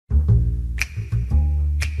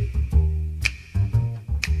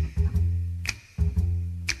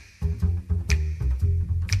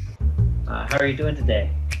How are you doing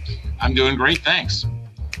today? I'm doing great, thanks.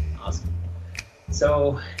 Awesome.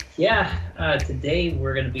 So, today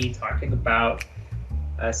we're going to be talking about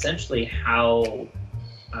essentially how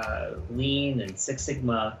Lean and Six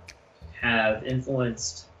Sigma have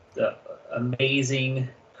influenced the amazing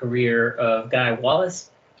career of Guy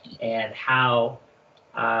Wallace, and how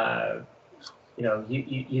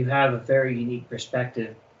you have a very unique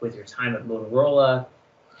perspective with your time at Motorola,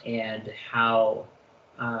 and how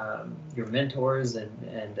your mentors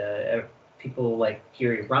and people like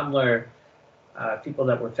Gary Rumler, people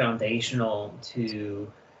that were foundational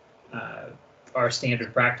to our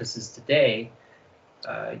standard practices today,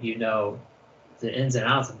 the ins and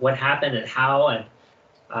outs of what happened and how,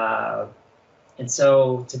 and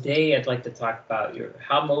so today I'd like to talk about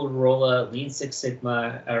how Motorola, Lean Six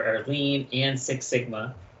Sigma, or Lean and Six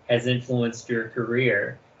Sigma has influenced your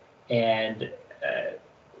career, and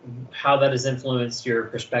how that has influenced your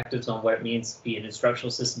perspectives on what it means to be an instructional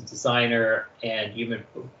systems designer and human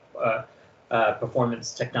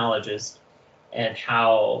performance technologist, and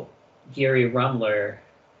how Gary Rumler,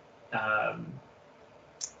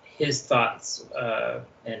 his thoughts,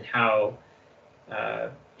 and how,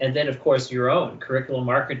 and then of course your own curriculum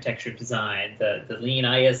architecture design, the Lean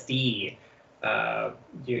ISD,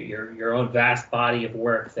 your own vast body of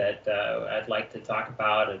work that I'd like to talk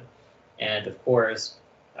about, and of course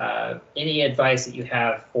any advice that you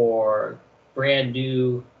have for brand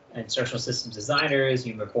new instructional systems designers,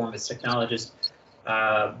 human performance technologists,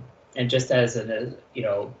 and just as a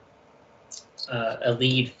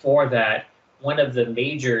lead for that. One of the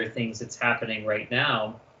major things that's happening right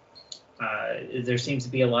now, there seems to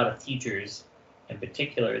be a lot of teachers in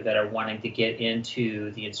particular that are wanting to get into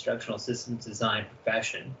the instructional systems design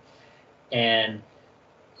profession. And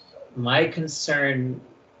my concern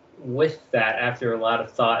with that, after a lot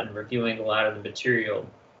of thought and reviewing a lot of the material,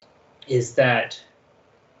 is that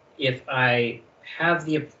if I have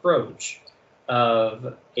the approach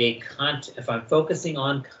of if I'm focusing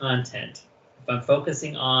on content, if I'm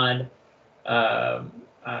focusing on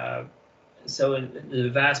so in the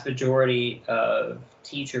vast majority of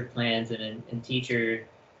teacher plans and teacher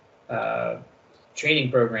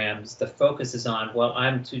training programs, the focus is on, well,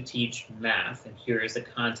 I'm to teach math, and here is the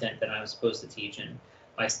content that I'm supposed to teach, and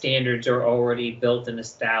my standards are already built and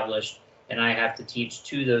established, and I have to teach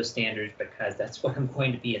to those standards because that's what I'm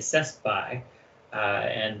going to be assessed by.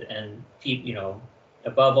 And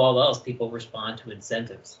above all else, people respond to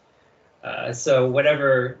incentives. So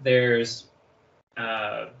whatever there's,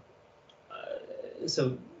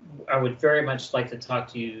 so I would very much like to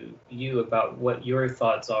talk to you about what your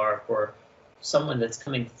thoughts are for someone that's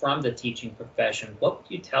coming from the teaching profession. What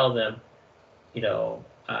would you tell them,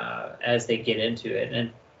 as they get into it?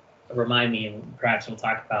 And remind me, and perhaps we'll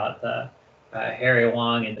talk about Harry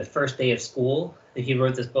Wong and the first day of school. He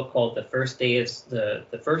wrote this book called The First Days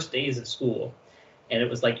of School, and it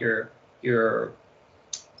was like your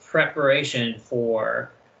preparation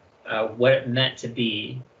for what it meant to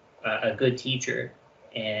be a good teacher.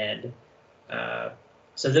 And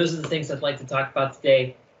so those are the things I'd like to talk about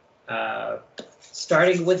today,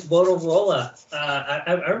 starting with Motorola.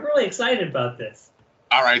 I'm really excited about this.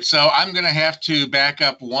 All right, so I'm going to have to back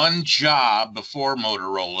up one job before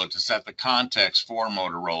Motorola to set the context for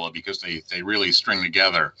Motorola, because they really string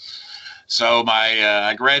together. So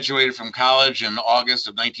I graduated from college in August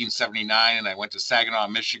of 1979, and I went to Saginaw,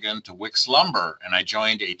 Michigan to Wicks Lumber, and I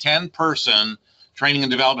joined a 10-person training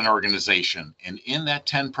and development organization. And in that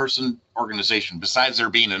 10-person organization, besides there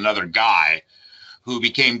being another Guy who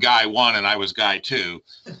became Guy 1 and I was Guy 2,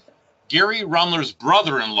 Gary Rumler's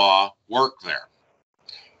brother-in-law worked there.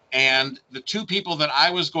 And the two people that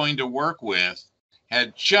I was going to work with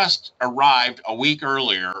had just arrived a week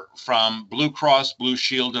earlier from Blue Cross Blue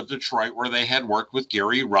Shield of Detroit, where they had worked with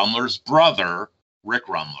Gary Rumler's brother, Rick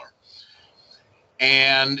Rumler.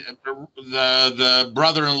 And the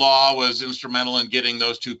brother-in-law was instrumental in getting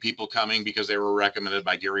those two people coming, because they were recommended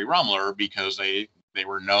by Gary Rumler, because they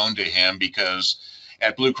were known to him, because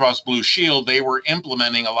at Blue Cross Blue Shield, they were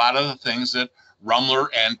implementing a lot of the things that Rumler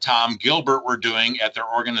and Tom Gilbert were doing at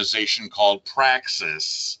their organization called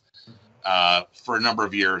Praxis for a number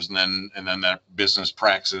of years, and then that business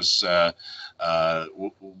Praxis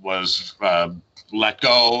was let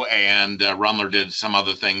go, and Rumler did some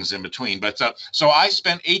other things in between. But so I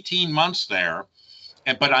spent 18 months there,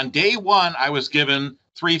 but on day one I was given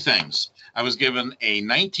three things. I was given a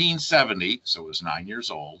 1970, so it was 9 years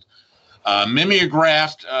old,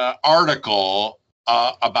 mimeographed article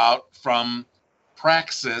from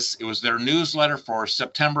Praxis. It was their newsletter for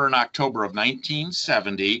September and October of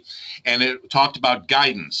 1970, and it talked about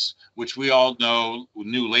guidance, which we all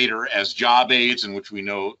knew later as job aids, and which we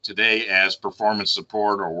know today as performance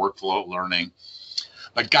support or workflow learning.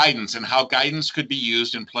 But guidance, and how guidance could be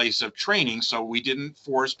used in place of training, so we didn't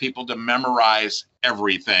force people to memorize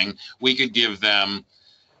everything. We could give them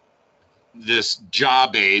this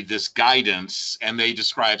job aid, this guidance, and they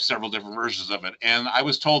described several different versions of it. And I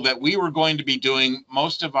was told that we were going to be doing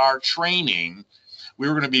most of our training, we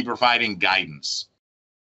were going to be providing guidance.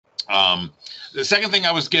 The second thing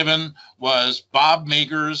I was given was Bob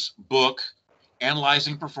Mager's book,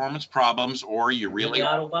 Analyzing Performance Problems, or You Really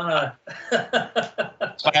Wanna.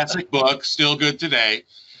 Classic book, still good today.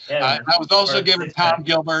 Yeah, I was also given Tom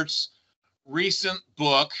Gilbert's recent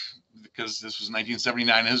book, because this was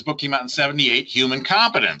 1979, and his book came out in 78, Human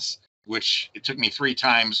Competence, which it took me 3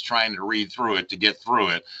 times trying to read through it to get through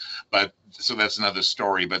it. But so that's another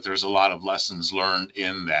story, but there's a lot of lessons learned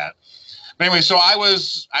in that. But anyway, so I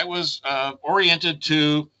was oriented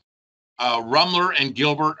to Rumler and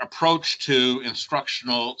Gilbert approach to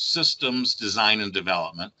instructional systems design and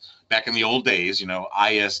development. Back in the old days,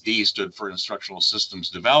 ISD stood for Instructional Systems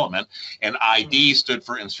Development, and ID stood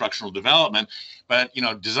for Instructional Development. But,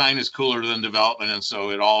 design is cooler than development, and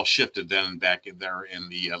so it all shifted then back in there in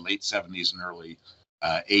the late 70s and early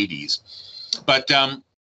 80s. But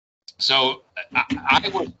so I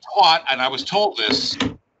was taught, and I was told this,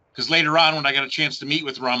 because later on when I got a chance to meet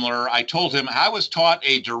with Rumler, I told him I was taught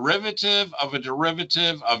a derivative of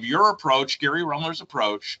your approach, Gary Rumler's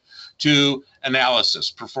approach, to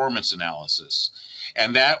analysis, performance analysis.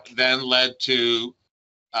 And that then led to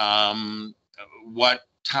what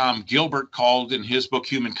Tom Gilbert called in his book,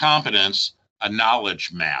 Human Competence, a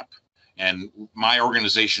knowledge map. And my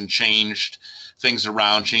organization changed things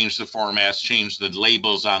around, changed the formats, changed the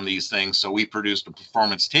labels on these things. So we produced a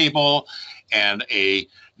performance table and a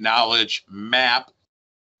knowledge map,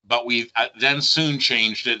 but we then soon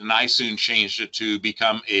changed it, and I soon changed it to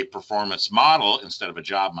become a performance model instead of a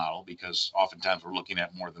job model, because oftentimes we're looking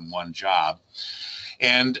at more than one job,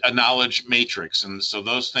 and a knowledge matrix. And so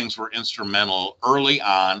those things were instrumental early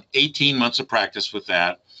on, 18 months of practice with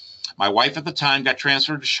that. My wife at the time got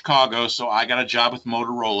transferred to Chicago, so I got a job with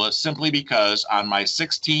Motorola simply because on my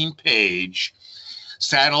 16-page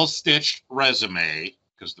saddle-stitched resume,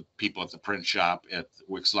 because the people at the print shop at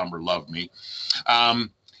Wicks Lumber loved me,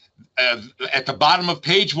 at the bottom of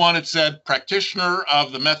page 1, it said, practitioner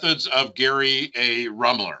of the methods of Gary A.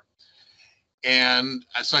 Rumler. And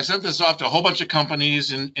so I sent this off to a whole bunch of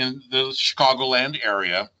companies in the Chicagoland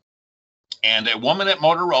area. And a woman at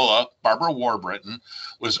Motorola, Barbara Warburton,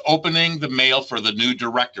 was opening the mail for the new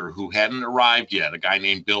director who hadn't arrived yet, a guy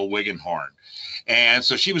named Bill Wiggenhorn. And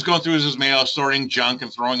so she was going through his mail, sorting junk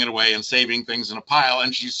and throwing it away and saving things in a pile.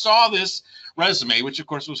 And she saw this resume, which of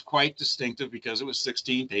course was quite distinctive because it was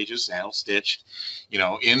 16 pages, saddle stitched,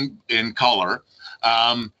 in color,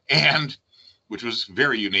 and which was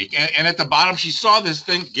very unique. And at the bottom, she saw this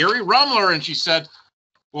thing, Gary Rumler, and she said,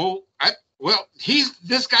 well, he's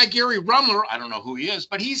this guy, Gary Rumler. I don't know who he is,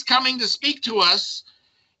 but he's coming to speak to us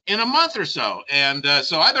in a month or so. And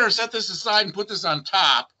so I better set this aside and put this on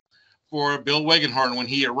top for Bill Wiggenhorn when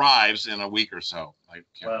he arrives in a week or so. I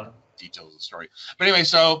can't remember the details of the story. But anyway,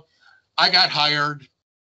 so I got hired.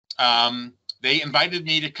 They invited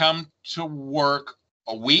me to come to work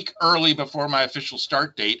a week early before my official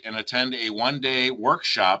start date and attend a one-day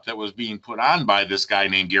workshop that was being put on by this guy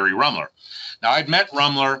named Gary Rumler. Now, I'd met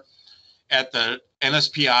Rumler at the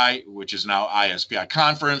NSPI, which is now ISPI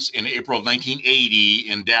conference, in April of 1980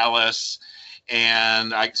 in Dallas.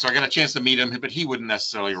 And so I got a chance to meet him, but he wouldn't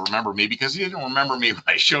necessarily remember me because he didn't remember me when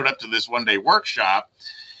I showed up to this one-day workshop.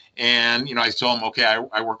 And, I told him, okay,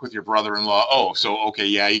 I work with your brother-in-law. Oh, so, okay,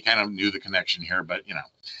 yeah, he kind of knew the connection here, but,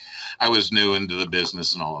 I was new into the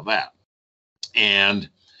business and all of that. And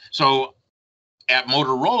so at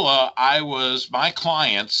Motorola, my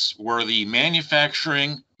clients were the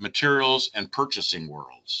manufacturing, materials, and purchasing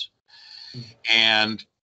worlds. And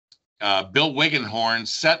Bill Wiggenhorn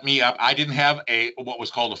set me up. I didn't have what was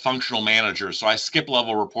called a functional manager, so I skip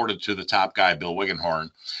level reported to the top guy, Bill Wiggenhorn.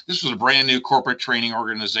 This was a brand new corporate training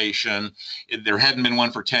organization. There hadn't been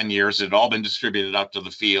one for 10 years. It had all been distributed out to the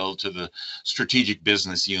field, to the strategic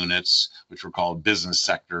business units, which were called business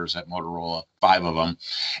sectors at Motorola, 5 of them.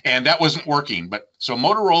 And that wasn't working. But so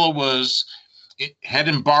Motorola had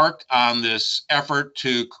embarked on this effort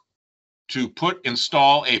to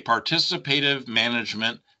install a participative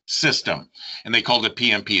management system, and they called it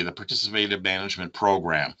PMP, the Participative Management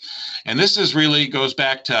Program. And this really goes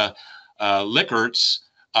back to Lickert's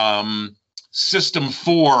system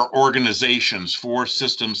 4 organizations, 4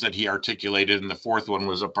 systems that he articulated. And the 4th one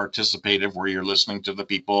was a participative, where you're listening to the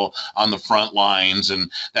people on the front lines,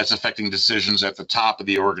 and that's affecting decisions at the top of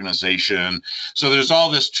the organization. So there's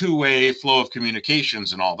all this two-way flow of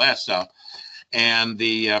communications and all that stuff. And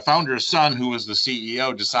the founder's son, who was the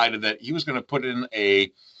CEO, decided that he was going to put in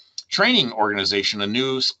a training organization, a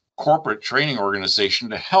new corporate training organization,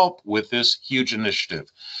 to help with this huge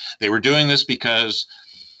initiative. They were doing this because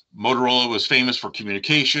Motorola was famous for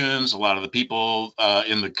communications. A lot of the people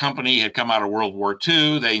in the company had come out of World War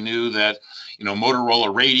II. They knew that,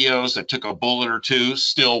 Motorola radios that took a bullet or two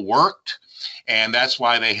still worked. And that's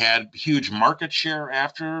why they had huge market share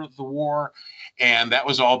after the war. And that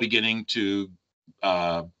was all beginning to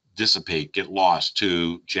dissipate, get lost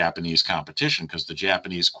to Japanese competition, because the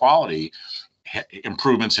Japanese quality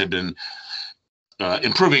improvements had been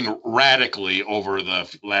improving radically over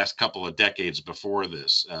the last couple of decades before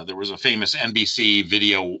this. There was a famous NBC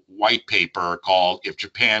video white paper called "If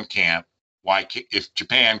Japan Can't, If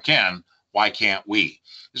Japan Can, Why Can't We?"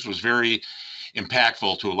 This was very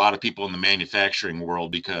impactful to a lot of people in the manufacturing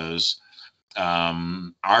world, because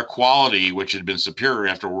our quality, which had been superior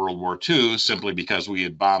after World War II, simply because we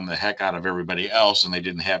had bombed the heck out of everybody else and they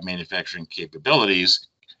didn't have manufacturing capabilities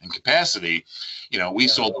and capacity, we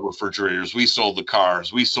sold the refrigerators, we sold the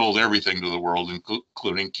cars, we sold everything to the world,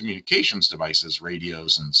 including communications devices,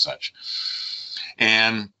 radios and such.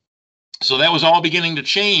 And so that was all beginning to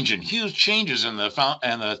change, and huge changes in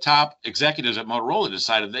the top executives at Motorola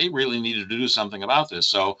decided they really needed to do something about this.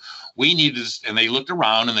 So and they looked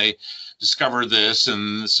around and they discovered this,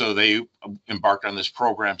 and so they embarked on this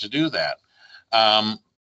program to do that.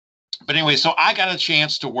 But anyway, so I got a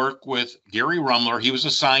chance to work with Gary Rumler. He was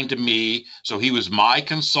assigned to me. So he was my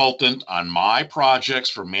consultant on my projects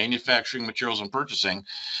for manufacturing, materials, and purchasing,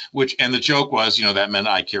 and the joke was, that meant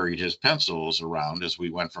I carried his pencils around as we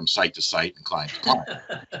went from site to site and client to client.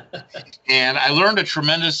 And I learned a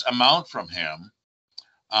tremendous amount from him.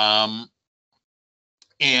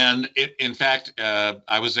 In fact,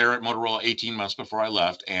 I was there at Motorola 18 months before I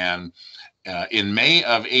left. And in May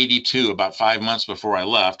of '82, about 5 months before I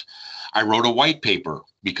left, I wrote a white paper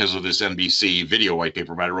because of this NBC video white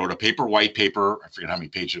paper. But I wrote a white paper, I forget how many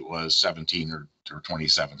pages it was, 17 or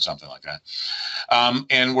 27, something like that.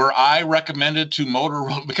 And where I recommended to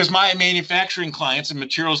Motorola, because my manufacturing clients and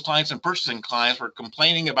materials clients and purchasing clients were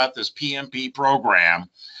complaining about this PMP program,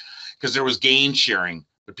 because there was gain sharing,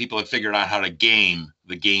 but people had figured out how to game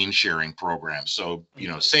the gain sharing program. So,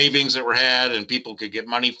 savings that were had, and people could get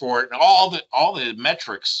money for it, and all the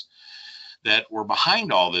metrics that were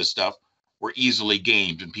behind all this stuff were easily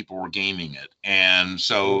gamed, and people were gaming it. And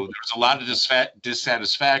so there was a lot of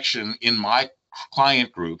dissatisfaction in my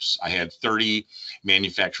client groups. I had 30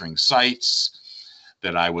 manufacturing sites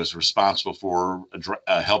that I was responsible for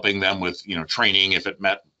helping them with, training. If it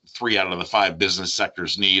met 3 out of the 5 business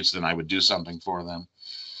sectors needs, then I would do something for them.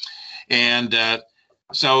 And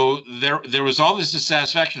so there was all this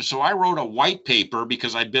dissatisfaction. So I wrote a white paper,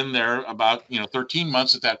 because I'd been there about 13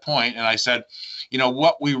 months at that point, and I said,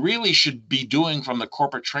 what we really should be doing from the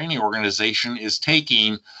corporate training organization is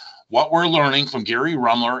taking what we're learning from Gary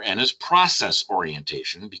Rumler and his process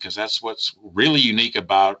orientation, because that's what's really unique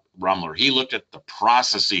about Rumler. He looked at the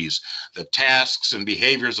processes, the tasks and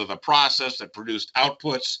behaviors of the process that produced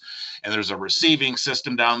outputs, and there's a receiving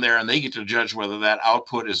system down there, and they get to judge whether that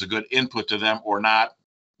output is a good input to them or not,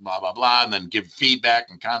 blah, blah, blah, and then give feedback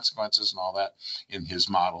and consequences and all that in his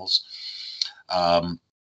models.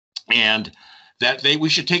 And that we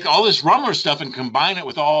should take all this Rumler stuff and combine it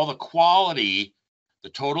with all the quality, the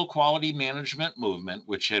total quality management movement,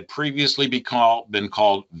 which had previously been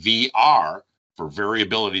called VR, for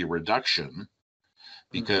variability reduction.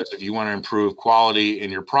 Because if you want to improve quality in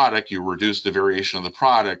your product, you reduce the variation of the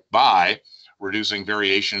product by reducing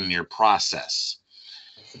variation in your process.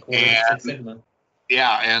 And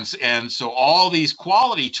so all these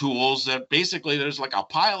quality tools that basically there's like a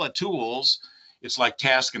pile of tools. It's like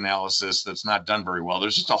task analysis that's not done very well.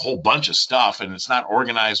 There's just a whole bunch of stuff, and it's not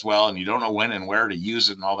organized well, and you don't know when and where to use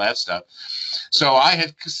it and all that stuff. So I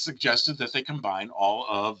had suggested that they combine all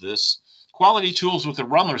of this quality tools with the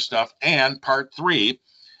Rumler stuff. And part 3,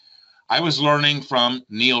 I was learning from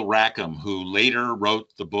Neil Rackham, who later wrote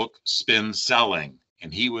the book Spin Selling,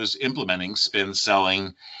 and he was implementing spin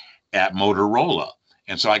selling at Motorola.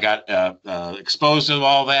 And so I got exposed to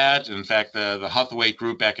all that. In fact, the Huthwaite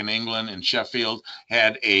Group back in England and Sheffield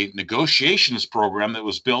had a negotiations program that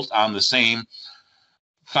was built on the same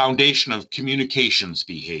foundation of communications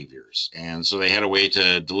behaviors. And so they had a way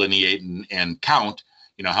to delineate and count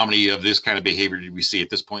You know, how many of this kind of behavior did we see at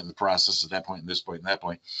this point in the process, at that point, and this point, and that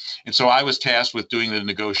point? And so I was tasked with doing the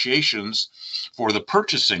negotiations for the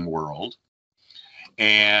purchasing world.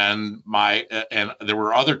 And and there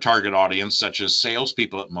were other target audience, such as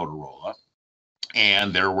salespeople at Motorola.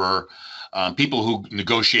 And there were people who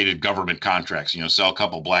negotiated government contracts, you know, sell a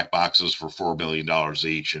couple black boxes for $4 billion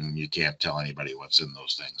each, and you can't tell anybody what's in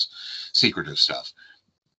those things, secretive stuff.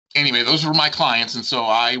 Anyway, those were my clients. And so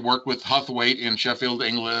I worked with Huthwaite in Sheffield,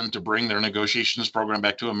 England to bring their negotiations program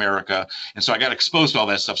back to America. And so I got exposed to all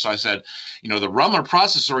that stuff. So I said, you know, the Rummler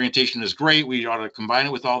process orientation is great. We ought to combine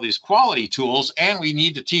it with all these quality tools. And we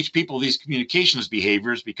need to teach people these communications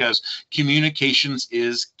behaviors, because communications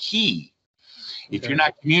is key. If you're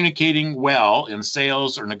not communicating well in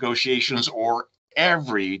sales or negotiations, or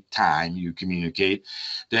every time you communicate,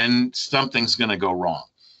 then something's going to go wrong.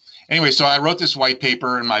 Anyway, so I wrote this white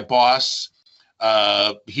paper, and my boss,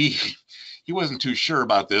 he wasn't too sure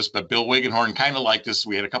about this, but Bill Wiggenhorn kind of liked this.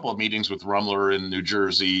 We had a couple of meetings with Rummler in New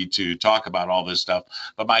Jersey to talk about all this stuff.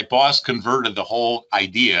 But my boss converted the whole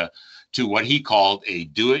idea to what he called a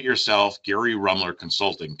do-it-yourself Gary Rummler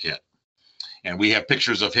consulting kit. And we have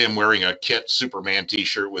pictures of him wearing a Kit Superman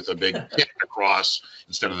t-shirt with a big Kit across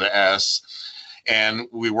instead of the S. And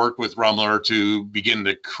we worked with Rummler to begin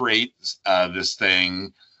to create this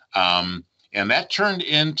thing. And that turned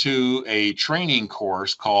into a training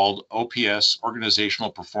course called OPS,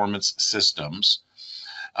 Organizational Performance Systems.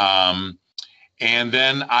 And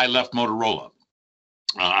then I left Motorola.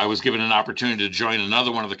 I was given an opportunity to join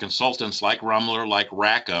another one of the consultants like Rummler, like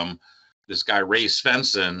Rackham, this guy, Ray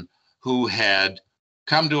Svensson, who had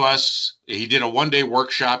come to us. He did a one-day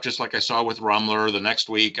workshop, just like I saw with Rummler. The next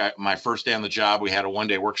week, my first day on the job, we had a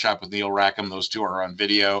one-day workshop with Neil Rackham. Those two are on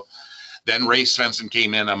video. Then Ray Svensson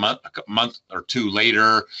came in a month or two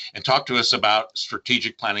later and talked to us about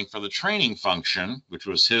strategic planning for the training function, which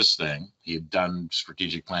was his thing. He had done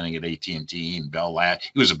strategic planning at AT&T and Bell Labs.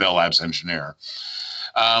 He was a Bell Labs engineer.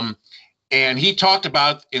 And he talked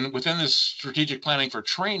about within this strategic planning for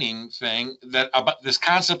training thing, that about this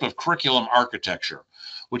concept of curriculum architecture,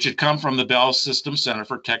 which had come from the Bell System Center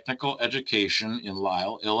for Technical Education in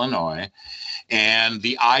Lisle, Illinois. And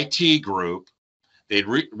the IT group, they'd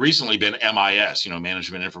recently been MIS, you know,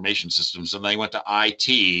 Management Information Systems, and they went to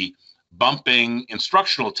IT, bumping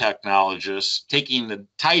instructional technologists, taking the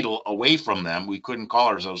title away from them. We couldn't call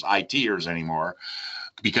ourselves ITers anymore,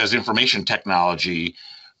 because information technology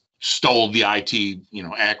stole the IT, you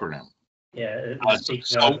know, acronym. Yeah,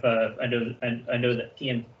 speaking of, I know that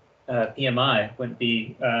PMI wouldn't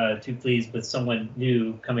be too pleased with someone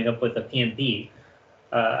new coming up with a PMP.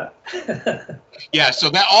 Yeah,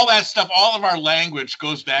 so that all that stuff, all of our language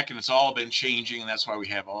goes back, and it's all been changing, and that's why we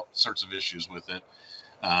have all sorts of issues with it.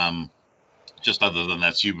 Just other than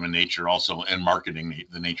that's human nature, also, and marketing,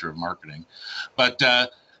 the nature of marketing. But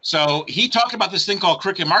so he talked about this thing called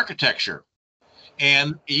curriculum architecture.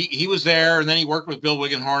 And he was there, and then he worked with Bill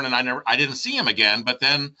Wiggenhorn, and I didn't see him again. But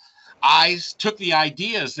then I took the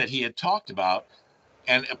ideas that he had talked about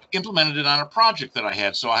and implemented it on a project that I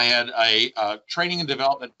had. So I had a training and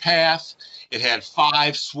development path. It had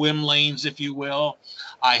 5 swim lanes, if you will.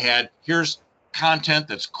 I had, here's content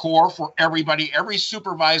that's core for everybody, every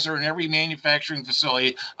supervisor in every manufacturing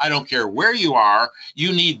facility. I don't care where you are,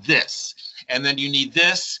 you need this. And then you need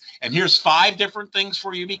this, and here's 5 different things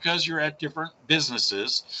for you because you're at different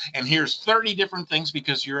businesses, and here's 30 different things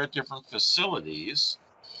because you're at different facilities.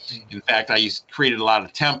 In fact, I created a lot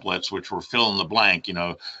of templates, which were fill in the blank, you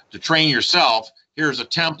know, to train yourself. Here's a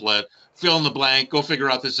template, fill in the blank, go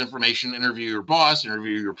figure out this information, interview your boss,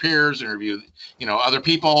 interview your peers, interview, you know, other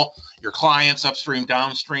people, your clients, upstream,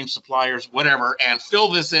 downstream suppliers, whatever, and fill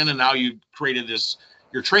this in, and now you created this,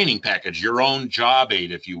 your training package, your own job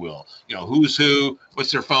aid, if you will. You know, who's who,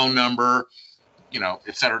 what's their phone number, you know,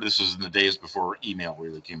 et cetera. This was in the days before email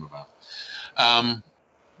really came about.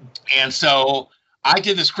 And so I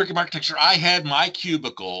did this curriculum architecture. I had my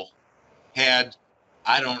cubicle had,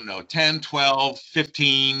 I don't know, 10, 12,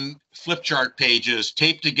 15 flip chart pages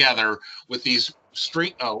taped together with these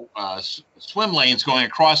swim lanes going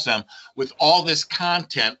across them with all this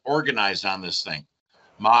content organized on this thing.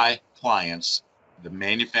 My clients, the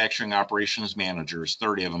manufacturing operations managers,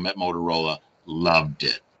 30 of them at Motorola, loved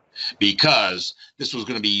it, because this was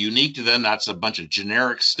going to be unique to them. That's a bunch of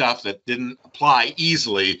generic stuff that didn't apply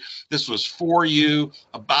easily. This was for you,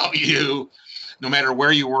 about you, no matter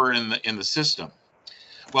where you were in the system.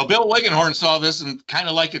 Well, Bill Wiggenhorn saw this and kind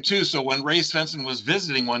of liked it too. So when Ray Svensson was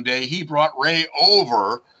visiting one day, he brought Ray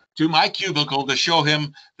over to my cubicle to show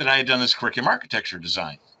him that I had done this curriculum architecture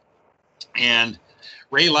design. And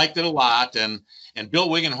Ray liked it a lot, and Bill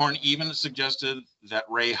Wigenhorn even suggested that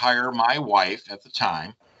Ray hire my wife at the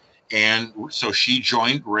time, and so she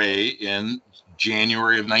joined Ray in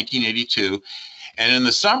January of 1982. And in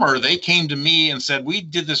the summer, they came to me and said, we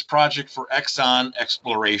did this project for Exxon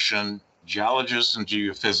Exploration, geologists and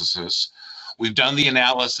geophysicists. We've done the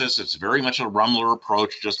analysis. It's very much a Rummler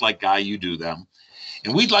approach, just like Guy, you do them.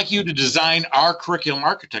 And we'd like you to design our curriculum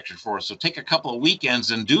architecture for us. So take a couple of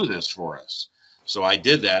weekends and do this for us. So I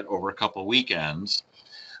did that over a couple of weekends.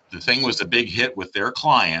 The thing was a big hit with their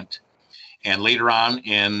client. And later on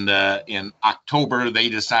in October, they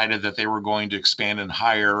decided that they were going to expand and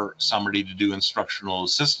hire somebody to do instructional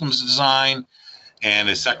systems design and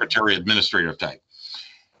a secretary administrative type.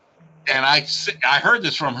 And I heard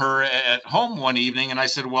this from her at home one evening, and I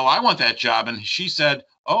said, well, I want that job. And she said,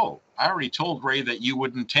 oh, I already told Ray that you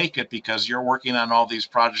wouldn't take it because you're working on all these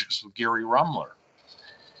projects with Gary Rummler.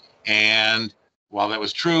 And while that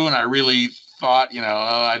was true, and I really thought,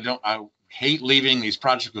 I hate leaving these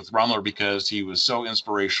projects with Rummler because he was so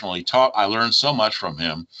inspirational. He taught, I learned so much from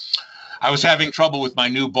him. I was having trouble with my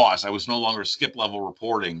new boss. I was no longer skip level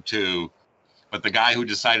reporting to, but the guy who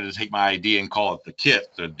decided to take my idea and call it the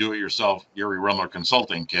kit, the do-it-yourself Gary Rummler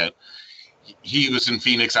consulting kit. He was in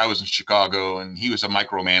Phoenix, I was in Chicago, and he was a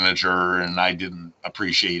micromanager, and I didn't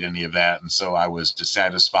appreciate any of that. And so I was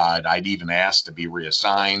dissatisfied. I'd even asked to be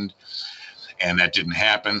reassigned, and that didn't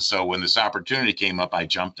happen. So when this opportunity came up, I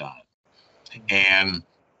jumped on it. And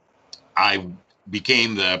I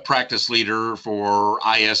became the practice leader for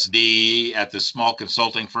ISD at this small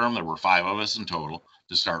consulting firm. There were 5 of us in total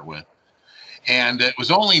to start with. And it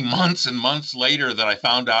was only months and months later that I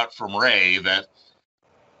found out from Ray that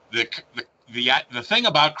the thing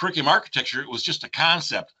about curriculum architecture, it was just a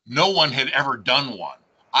concept. No one had ever done one.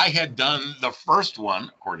 I had done the first one,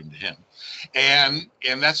 according to him. And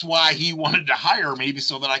that's why he wanted to hire me,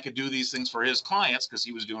 so that I could do these things for his clients, because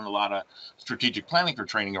he was doing a lot of strategic planning for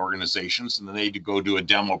training organizations, and then they'd go do a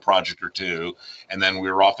demo project or two. And then we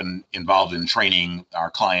were often involved in training our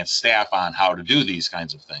clients' staff on how to do these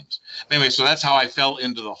kinds of things. Anyway, so that's how I fell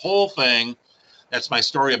into the whole thing. That's my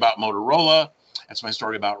story about Motorola. That's my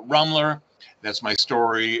story about Rummler. That's my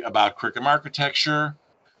story about curriculum architecture.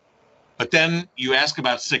 But then you ask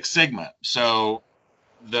about Six Sigma. So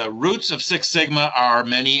the roots of Six Sigma are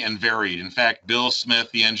many and varied. In fact, Bill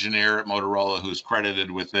Smith, the engineer at Motorola, who's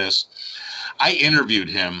credited with this, I interviewed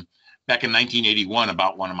him back in 1981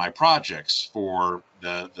 about one of my projects for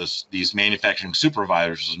these manufacturing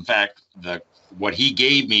supervisors. In fact, what he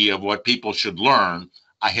gave me of what people should learn,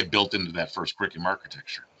 I had built into that first curriculum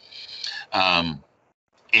architecture.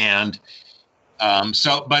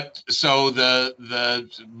 So the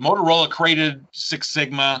Motorola created Six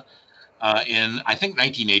Sigma in, I think,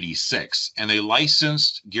 1986, and they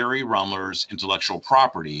licensed Gary Rummler's intellectual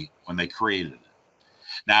property when they created it.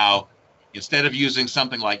 Now, instead of using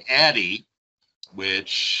something like ADDIE,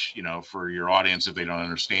 which, for your audience, if they don't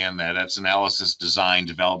understand that, that's analysis, design,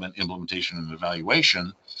 development, implementation, and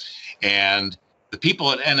evaluation. And the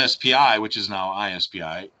people at NSPI, which is now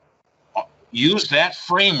ISPI, used that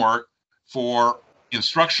framework for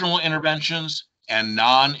instructional interventions and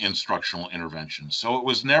non-instructional interventions. So it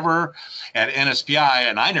was never at NSPI,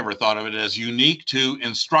 and I never thought of it as unique to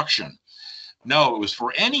instruction. No, it was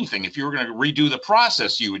for anything. If you were going to redo the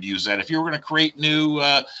process, you would use that. If you were going to create new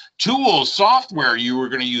tools, software, you were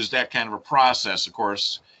going to use that kind of a process. Of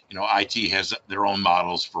course, IT has their own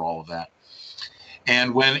models for all of that.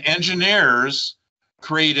 And when engineers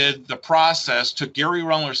created the process, took Gary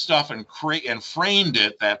Rummler's stuff and framed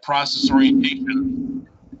it, that process orientation,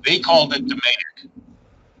 they called it DMAIC.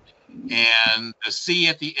 And the C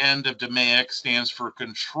at the end of DMAIC stands for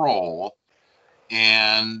control.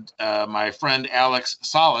 And my friend Alex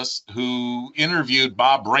Salas, who interviewed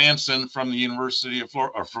Bob Branson from the University of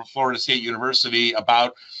Florida, or from Florida State University,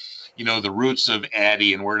 about the roots of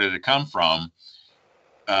ADDIE and where did it come from,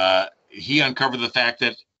 he uncovered the fact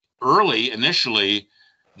that initially,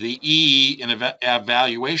 the E in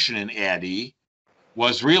evaluation in ADDIE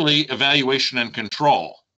was really evaluation and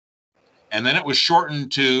control. And then it was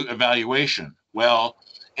shortened to evaluation. Well,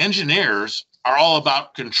 engineers are all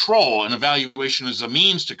about control, and evaluation is a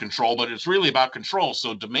means to control, but it's really about control.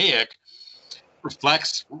 So DMAIC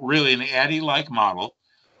reflects really an ADDIE-like model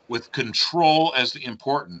with control as the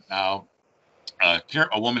important. Now, a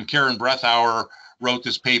woman, Karen Brethauer, wrote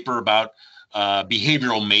this paper about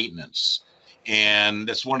behavioral maintenance. And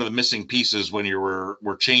that's one of the missing pieces when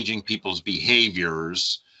we're changing people's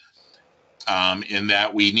behaviors. in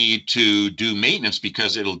that we need to do maintenance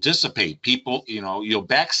because it'll dissipate. People, you'll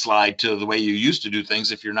backslide to the way you used to do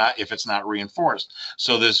things if it's not reinforced.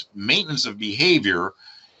 So this maintenance of behavior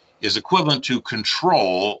is equivalent to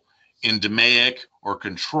control in DMAIC or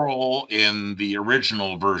control in the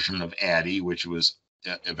original version of ADDIE, which was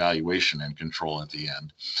evaluation and control at the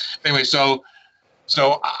end. Anyway, so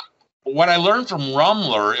what I learned from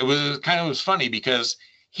Rumler, it was funny because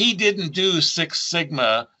he didn't do Six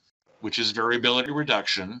Sigma, which is variability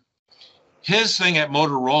reduction. His thing at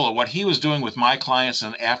Motorola, what he was doing with my clients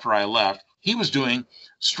and after I left, he was doing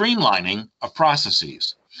streamlining of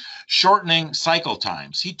processes, shortening cycle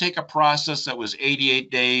times. He'd take a process that was 88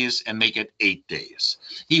 days and make it 8 days.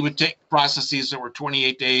 He would take processes that were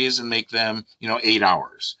 28 days and make them, 8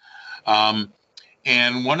 hours.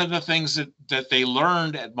 And one of the things that they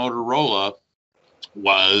learned at Motorola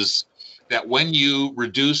was that when you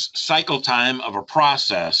reduce cycle time of a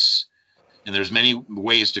process, and there's many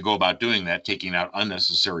ways to go about doing that, taking out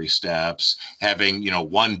unnecessary steps, having,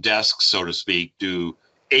 one desk, so to speak, do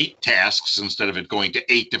 8 tasks instead of it going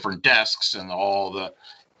to 8 different desks and all the,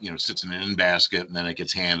 sits in an in basket and then it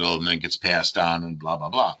gets handled and then it gets passed on and blah, blah,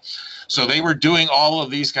 blah. So they were doing all of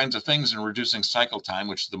these kinds of things and reducing cycle time,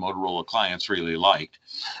 which the Motorola clients really liked.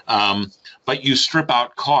 But you strip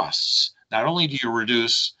out costs. Not only do you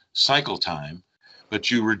reduce cycle time, but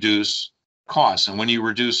you reduce costs. And when you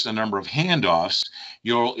reduce the number of handoffs,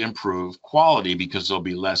 you'll improve quality because there'll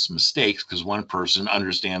be less mistakes because one person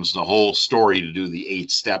understands the whole story to do the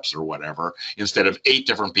 8 steps or whatever, instead of 8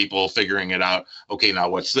 different people figuring it out. Okay, now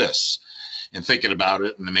what's this? And thinking about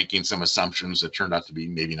it and then making some assumptions that turned out to be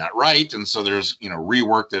maybe not right. And so there's,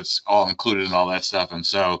 rework that's all included and all that stuff. And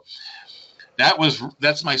so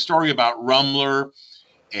that's my story about Rumler.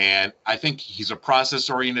 And I think he's a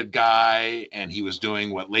process-oriented guy, and he was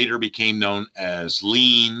doing what later became known as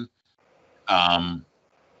Lean,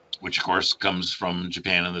 which of course comes from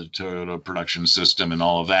Japan and the Toyota production system and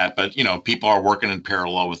all of that. But, people are working in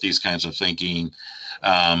parallel with these kinds of thinking.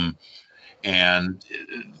 But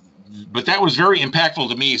that was very impactful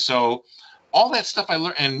to me. So all that stuff I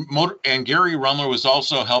learned, and Gary Rumler was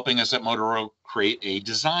also helping us at Motorola create a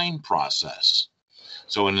design process.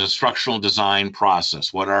 So an instructional design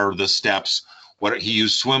process, what are the steps? He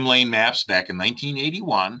used swim lane maps back in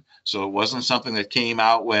 1981. So it wasn't something that came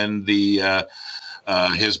out when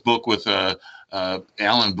his book with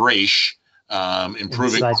Alan Braish,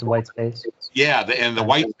 improving size of white space. Yeah, the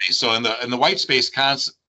white space. So in the white space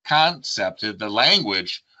concept, the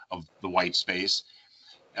language of the white space,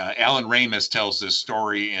 Alan Ramis tells this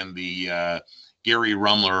story in the Gary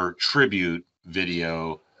Rumler tribute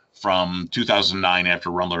video from 2009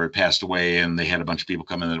 after Rumler had passed away, and they had a bunch of people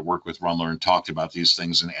come in that worked with Rumler and talked about these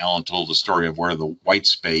things, and Alan told the story of where the white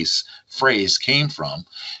space phrase came from.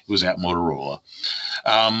 It was at Motorola.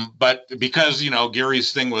 But because,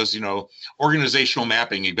 Gary's thing was, organizational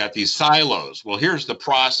mapping, you've got these silos. Well, here's the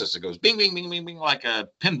process. It goes bing, bing, bing, bing, bing, like a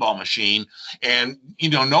pinball machine. And,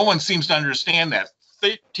 no one seems to understand that.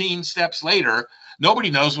 13 steps later,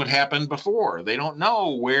 nobody knows what happened before. They don't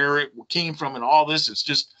know where it came from and all this. It's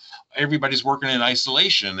just everybody's working in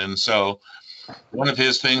isolation. And so one of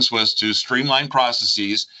his things was to streamline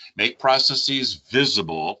processes, make processes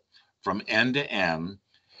visible from end to end.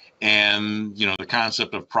 And, the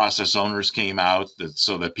concept of process owners came out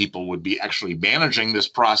so that people would be actually managing this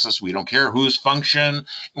process. We don't care whose function. It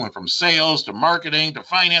went from sales to marketing to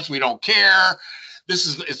finance. We don't care.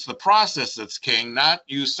 It's the process that's king, not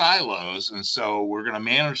you silos. And so we're going to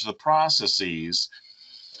manage the processes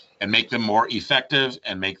and make them more effective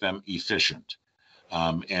and make them efficient,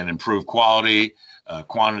 and improve quality,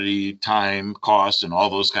 quantity, time, cost, and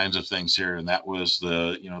all those kinds of things here. And that was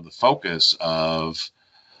the focus of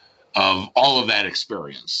all of that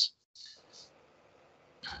experience.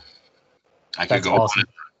 That's awesome.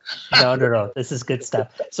 No. This is good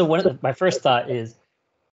stuff. So my first thought is,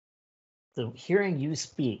 so hearing you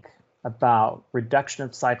speak about reduction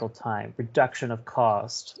of cycle time, reduction of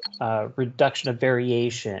cost, reduction of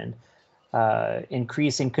variation,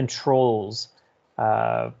 increasing controls,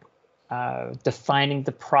 defining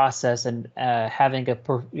the process, and having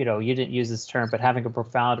you didn't use this term, but having a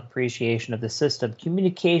profound appreciation of the system,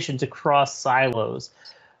 communications across silos.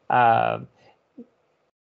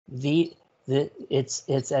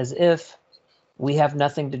 It's as if we have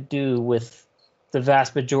nothing to do with the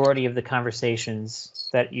vast majority of the conversations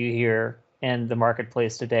that you hear in the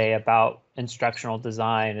marketplace today about instructional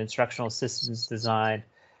design, instructional systems design.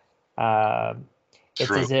 It's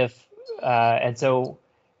True. as if, and so,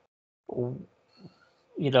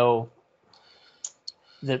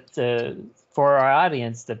 the for our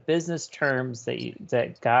audience, the business terms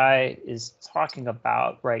that Guy is talking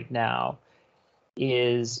about right now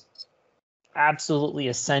is absolutely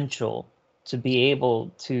essential to be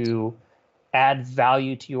able to add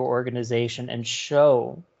value to your organization and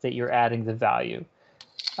show that you're adding the value.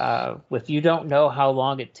 If you don't know how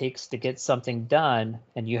long it takes to get something done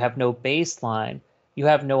and you have no baseline, you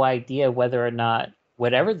have no idea whether or not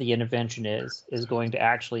whatever the intervention is going to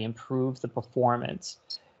actually improve the performance.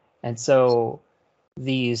 And so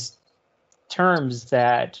these terms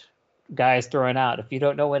that Guy is throwing out, if you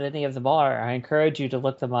don't know what any of them are, I encourage you to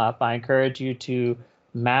look them up. I encourage you to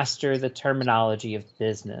master the terminology of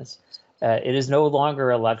business. It is no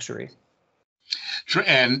longer a luxury.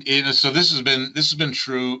 And so this has been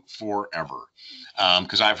true forever,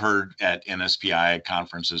 because I've heard at NSPI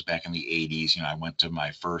conferences back in the 80s. I went to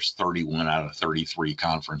my first 31 out of 33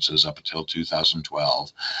 conferences up until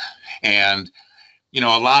 2012, and a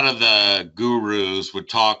lot of the gurus would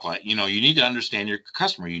talk like, you need to understand your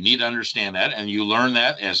customer. You need to understand that, and you learn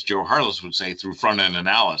that, as Joe Harless would say, through front-end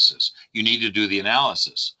analysis. You need to do the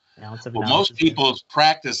analysis. Well, most people's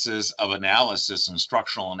practices of analysis,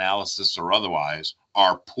 instructional analysis or otherwise,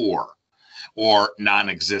 are poor or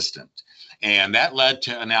non-existent. And that led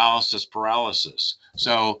to analysis paralysis.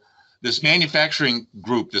 So this manufacturing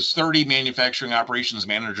group, this 30 manufacturing operations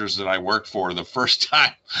managers that I worked for, the first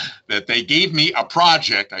time that they gave me a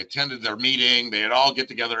project, I attended their meeting. They'd all get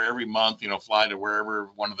together every month, fly to wherever,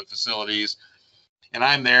 one of the facilities. And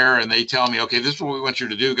I'm there and they tell me, okay, this is what we want you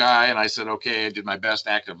to do, Guy. And I said, okay, I did my best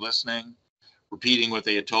active listening, repeating what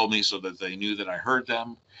they had told me so that they knew that I heard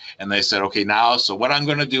them. And they said, okay, now, so what I'm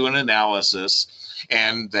going to do an analysis.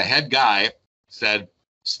 And the head guy said,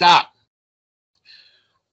 stop.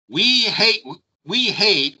 We hate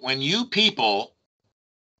when you people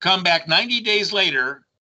come back 90 days later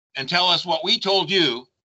and tell us what we told you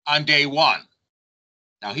on day one.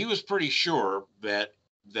 Now, he was pretty sure that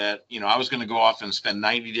I was going to go off and spend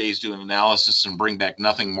 90 days doing analysis and bring back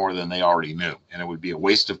nothing more than they already knew. And it would be a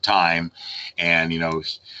waste of time. And,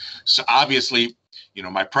 so obviously,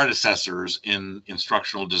 my predecessors in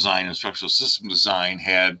instructional design, instructional system design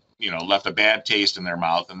had, left a bad taste in their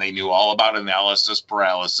mouth, and they knew all about analysis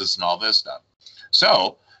paralysis and all this stuff.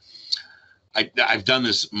 So I've done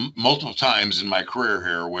this multiple times in my career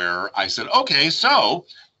here where I said, okay, so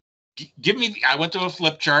I went to a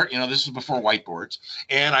flip chart, this was before whiteboards,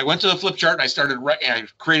 and I went to the flip chart and I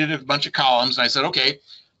created a bunch of columns, and I said, okay,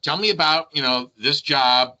 tell me about, this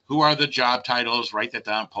job, who are the job titles, write that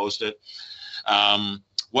down, post it.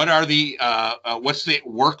 What are what's the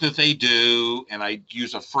work that they do? And I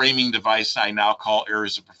use a framing device I now call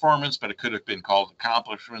areas of performance, but it could have been called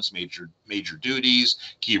accomplishments, major duties,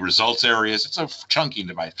 key results areas. It's a chunking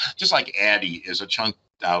device, just like ADDIE is a chunked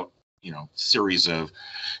out, series of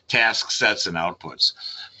task sets and outputs.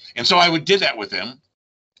 And so I did that with them,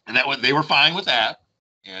 and they were fine with that.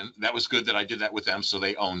 And that was good that I did that with them, so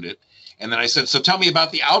they owned it. And then I said, so tell me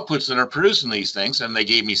about the outputs that are producing these things. And they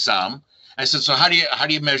gave me some. I said, so how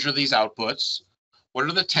do you measure these outputs? What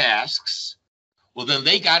are the tasks? Well, then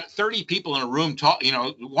they got 30 people in a room.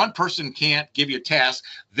 One person can't give you a task.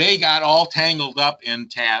 They got all tangled up in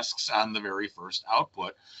tasks on the very first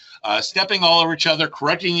output, stepping all over each other,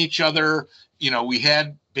 correcting each other. We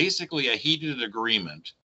had basically a heated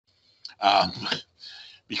agreement,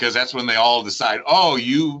 because that's when they all decide, oh,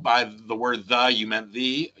 you, by the word you meant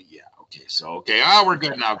the. Yeah, okay, we're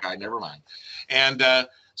good now, Guy, never mind. And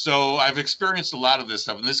so I've experienced a lot of this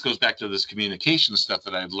stuff, and this goes back to this communication stuff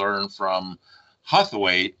that I've learned from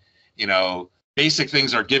Hathaway. Basic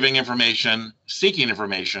things are giving information, seeking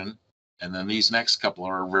information, and then these next couple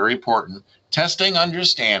are very important: testing,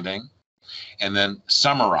 understanding, and then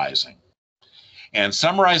summarizing. And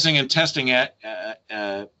summarizing and testing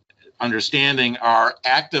understanding are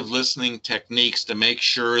active listening techniques to make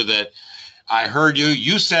sure that I heard you,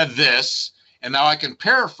 you said this, and now I can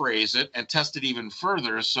paraphrase it and test it even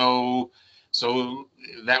further. So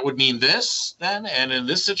that would mean this then, and in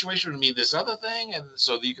this situation it would mean this other thing, and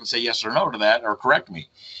so that you can say yes or no to that or correct me.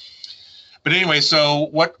 But anyway, so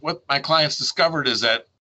what my clients discovered is that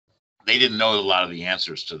they didn't know a lot of the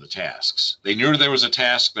answers to the tasks. They knew there was a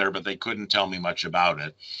task there, but they couldn't tell me much about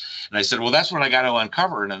it. And I said, well, that's what I got to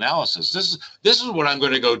uncover in analysis. This is what I'm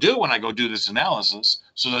going to go do when I go do this analysis.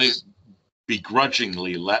 So they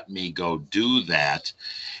begrudgingly let me go do that.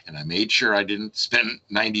 And I made sure I didn't spend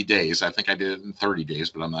 90 days. I think I did it in 30 days,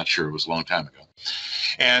 but I'm not sure. It was a long time ago.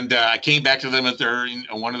 And I came back to them at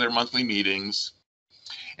one of their monthly meetings.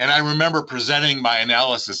 And I remember presenting my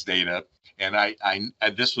analysis data. And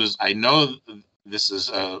I know this is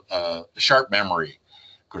a sharp memory,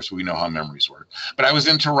 course, we know how memories work. But I was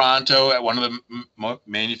in Toronto at one of the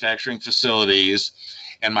manufacturing facilities,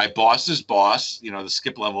 and my boss's boss, the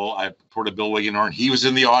skip level, I reported Bill Wiggenhorn, he was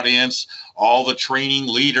in the audience. All the training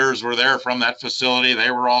leaders were there from that facility.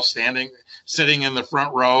 They were all sitting in the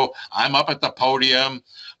front row. I'm up at the podium.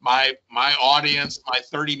 My audience, my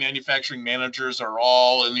 30 manufacturing managers are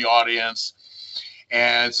all in the audience.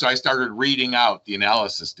 And so I started reading out the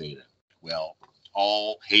analysis data. Well,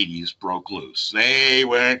 all Hades broke loose. They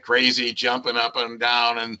went crazy, jumping up and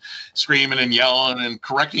down and screaming and yelling and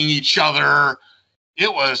correcting each other.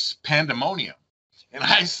 It was pandemonium. And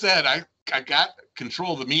I said, I got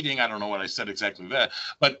control of the meeting. I don't know what I said exactly that,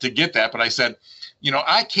 but to get that, but I said,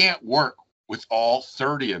 I can't work with all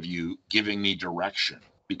 30 of you giving me direction,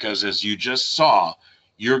 because as you just saw,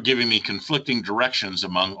 you're giving me conflicting directions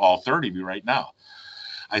among all 30 of you right now.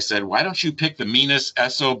 I said, why don't you pick the meanest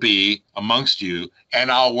SOB amongst you, and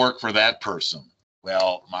I'll work for that person.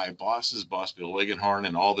 Well, my boss's boss, Bill Wiggenhorn,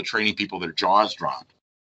 and all the training people, their jaws dropped.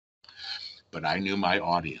 But I knew my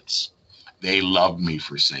audience. They loved me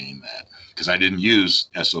for saying that, because I didn't use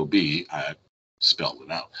SOB. I spelled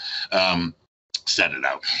it out, said it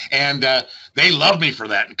out. And they loved me for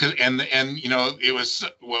that. And it was,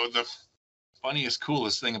 well, the funniest,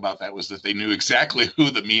 coolest thing about that was that they knew exactly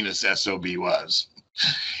who the meanest SOB was.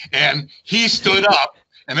 And he stood up,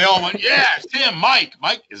 and they all went, yeah, it's him, Mike.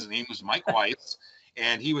 Mike, his name was Mike Weiss,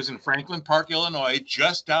 and he was in Franklin Park, Illinois,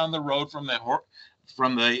 just down the road from the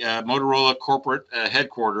Motorola corporate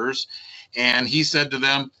headquarters. And he said to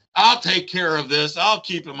them, I'll take care of this. I'll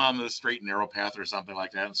keep him on the straight and narrow path or something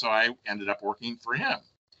like that. And so I ended up working for him.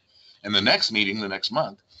 And the next meeting, the next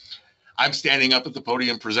month, I'm standing up at the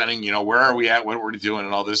podium presenting, where are we at, what are we doing,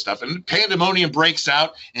 and all this stuff. And pandemonium breaks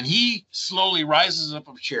out, and he slowly rises up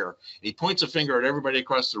a chair. He points a finger at everybody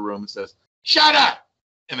across the room and says, shut up.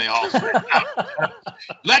 And they all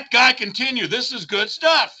let Guy continue. This is good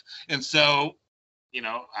stuff. And so,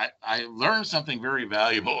 I learned something very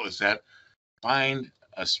valuable, is that find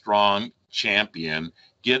a strong champion,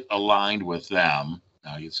 get aligned with them.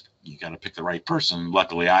 Now, you got to pick the right person.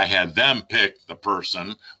 Luckily, I had them pick the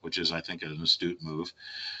person, which is, I think, an astute move,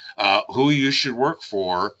 who you should work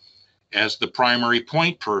for as the primary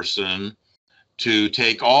point person to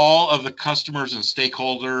take all of the customers and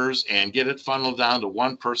stakeholders and get it funneled down to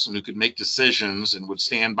one person who could make decisions and would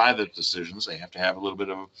stand by the decisions. They have to have a little bit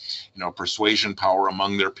of, persuasion power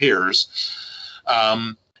among their peers,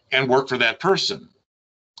 and work for that person.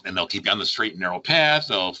 And they'll keep you on the straight and narrow path.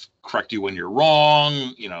 They'll correct you when you're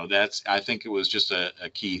wrong. I think it was just a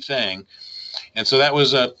key thing. And so that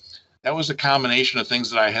was a combination of things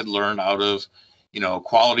that I had learned out of,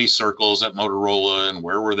 quality circles at Motorola, and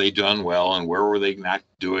where were they done well and where were they not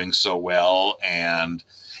doing so well, and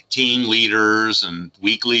team leaders and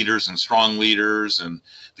weak leaders and strong leaders, and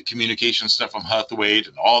the communication stuff from Hathaway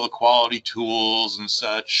and all the quality tools and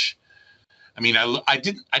such. I mean, I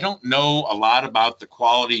don't know a lot about the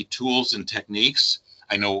quality tools and techniques.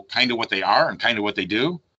 I know kind of what they are and kind of what they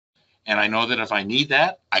do. And I know that if I need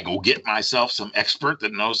that, I go get myself some expert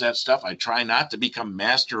that knows that stuff. I try not to become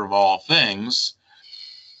master of all things.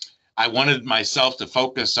 I wanted myself to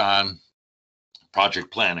focus on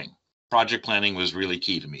project planning. Project planning was really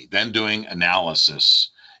key to me. Then doing analysis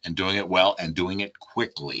and doing it well and doing it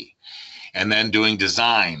quickly. And then doing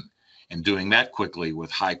design and doing that quickly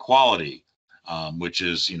with high quality. Which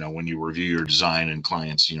is, when you review your design and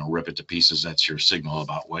clients, rip it to pieces, that's your signal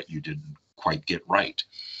about what you didn't quite get right.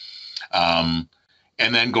 And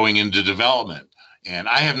then going into development. And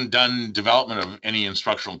I haven't done development of any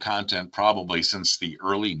instructional content probably since the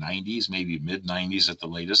early 90s, maybe mid 90s at the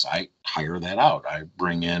latest. I hire that out. I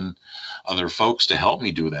bring in other folks to help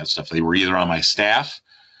me do that stuff. They were either on my staff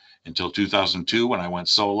until 2002 when I went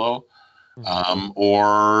solo.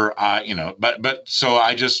 So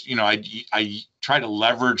I just, I try to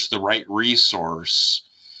leverage the right resource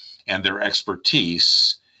and their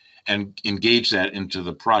expertise and engage that into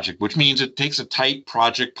the project, which means it takes a tight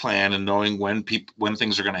project plan and knowing when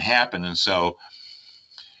things are going to happen. And so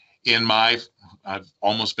I've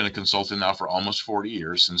almost been a consultant now for almost 40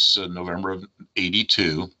 years, since November of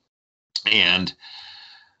 82. And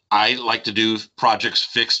I like to do projects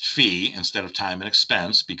fixed fee instead of time and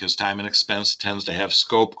expense, because time and expense tends to have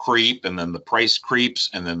scope creep, and then the price creeps,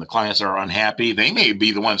 and then the clients are unhappy. They may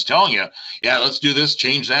be the ones telling you, yeah, let's do this,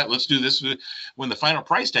 change that, let's do this. When the final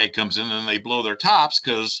price tag comes in, then they blow their tops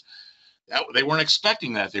because they weren't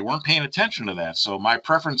expecting that. They weren't paying attention to that. So my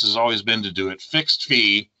preference has always been to do it fixed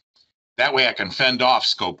fee. That way I can fend off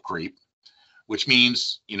scope creep, which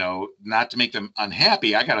means, not to make them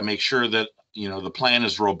unhappy. I got to make sure that, the plan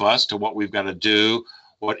is robust to what we've got to do,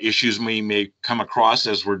 what issues we may come across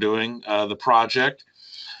as we're doing the project.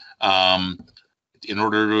 In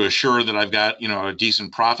order to assure that I've got, a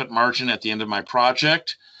decent profit margin at the end of my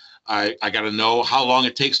project, I got to know how long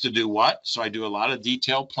it takes to do what. So I do a lot of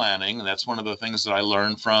detailed planning. And that's one of the things that I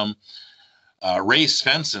learned from Ray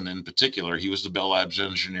Svensson in particular. He was the Bell Labs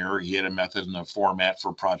engineer. He had a method and a format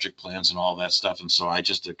for project plans and all that stuff. And so I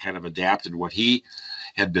just kind of adapted what he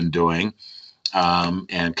had been doing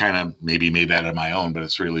and kind of maybe made that of my own, but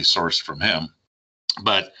it's really sourced from him.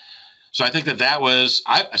 But so I think that was,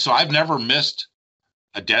 I've never missed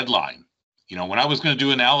a deadline. When I was going to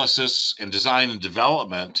do analysis and design and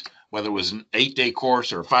development, whether it was an 8-day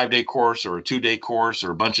course or a 5-day course or a 2-day course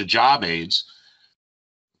or a bunch of job aids,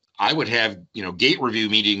 I would have, gate review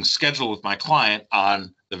meetings scheduled with my client.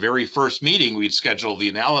 On the very first meeting, we'd schedule the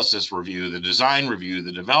analysis review, the design review,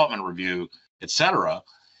 the development review, etc.,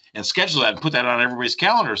 and schedule that and put that on everybody's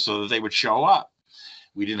calendar so that they would show up.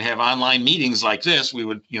 We didn't have online meetings like this. We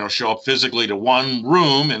would, show up physically to one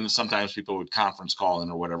room, and sometimes people would conference call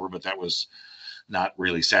in or whatever, but that was not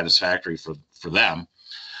really satisfactory for them.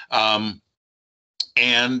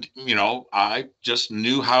 And, I just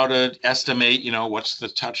knew how to estimate, what's the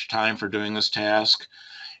touch time for doing this task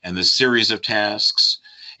and the series of tasks,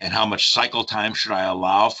 and how much cycle time should I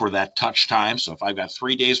allow for that touch time. So if I've got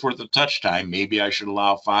 3 days worth of touch time, maybe I should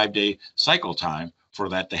allow 5-day cycle time for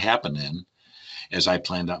that to happen in, as I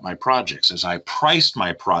planned out my projects, as I priced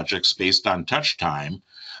my projects based on touch time,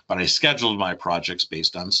 but I scheduled my projects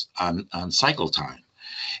based on cycle time.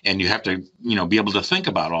 And you have to, be able to think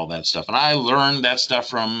about all that stuff. And I learned that stuff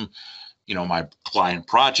from, my client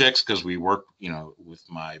projects, because we work, with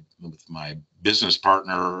my business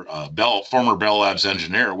partner, former Bell Labs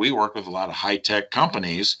engineer. We work with a lot of high-tech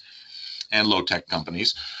companies and low-tech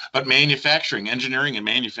companies, but engineering and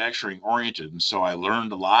manufacturing oriented. And so I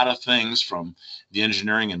learned a lot of things from the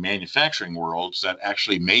engineering and manufacturing worlds that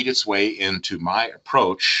actually made its way into my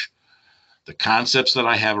approach, the concepts that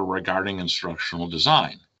I have regarding instructional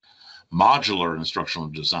design, modular instructional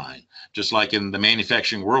design. Just like in the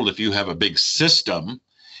manufacturing world, if you have a big system,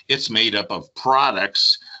 it's made up of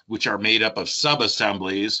products, which are made up of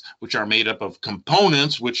sub-assemblies, which are made up of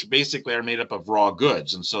components, which basically are made up of raw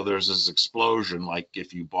goods. And so there's this explosion, like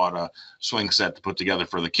if you bought a swing set to put together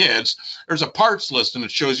for the kids, there's a parts list and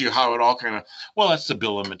it shows you how it all that's the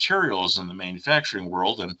bill of materials in the manufacturing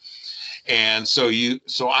world. And so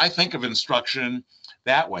I think of instruction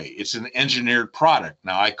that way. It's an engineered product.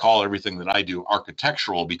 Now, I call everything that I do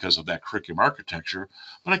architectural because of that curriculum architecture,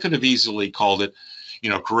 but I could have easily called it,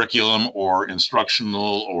 curriculum or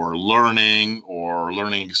instructional or learning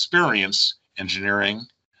experience engineering.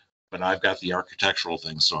 But I've got the architectural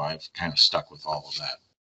thing, so I've kind of stuck with all of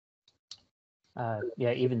that.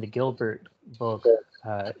 Even the Gilbert book,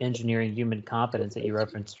 Engineering Human Competence, that you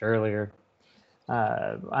referenced earlier.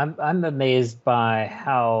 I'm amazed by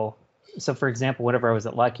how. So, for example, whenever I was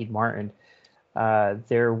at Lockheed Martin,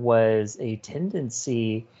 there was a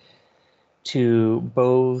tendency to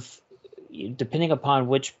both, depending upon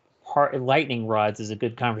which part, lightning rods is a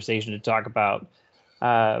good conversation to talk about.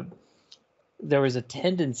 There was a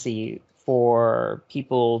tendency for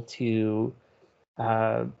people to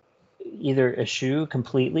either eschew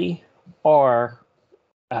completely or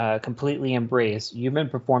completely embrace human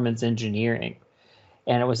performance engineering.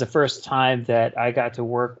 And it was the first time that I got to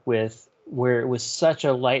work with where it was such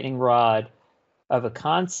a lightning rod of a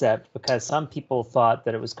concept, because some people thought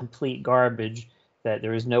that it was complete garbage, that there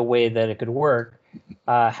was no way that it could work.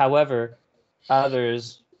 However,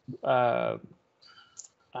 others were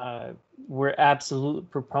absolute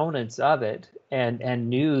proponents of it and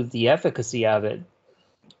knew the efficacy of it.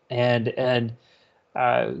 And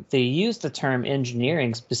they used the term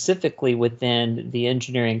engineering specifically within the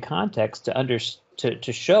engineering context to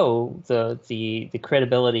show the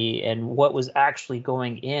credibility and what was actually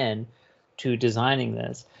going in to designing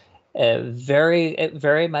this.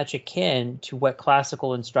 Very much akin to what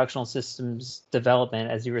classical instructional systems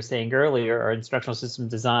development, as you were saying earlier, or instructional system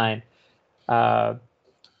design talks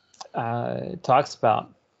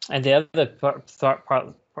about. And the other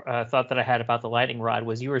thought that I had about the lightning rod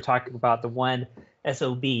was you were talking about the one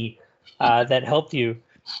SOB that helped you.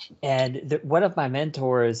 And one of my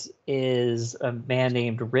mentors is a man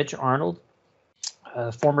named Rich Arnold,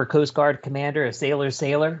 a former Coast Guard commander, a sailor.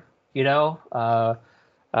 Whenever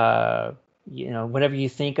you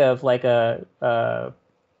think of like an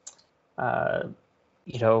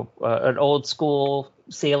old school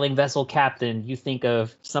sailing vessel captain, you think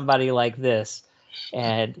of somebody like this,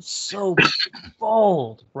 and so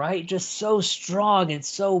bold, right? Just so strong and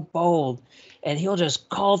so bold, and he'll just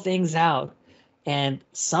call things out. And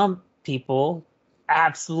some people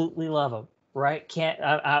absolutely love him, right?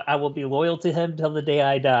 I will be loyal to him till the day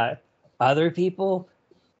I die. Other people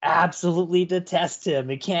absolutely detest him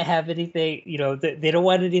and can't have anything, they don't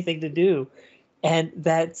want anything to do. And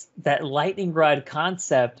that lightning rod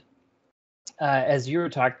concept, as you were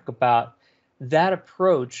talking about, that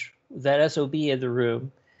approach, that SOB in the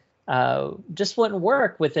room, just wouldn't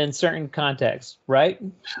work within certain contexts, right?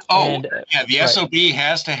 Yeah, the SOB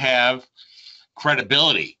has to have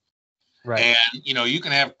credibility. Right. And, you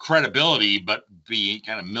can have credibility, but be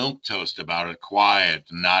kind of milquetoast about it, quiet,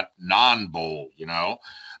 not non-bold,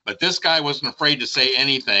 But this guy wasn't afraid to say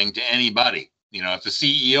anything to anybody. If the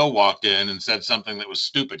CEO walked in and said something that was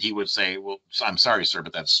stupid, he would say, well, I'm sorry, sir,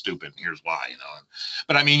 but that's stupid. Here's why,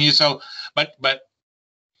 But I mean,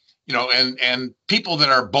 and people that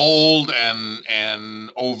are bold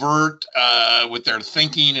and overt with their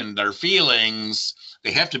thinking and their feelings,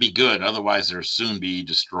 they have to be good. Otherwise, they'll soon be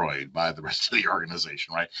destroyed by the rest of the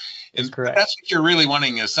organization, right? And that's correct. That's what you're really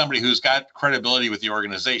wanting, is somebody who's got credibility with the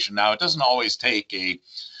organization. Now, it doesn't always take a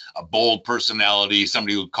bold personality,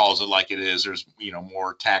 somebody who calls it like it is. There's,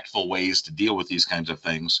 more tactful ways to deal with these kinds of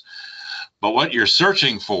things. But what you're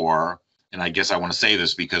searching for, and I guess I want to say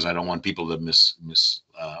this because I don't want people to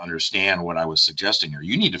understand what I was suggesting here.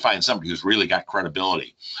 You need to find somebody who's really got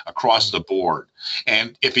credibility across the board.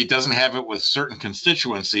 And if he doesn't have it with certain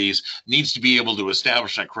constituencies, needs to be able to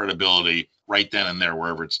establish that credibility right then and there,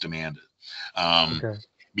 wherever it's demanded. Okay.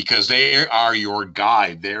 Because they are your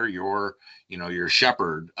guide. They're your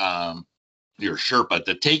shepherd, your Sherpa,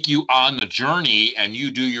 to take you on the journey, and you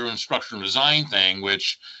do your instructional design thing,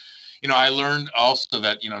 which, I learned also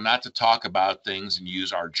that, not to talk about things and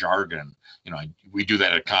use our jargon. We do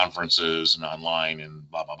that at conferences and online and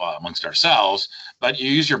blah, blah, blah amongst ourselves, but you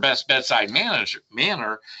use your best bedside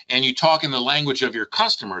manner, and you talk in the language of your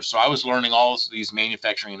customers. So I was learning all of these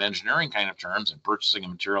manufacturing and engineering kind of terms and purchasing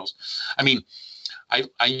of materials. I mean,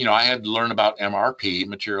 I had to learn about MRP,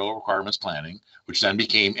 material requirements planning, which then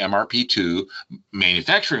became MRP2,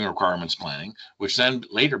 manufacturing requirements planning, which then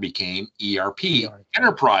later became ERP,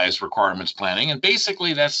 enterprise requirements planning. And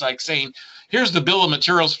basically that's like saying, here's the bill of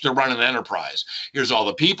materials to run an enterprise. Here's all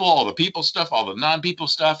the people stuff, all the non-people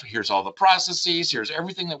stuff. Here's all the processes. Here's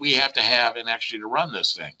everything that we have to have and actually to run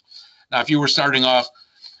this thing. Now, if you were starting off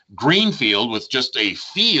greenfield with just a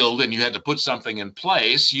field and you had to put something in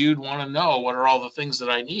place, you'd want to know, what are all the things that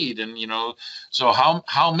I need? And, so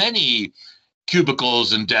how many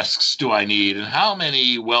cubicles and desks do I need? And how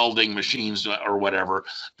many welding machines or whatever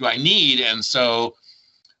do I need? And so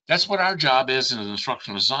that's what our job is as an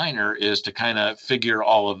instructional designer, is to kind of figure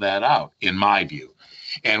all of that out, in my view.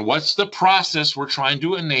 And what's the process we're trying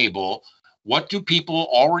to enable? What do people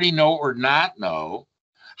already know or not know?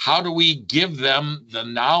 How do we give them the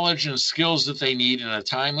knowledge and skills that they need in a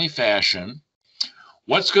timely fashion?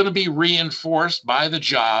 What's going to be reinforced by the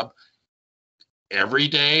job every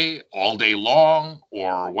day, all day long,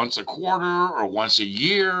 or once a quarter, or once a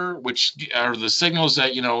year, which are the signals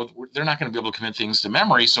that, they're not going to be able to commit things to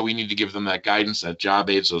memory. So we need to give them that guidance, that job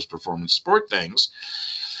aids, those performance support things,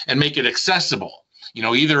 and make it accessible.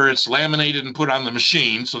 Either it's laminated and put on the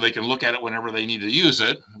machine so they can look at it whenever they need to use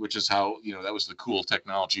it, which is how, that was the cool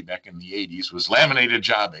technology back in the 80s, was laminated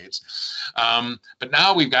job aids. But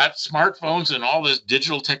now we've got smartphones and all this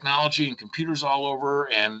digital technology and computers all over,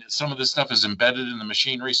 and some of this stuff is embedded in the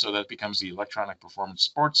machinery, so that becomes the electronic performance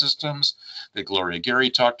support systems that Gloria Gary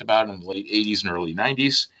talked about in the late 80s and early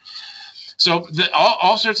 90s. So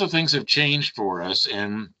all sorts of things have changed for us,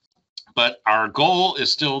 but our goal is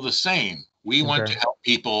still the same. We want to help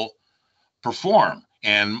people perform.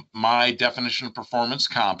 And my definition of performance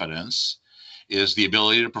competence is the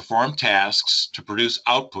ability to perform tasks to produce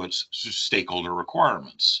outputs to stakeholder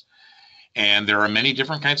requirements. And there are many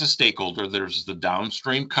different kinds of stakeholder. There's the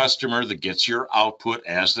downstream customer that gets your output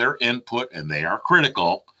as their input, and they are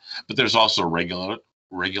critical. But there's also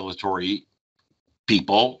regulatory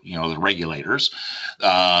people, the regulators.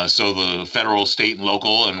 So the federal, state, and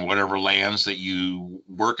local, and whatever lands that you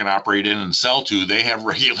work and operate in and sell to, they have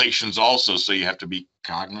regulations also. So you have to be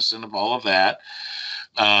cognizant of all of that.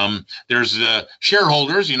 There's the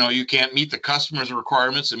shareholders. You can't meet the customer's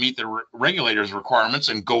requirements and meet the regulators' requirements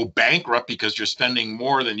and go bankrupt because you're spending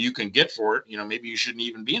more than you can get for it. Maybe you shouldn't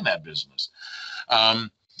even be in that business.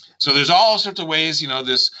 So there's all sorts of ways,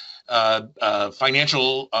 this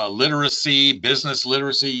financial literacy, business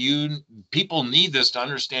literacy. People need this to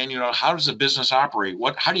understand, how does a business operate?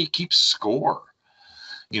 How do you keep score?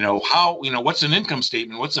 What's an income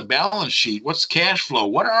statement? What's a balance sheet? What's cash flow?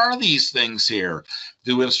 What are these things here?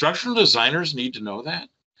 Do instructional designers need to know that?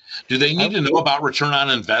 Do they need to know about return on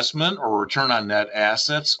investment or return on net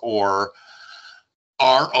assets or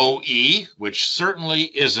ROE, which certainly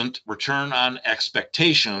isn't return on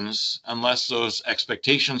expectations unless those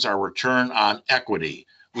expectations are return on equity,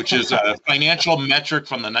 which is a financial metric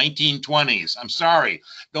from the 1920s. I'm sorry.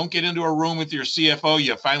 Don't get into a room with your CFO.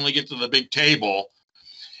 You finally get to the big table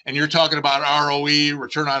and you're talking about ROE,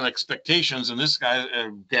 return on expectations. And this guy,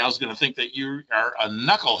 gal's going to think that you are a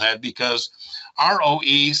knucklehead because ROE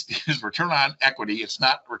is return on equity. It's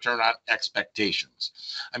not return on expectations.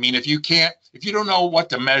 I mean, if you don't know what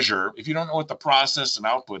to measure, if you don't know what the process and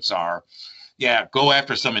outputs are, yeah, go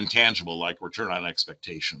after some intangible like return on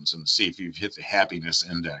expectations and see if you've hit the happiness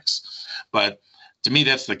index. But to me,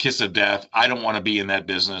 that's the kiss of death. I don't want to be in that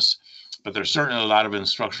business, but there's certainly a lot of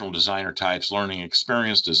instructional designer types, learning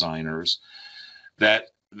experience designers that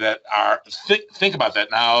are, think about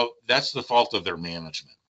that now, that's the fault of their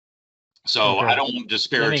management. So okay. I don't want to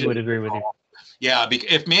disparage. I would agree with you. Yeah,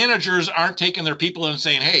 if managers aren't taking their people and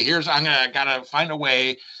saying, "Hey, gotta find a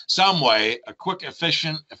way, some way, a quick,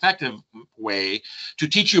 efficient, effective way to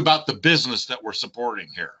teach you about the business that we're supporting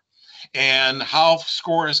here, and how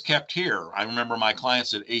score is kept here." I remember my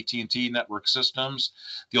clients at AT&T Network Systems,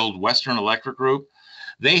 the old Western Electric Group.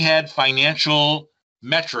 They had financial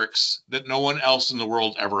metrics that no one else in the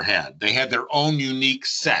world ever had. They had their own unique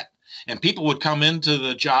set. And people would come into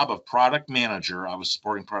the job of product manager. I was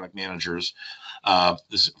supporting product managers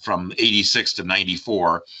from 86 to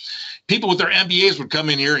 94. People with their MBAs would come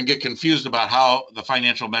in here and get confused about how the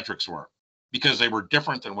financial metrics were because they were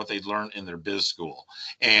different than what they'd learned in their biz school.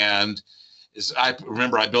 And I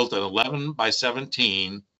remember I built an 11 by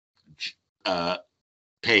 17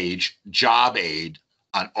 page job aid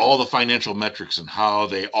on all the financial metrics and how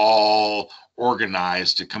they all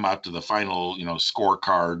organized to come out to the final,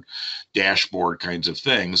 scorecard, dashboard kinds of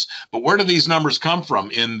things. But where do these numbers come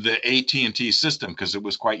from in the AT&T system? Because it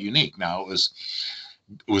was quite unique. Now it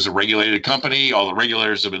was a regulated company. All the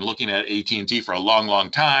regulators have been looking at AT&T for a long,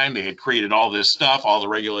 long time. They had created all this stuff. All the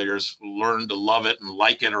regulators learned to love it and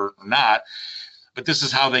like it or not. But this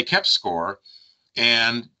is how they kept score.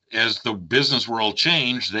 And as the business world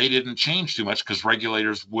changed, they didn't change too much because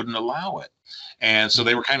regulators wouldn't allow it. And so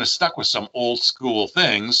they were kind of stuck with some old school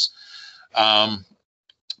things,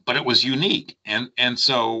 but it was unique. And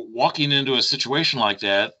so walking into a situation like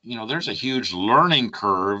that, there's a huge learning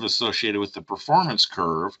curve associated with the performance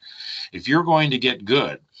curve. If you're going to get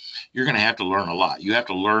good, you're going to have to learn a lot. You have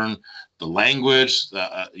to learn the language,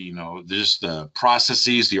 just the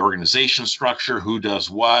processes, the organization structure, who does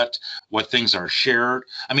what things are shared.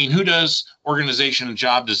 I mean, who does organization and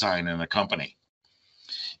job design in a company?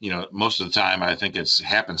 Most of the time, I think it's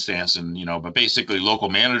happenstance but basically local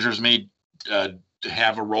managers may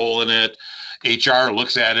have a role in it. HR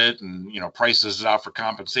looks at it and, prices it out for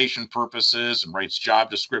compensation purposes and writes job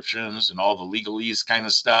descriptions and all the legalese kind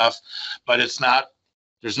of stuff. But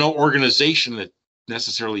there's no organization that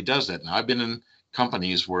necessarily does that. Now, I've been in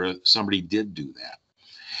companies where somebody did do that.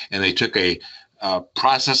 And they took a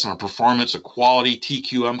process and a performance, a quality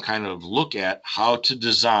TQM kind of look at how to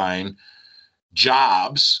design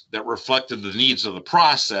jobs that reflected the needs of the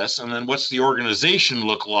process, and then what's the organization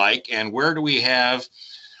look like, and where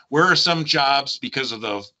are some jobs, because of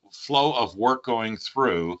the flow of work going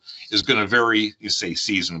through, is going to vary, you say,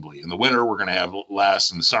 seasonably. In the winter, we're going to have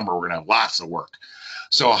less. In the summer, we're going to have lots of work.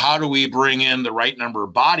 So how do we bring in the right number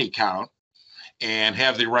of body count and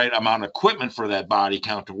have the right amount of equipment for that body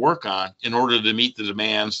count to work on in order to meet the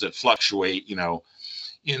demands that fluctuate,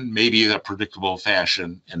 in maybe a predictable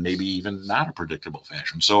fashion and maybe even not a predictable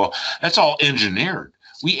fashion. So that's all engineered.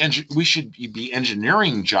 We should be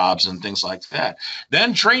engineering jobs and things like that.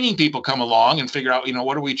 Then training people come along and figure out,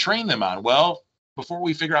 what do we train them on? Well, before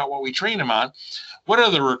we figure out what we train them on, what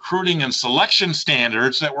are the recruiting and selection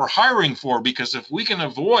standards that we're hiring for? Because if we can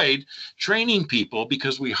avoid training people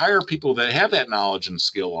because we hire people that have that knowledge and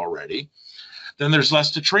skill already, then there's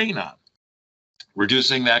less to train on,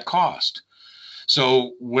 reducing that cost.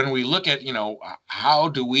 So when we look at, how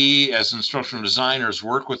do we as instructional designers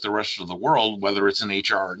work with the rest of the world, whether it's in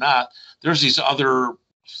HR or not, there's these other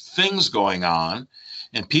things going on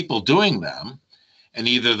and people doing them, and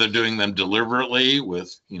either they're doing them deliberately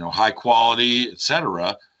with, high quality, et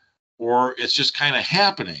cetera, or it's just kind of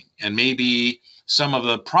happening. And maybe some of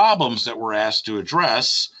the problems that we're asked to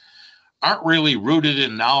address aren't really rooted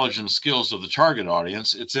in knowledge and skills of the target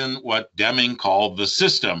audience. It's in what Deming called the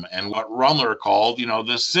system and what Rumler called,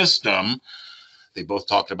 the system. They both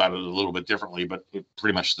talked about it a little bit differently, but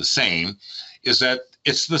pretty much the same, is that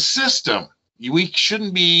it's the system. We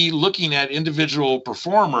shouldn't be looking at individual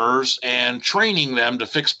performers and training them to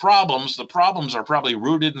fix problems. The problems are probably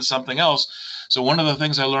rooted in something else. So one of the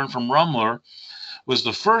things I learned from Rumler was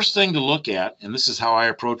the first thing to look at, and this is how I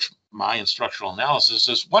approach my instructional analysis,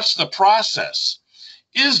 is what's the process?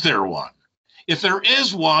 Is there one? If there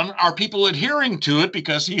is one, are people adhering to it?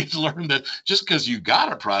 Because he has learned that just because you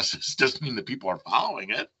got a process doesn't mean that people are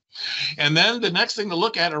following it. And then the next thing to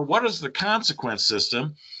look at are what is the consequence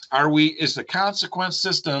system? Is the consequence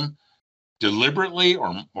system deliberately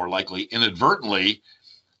or more likely inadvertently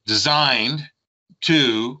designed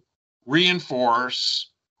to reinforce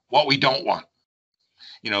what we don't want?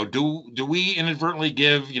 Do we inadvertently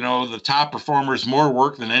give, the top performers more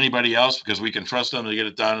work than anybody else because we can trust them to get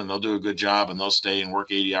it done and they'll do a good job and they'll stay and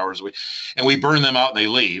work 80 hours a week, and we burn them out and they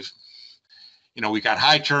leave? We got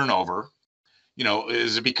high turnover.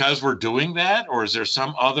 Is it because we're doing that, or is there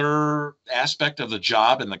some other aspect of the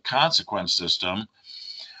job in the consequence system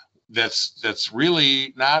that's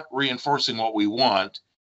really not reinforcing what we want?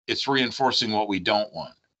 It's reinforcing what we don't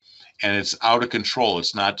want. And it's out of control.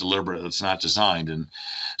 It's not deliberate. It's not designed. And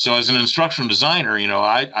so as an instructional designer,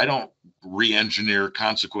 I don't re-engineer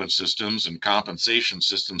consequence systems and compensation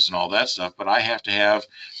systems and all that stuff, but I have to have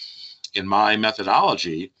in my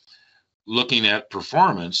methodology, looking at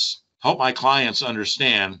performance, help my clients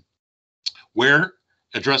understand where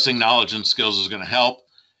addressing knowledge and skills is going to help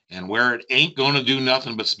and where it ain't going to do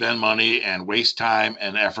nothing but spend money and waste time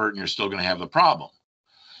and effort, and you're still going to have the problem.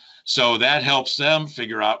 So that helps them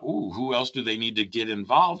figure out, who else do they need to get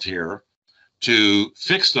involved here to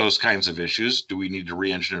fix those kinds of issues? Do we need to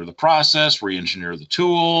re-engineer the process, re-engineer the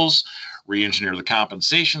tools, re-engineer the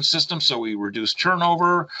compensation system so we reduce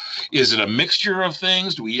turnover? Is it a mixture of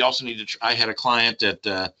things? Do we also need to? I had a client at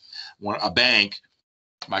a bank.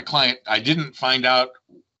 My client, I didn't find out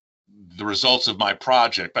the results of my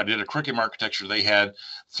project, but I did a curriculum architecture. They had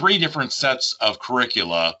 3 different sets of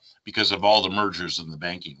curricula because of all the mergers in the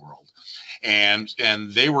banking world. And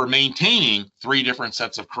they were maintaining 3 different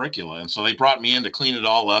sets of curricula. And so they brought me in to clean it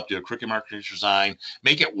all up, do a curriculum architecture design,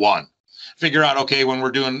 make it one. Figure out, okay, when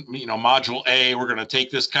we're doing, module A, we're going to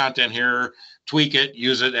take this content here, tweak it,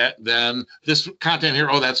 use it, then this content here,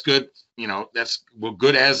 that's good. That's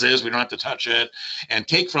good as is. We don't have to touch it. And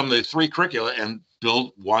take from the 3 curricula and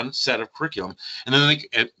build one set of curriculum. And then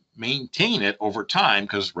they maintain it over time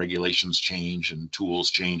because regulations change and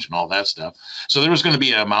tools change and all that stuff. So there was going to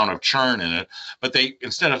be an amount of churn in it. But they,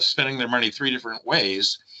 instead of spending their money 3 different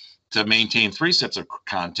ways to maintain 3 sets of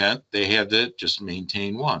content, they had to just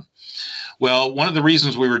maintain one. Well, one of the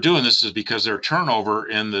reasons we were doing this is because their turnover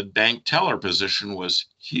in the bank teller position was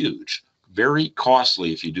huge, very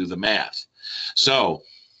costly if you do the math. So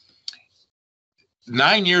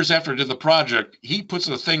 9 years after I did the project, he puts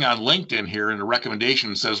a thing on LinkedIn here in a recommendation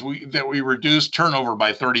and says that we reduced turnover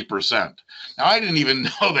by 30%. Now, I didn't even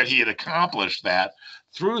know that he had accomplished that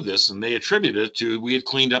through this, and they attributed it to we had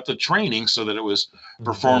cleaned up the training so that it was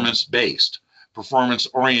performance-based,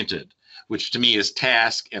 performance-oriented, which to me is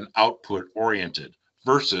task and output-oriented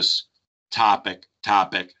versus topic.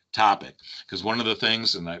 Because one of the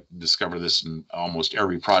things, and I discover this in almost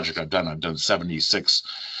every project I've done 76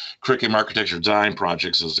 curriculum architecture design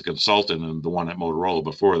projects as a consultant, and the one at Motorola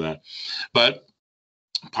before that. But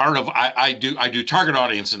part of I do target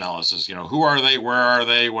audience analysis. Who are they? Where are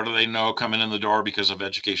they? What do they know coming in the door because of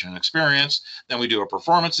education and experience? Then we do a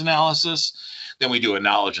performance analysis. Then we do a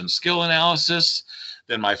knowledge and skill analysis.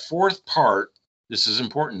 Then my 4th part, this is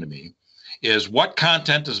important to me, is what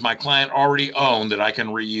content does my client already own that I can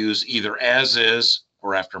reuse either as is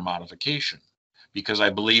or after modification? Because I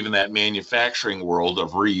believe in that manufacturing world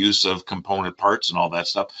of reuse of component parts and all that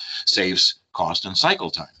stuff saves cost and cycle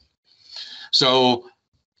time. So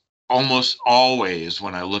almost always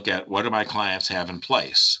when I look at what do my clients have in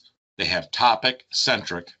place, they have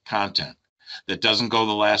topic-centric content that doesn't go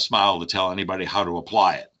the last mile to tell anybody how to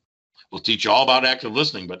apply it. We'll teach you all about active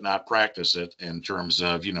listening, but not practice it in terms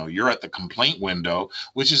of, you're at the complaint window,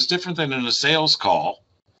 which is different than in a sales call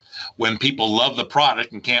when people love the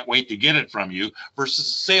product and can't wait to get it from you versus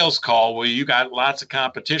a sales call where you got lots of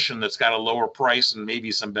competition that's got a lower price and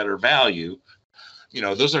maybe some better value.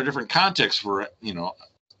 Those are different contexts for,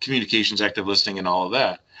 communications, active listening, and all of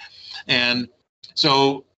that. And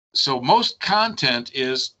so most content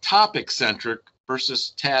is topic-centric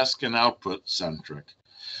versus task and output-centric.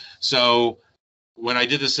 So when I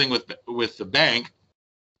did this thing with the bank,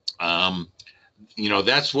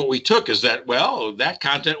 that's what we took is that, that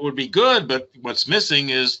content would be good, but what's missing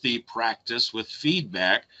is the practice with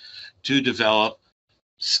feedback to develop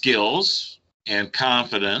skills and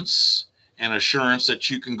confidence and assurance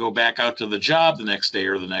that you can go back out to the job the next day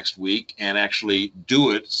or the next week and actually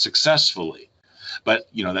do it successfully. But,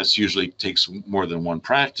 that's usually takes more than one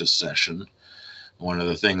practice session. One of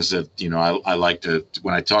the things that, I like to,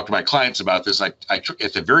 when I talk to my clients about this, I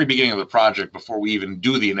at the very beginning of the project, before we even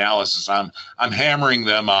do the analysis, I'm hammering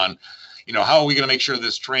them on, how are we going to make sure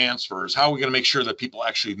this transfers? How are we going to make sure that people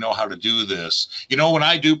actually know how to do this? When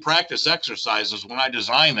I do practice exercises, when I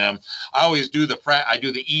design them, I always do I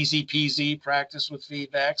do the easy peasy practice with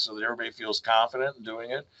feedback so that everybody feels confident in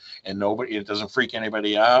doing it and it doesn't freak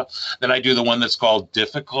anybody out. Then I do the one that's called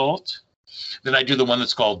difficult. Then I do the one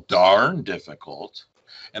that's called darn difficult.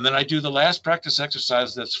 And then I do the last practice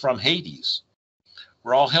exercise that's from Hades,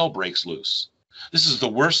 where all hell breaks loose. This is the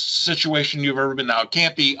worst situation you've ever been. Now, it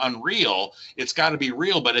can't be unreal. It's got to be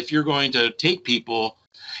real. But if you're going to take people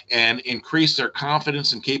and increase their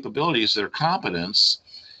confidence and capabilities, their competence,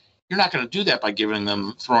 you're not going to do that by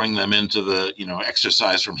throwing them into the,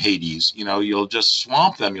 exercise from Hades. You'll just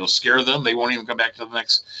swamp them. You'll scare them. They won't even come back to the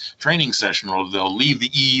next training session, or they'll leave the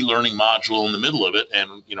e-learning module in the middle of it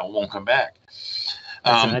and, won't come back.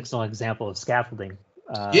 That's an excellent example of scaffolding.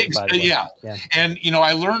 Yeah. And,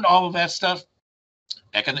 I learned all of that stuff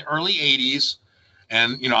back in the early 80s.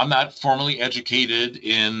 And, I'm not formally educated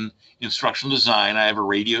in instructional design. I have a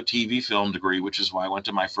radio, TV, film degree, which is why I went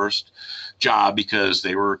to my first job, because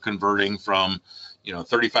they were converting from,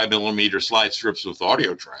 35 millimeter slide strips with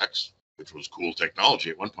audio tracks, which was cool technology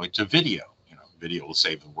at one point, to video. Video will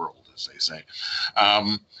save the world, as they say.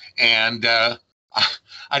 I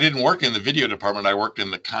didn't work in the video department. I worked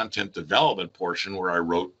in the content development portion, where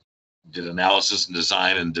I did analysis and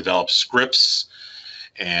design and developed scripts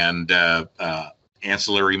and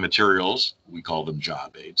ancillary materials. We call them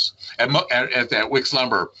job aids. At that Wix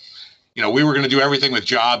Lumber, we were going to do everything with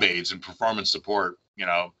job aids and performance support,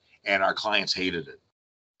 and our clients hated it.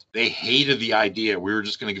 They hated the idea we were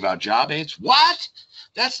just going to give out job aids. What?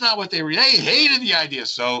 That's not what they hated the idea.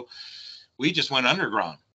 So we just went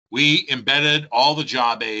underground. We embedded all the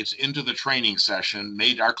job aids into the training session,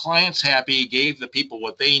 made our clients happy, gave the people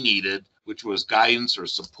what they needed, which was guidance or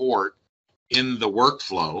support in the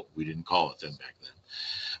workflow. We didn't call it then back then,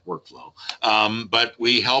 workflow. But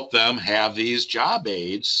we helped them have these job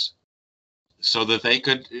aids so that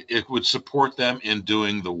it would support them in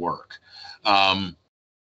doing the work.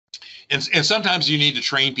 And sometimes you need to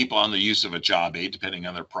train people on the use of a job aid, depending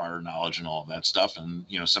on their prior knowledge and all of that stuff. And,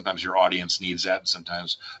 sometimes your audience needs that. And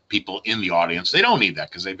sometimes people in the audience, they don't need that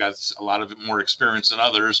because they've got a lot of more experience than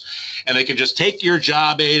others. And they can just take your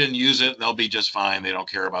job aid and use it, and they'll be just fine. They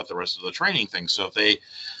don't care about the rest of the training thing. So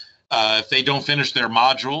if they don't finish their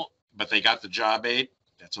module, but they got the job aid,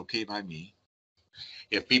 that's okay by me.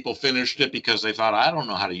 If people finished it because they thought, I don't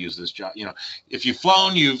know how to use this job, if you've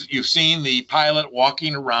flown, you've seen the pilot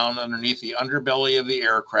walking around underneath the underbelly of the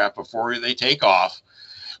aircraft before they take off.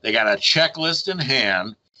 They got a checklist in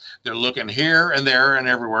hand. They're looking here and there and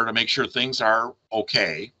everywhere to make sure things are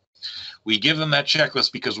okay. We give them that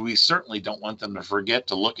checklist because we certainly don't want them to forget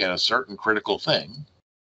to look at a certain critical thing.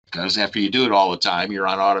 Because after you do it all the time, you're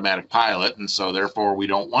on automatic pilot. And so therefore we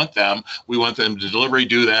don't want them. We want them to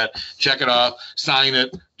do that, check it off, sign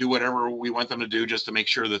it, do whatever we want them to do just to make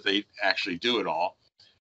sure that they actually do it all.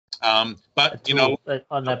 But,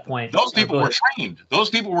 on that point, those people were trained. Those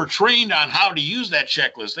people were trained on how to use that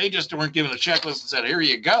checklist. They just weren't given a checklist and said, here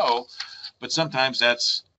you go. But sometimes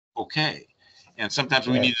that's okay. And sometimes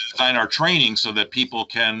we need to design our training so that people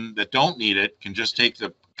that don't need it can just take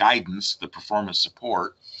the guidance, the performance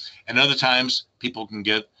support. And other times people can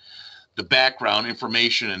get the background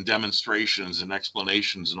information and demonstrations and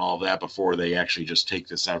explanations and all that before they actually just take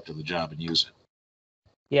this out to the job and use it.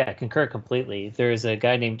 Yeah, I concur completely. There's a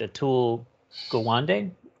guy named Atul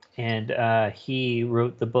Gawande, and he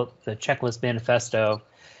wrote the book, The Checklist Manifesto.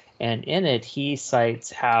 And in it, he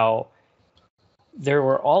cites how there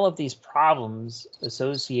were all of these problems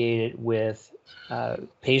associated with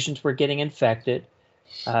patients were getting infected.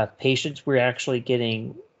 Patients were actually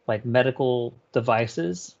getting medical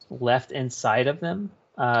devices left inside of them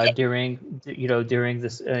during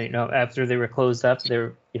this, after they were closed up.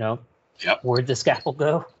 They're, where'd the scalpel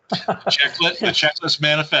go? The Checklist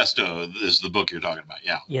Manifesto is the book you're talking about.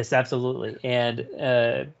 Yeah. Yes, absolutely. And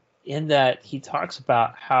in that, he talks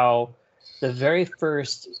about how the very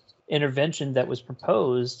first intervention that was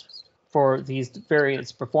proposed for these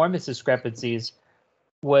various performance discrepancies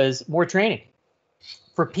was more training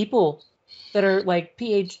for people that are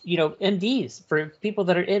MDs, for people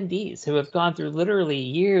that are MDs who have gone through literally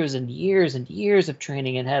years and years and years of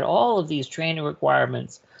training and had all of these training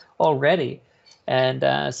requirements already.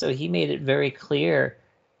 And so he made it very clear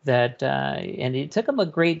that, and it took him a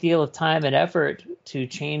great deal of time and effort to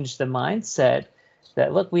change the mindset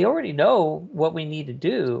that, look, we already know what we need to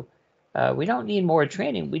do. We don't need more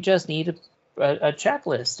training. We just need to a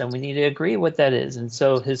checklist, and we need to agree what that is. And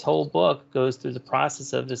so his whole book goes through the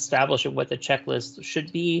process of establishing what the checklist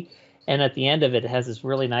should be. And at the end of it, it has this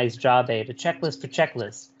really nice job aid, a checklist for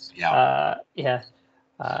checklists. Yeah.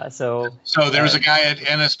 So there was a guy at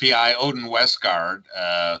NSPI, Odin Westgard,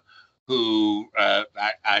 who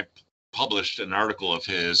I published an article of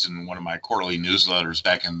his in one of my quarterly newsletters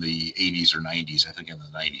back in the 80s or 90s, I think in the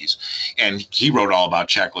 90s. And he wrote all about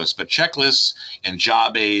checklists. But checklists and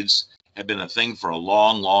job aids have been a thing for a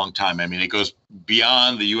long, long time. I mean, it goes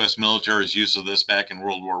beyond the U.S. military's use of this back in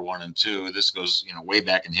World War I and II. This goes, way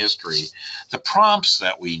back in history. The prompts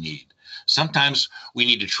that we need. Sometimes we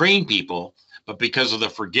need to train people, but because of the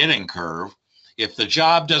forgetting curve, if the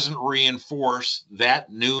job doesn't reinforce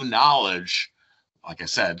that new knowledge, like I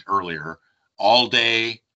said earlier, all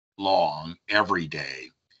day long, every day,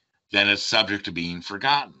 then it's subject to being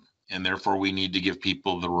forgotten. And therefore, we need to give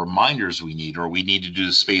people the reminders we need, or we need to do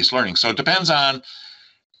the spaced learning. So it depends on,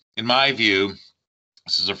 in my view,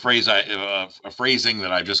 this is a phrasing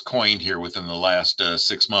that I just coined here within the last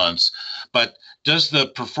 6 months, but does the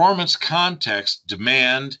performance context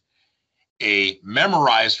demand a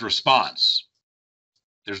memorized response?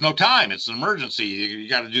 There's no time. It's an emergency. You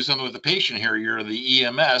got to do something with the patient here. You're the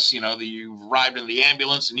EMS, you've arrived in the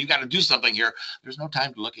ambulance and you got to do something here. There's no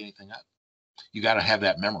time to look anything up. You got to have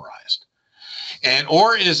that memorized.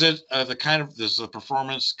 Or is it does the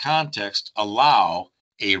performance context allow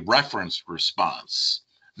a reference response?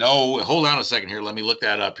 No, hold on a second here. Let me look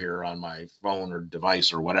that up here on my phone or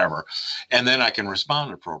device or whatever. And then I can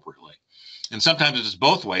respond appropriately. And sometimes it's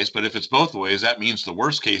both ways, but if it's both ways, that means the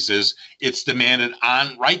worst case is it's demanded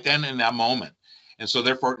on right then in that moment. And so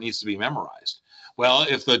therefore it needs to be memorized. Well,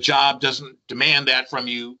 if the job doesn't demand that from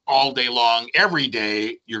you all day long, every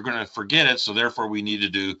day, you're going to forget it. So therefore we need to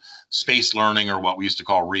do spaced learning, or what we used to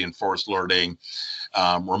call reinforced learning,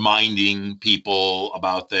 reminding people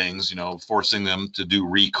about things, forcing them to do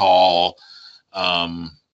recall, or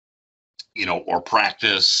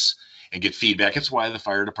practice and get feedback. It's why the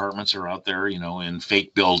fire departments are out there, in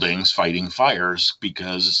fake buildings fighting fires,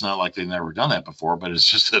 because it's not like they've never done that before, but it's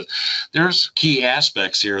just that there's key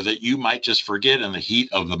aspects here that you might just forget in the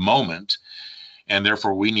heat of the moment. And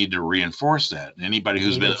therefore we need to reinforce that. And anybody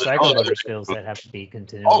who's been psychomotor skills that have to be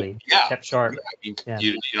continually kept sharp. I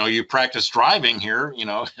mean, you practice driving here,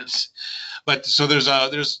 but so there's a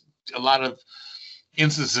lot of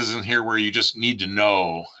instances in here where you just need to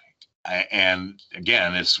know. And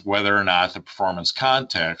again, it's whether or not the performance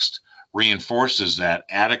context reinforces that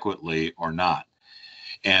adequately or not.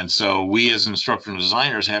 And so we as instructional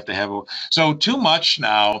designers have to have so too much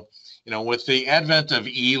now, with the advent of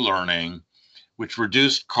e-learning, which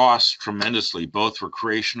reduced costs tremendously, both for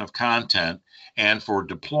creation of content and for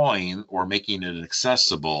deploying or making it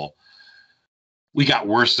accessible. We got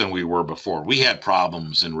worse than we were before. We had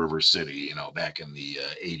problems in River City, back in the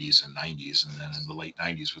 80s and 90s, and then in the late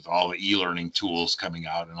 90s with all the e-learning tools coming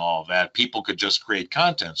out and all of that. People could just create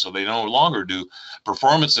content. So they no longer do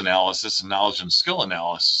performance analysis and knowledge and skill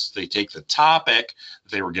analysis. They take the topic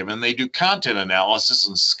that they were given, they do content analysis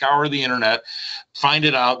and scour the internet, find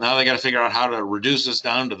it out. Now they got to figure out how to reduce this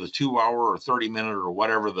down to the 2-hour or 30-minute or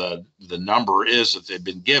whatever the number is that they've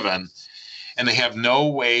been given. And they have no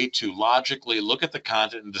way to logically look at the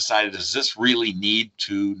content and decide, does this really need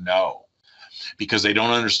to know? Because they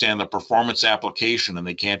don't understand the performance application, and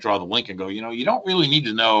they can't draw the link and go, you don't really need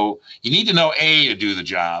to know. You need to know A, to do the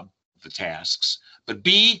job, the tasks, but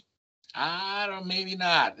B, I don't, maybe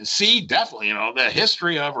not. And C, definitely, the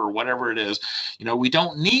history of, or whatever it is, we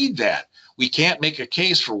don't need that. We can't make a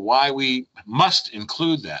case for why we must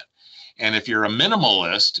include that. And if you're a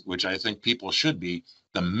minimalist, which I think people should be,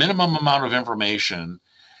 the minimum amount of information,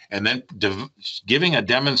 and then giving a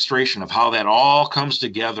demonstration of how that all comes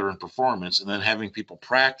together in performance, and then having people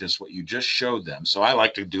practice what you just showed them. So I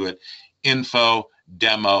like to do it info,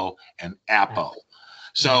 demo, and apo.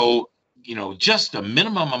 So, just the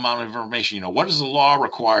minimum amount of information. What does the law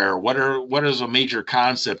require? What is a major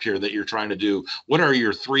concept here that you're trying to do? What are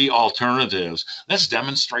your 3 alternatives? Let's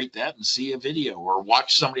demonstrate that and see a video, or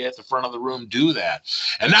watch somebody at the front of the room do that.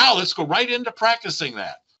 And now let's go right into practicing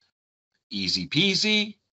that. Easy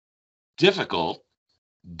peasy, difficult,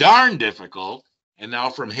 darn difficult, and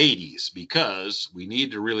now from Hades, because we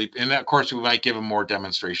need to really, and of course we might give them more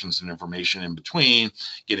demonstrations and information in between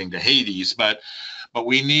getting to Hades, but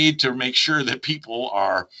we need to make sure that people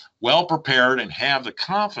are well prepared and have the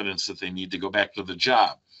confidence that they need to go back to the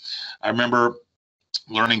job. I remember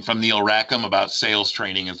learning from Neil Rackham about sales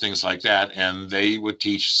training and things like that, and they would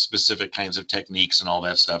teach specific kinds of techniques and all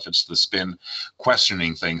that stuff. It's the spin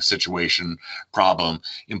questioning thing, situation, problem,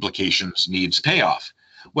 implications, needs, payoff.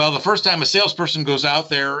 Well, the first time a salesperson goes out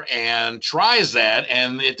there and tries that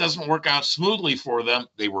and it doesn't work out smoothly for them,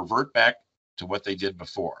 they revert back to what they did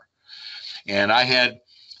before. And I had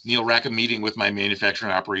Neil Rackham meeting with my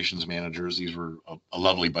manufacturing operations managers. These were a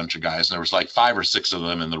lovely bunch of guys. And there was like 5 or 6 of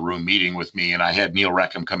them in the room meeting with me. And I had Neil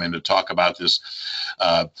Rackham come in to talk about this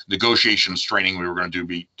negotiations training we were going to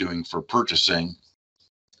be doing for purchasing.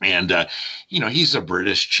 And, he's a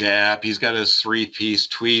British chap. He's got his 3-piece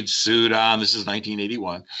tweed suit on. This is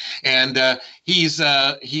 1981. And he's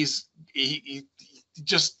got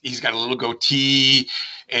a little goatee.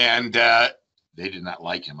 And they did not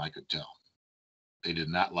like him, I could tell. They did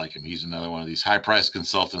not like him. He's another one of these high-priced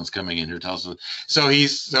consultants coming in here. Tells us so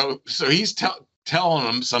he's telling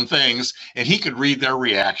them some things, and he could read their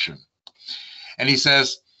reaction. And he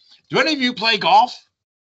says, "Do any of you play golf?"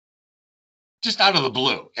 Just out of the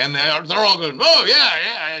blue, and they're all going, "Oh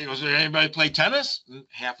yeah." He goes, "Did anybody play tennis?" And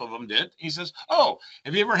half of them did. He says, "Oh,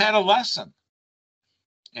 have you ever had a lesson?"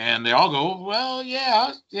 And they all go, "Well,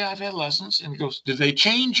 yeah, I've had lessons." And he goes, "Did they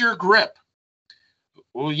change your grip?"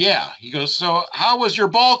 "Well, yeah." He goes, "So how was your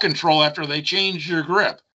ball control after they changed your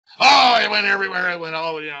grip?" "Oh, it went everywhere. It went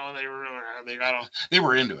all, they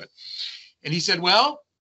were into it." And he said, "Well,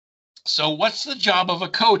 so what's the job of a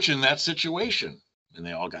coach in that situation?" And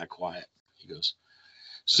they all got quiet. He goes,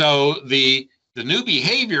 "So the new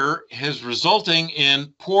behavior is resulting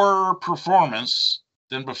in poorer performance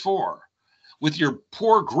than before. With your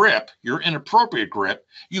poor grip, your inappropriate grip,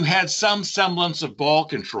 you had some semblance of ball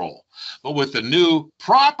control. But with the new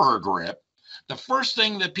proper grip, the first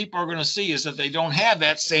thing that people are going to see is that they don't have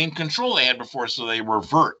that same control they had before, so they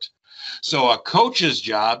revert. So a coach's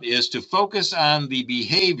job is to focus on the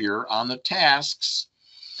behavior, on the tasks,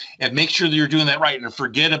 and make sure that you're doing that right and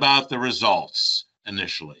forget about the results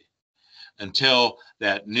initially until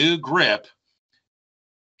that new grip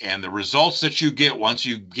and the results that you get once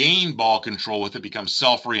you gain ball control with it becomes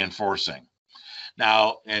self-reinforcing."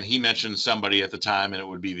 Now, and he mentioned somebody at the time, and it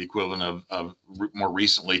would be the equivalent of more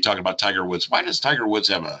recently talking about Tiger Woods. Why does Tiger Woods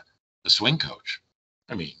have a swing coach?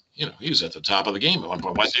 I mean, he was at the top of the game at one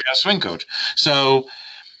point. Why does he have a swing coach? So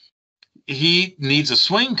he needs a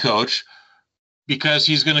swing coach because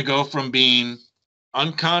he's going to go from being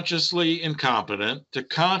unconsciously incompetent to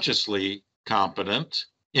consciously incompetent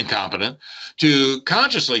to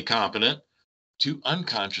consciously competent to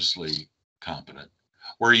unconsciously competent,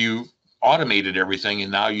 where you automated everything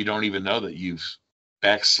and now you don't even know that you've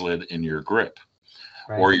backslid in your grip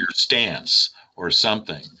or your stance or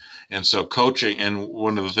something. And so coaching, and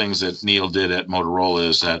one of the things that Neil did at Motorola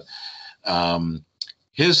is that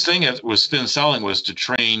his thing was spin selling was to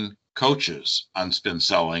train coaches on spin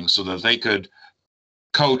selling so that they could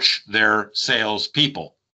coach their sales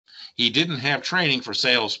people. He didn't have training for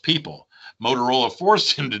sales people. Motorola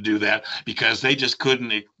forced him to do that because they just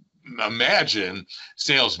couldn't imagine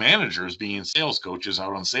sales managers being sales coaches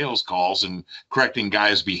out on sales calls and correcting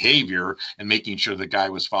guys' behavior and making sure the guy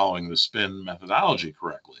was following the spin methodology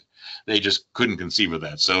correctly. They just couldn't conceive of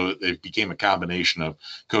that. So it became a combination of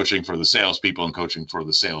coaching for the salespeople and coaching for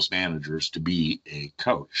the sales managers to be a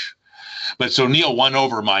coach. But so Neil won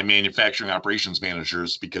over my manufacturing operations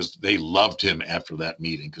managers because they loved him after that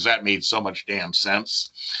meeting because that made so much damn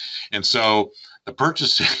sense. And so the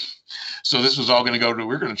purchasing, so this was all going to go to,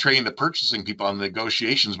 we're going to train the purchasing people on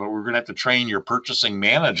negotiations, but we're going to have to train your purchasing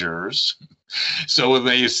managers. So when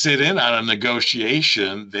they sit in on a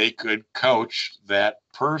negotiation, they could coach that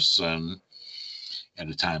person at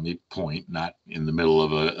a timely point, not in the middle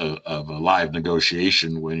of a live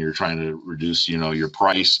negotiation when you're trying to reduce, your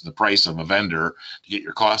price, the price of a vendor to get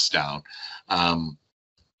your costs down.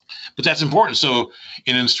 But that's important. So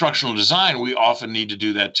in instructional design, we often need to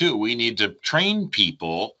do that too. We need to train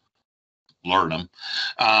people, learn them,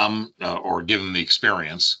 or give them the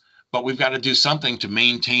experience. But we've got to do something to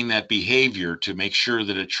maintain that behavior, to make sure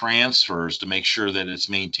that it transfers, to make sure that it's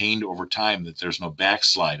maintained over time, that there's no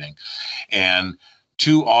backsliding. And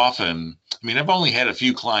too often, I've only had a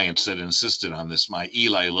few clients that insisted on this. My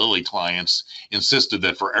Eli Lilly clients insisted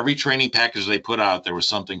that for every training package they put out, there was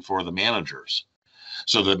something for the managers.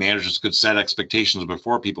 So the managers could set expectations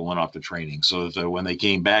before people went off to training. So that when they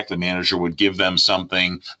came back, the manager would give them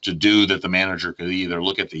something to do that the manager could either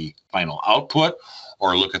look at the final output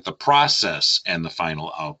or look at the process and the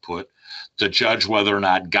final output to judge whether or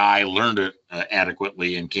not Guy learned it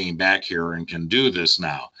adequately and came back here and can do this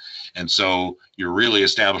now. And so you're really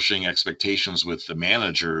establishing expectations with the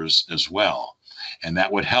managers as well. And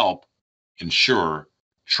that would help ensure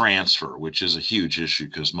transfer, which is a huge issue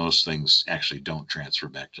because most things actually don't transfer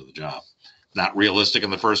back to the job. Not realistic in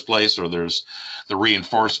the first place, or there's the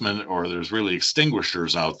reinforcement, or there's really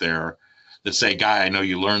extinguishers out there that say, Guy, I know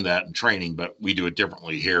you learned that in training, but we do it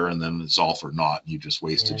differently here, and then it's all for naught. You just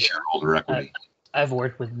wasted shareholder equity. I've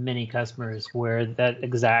worked with many customers where that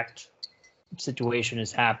exact situation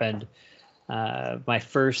has happened. My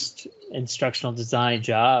first instructional design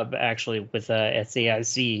job, actually, with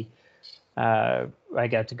SAIC, I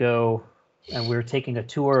got to go, and we were taking a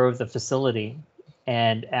tour of the facility.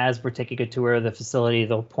 And as we're taking a tour of the facility,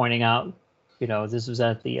 they're pointing out, this was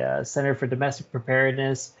at the Center for Domestic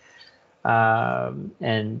Preparedness. And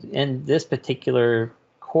in this particular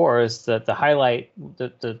course, the highlight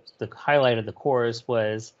of the course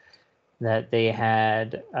was that they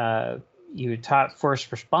had you taught first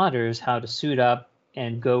responders how to suit up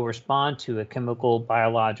and go respond to a chemical,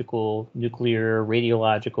 biological, nuclear,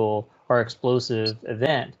 radiological, or explosive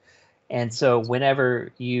event. And so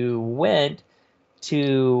whenever you went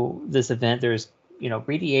to this event, there's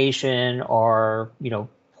radiation or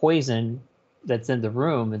poison that's in the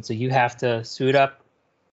room, and so you have to suit up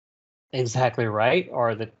exactly right,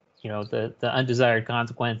 or the undesired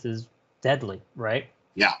consequence is deadly, right?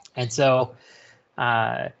 Yeah. And so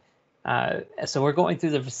so we're going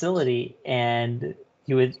through the facility, and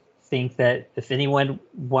you would think that if anyone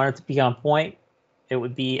wanted to be on point, it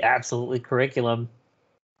would be absolutely curriculum.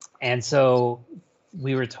 And so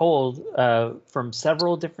we were told from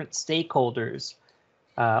several different stakeholders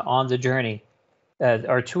on the journey,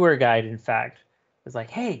 our tour guide, in fact, was like,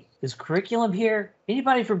 "Hey, is curriculum here?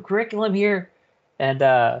 Anybody from curriculum here?" And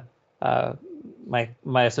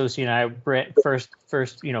my associate and I, Brent, first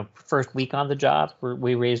week on the job,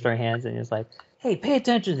 we raised our hands, and it's like, "Hey, pay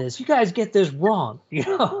attention to this. You guys get this wrong,"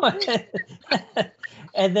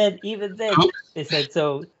 And then even then, they said,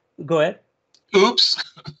 "So go ahead." Oops.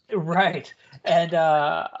 Right. And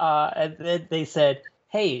then they said,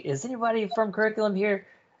 "Hey, is anybody from curriculum here?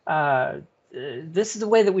 This is the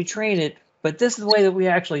way that we train it, but this is the way that we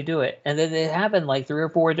actually do it." And then it happened like 3 or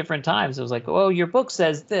 4 different times. It was like, "Oh, your book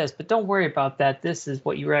says this, but don't worry about that. This is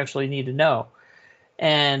what you actually need to know."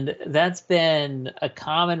 And that's been a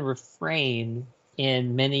common refrain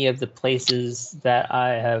in many of the places that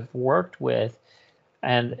I have worked with.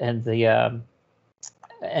 And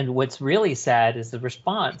what's really sad is the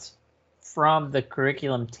response from the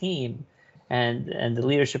curriculum team and the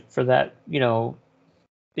leadership for that,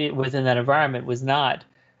 within that environment was not,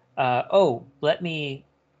 let me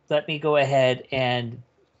go ahead and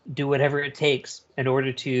do whatever it takes in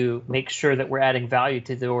order to make sure that we're adding value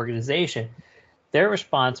to the organization. Their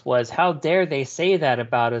response was, how dare they say that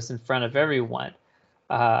about us in front of everyone?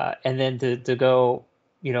 And then to go,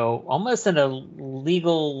 almost in a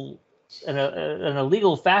legal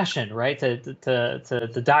fashion, right?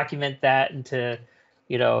 To document that and to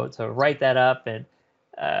write that up. And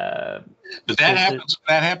but that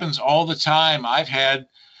happens all the time. I've had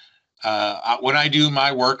when I do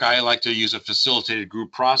my work, I like to use a facilitated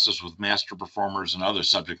group process with master performers and other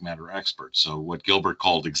subject matter experts. So what Gilbert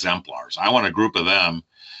called exemplars. I want a group of them,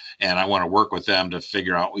 and I want to work with them to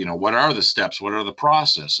figure out, what are the steps, what are the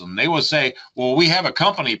process. And they will say, well, we have a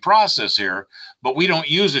company process here, but we don't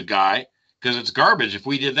use it, Guy, because it's garbage. If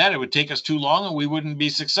we did that, it would take us too long and we wouldn't be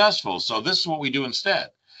successful. So this is what we do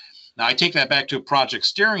instead. Now I take that back to a project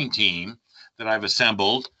steering team that I've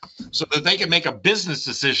assembled so that they can make a business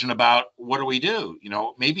decision about what do we do.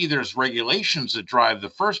 Maybe there's regulations that drive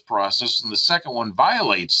the first process and the second one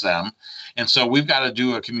violates them. And so we've got to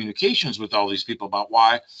do a communications with all these people about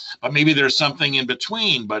why, but maybe there's something in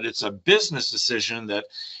between, but it's a business decision that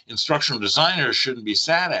instructional designers shouldn't be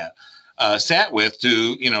sat with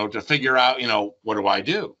to figure out, what do I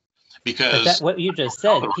do? Because what you just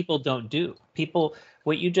said, people don't do.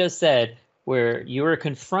 What you just said, where you were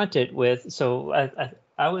confronted with, so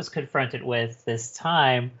I was confronted with this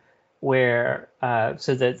time where,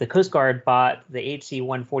 so the Coast Guard bought the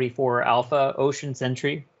HC-144 Alpha Ocean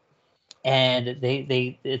Sentry, and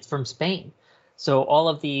it's from Spain. So all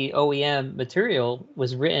of the OEM material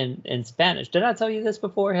was written in Spanish. Did I tell you this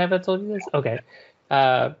before? Have I told you this? Okay.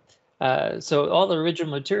 So all the original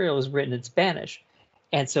material was written in Spanish.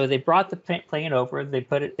 And so they brought the plane over, they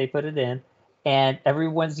put it in, and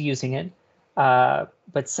everyone's using it.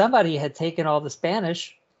 But somebody had taken all the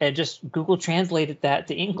Spanish and just Google translated that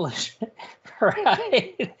to English,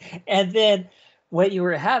 right? And then what you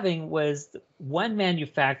were having was one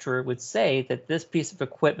manufacturer would say that this piece of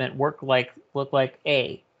equipment looked like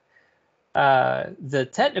A. The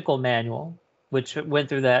technical manual, which went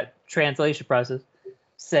through that translation process,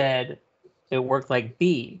 said it worked like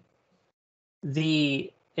B.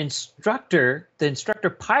 The instructor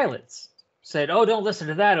pilots said, "Oh, don't listen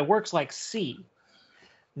to that. It works like C."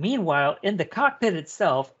 Meanwhile, in the cockpit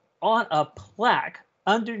itself, on a plaque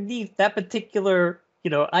underneath that particular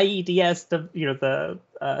IEDS,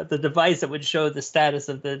 the device that would show the status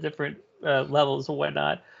of the different levels and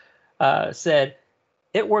whatnot, said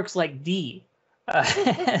it works like D.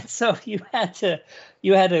 And so you had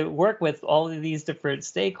to work with all of these different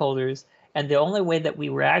stakeholders, and the only way that we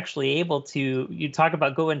were actually able to, you talk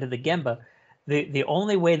about go into the Gemba, the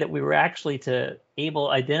only way that we were actually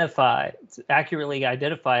accurately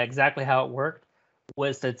identify exactly how it worked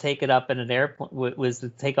was to take it up in an airplane, was to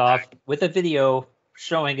take off with a video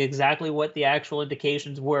showing exactly what the actual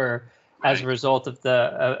indications were as a result of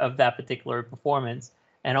that particular performance.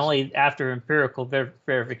 And only after empirical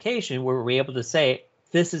verification were we able to say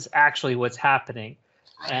this is actually what's happening.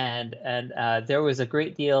 Right. And there was a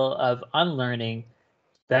great deal of unlearning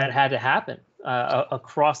that had to happen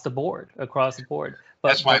across the board. But,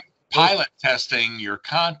 that's why pilot testing your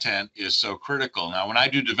content is so critical. Now, when I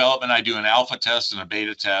do development, I do an alpha test and a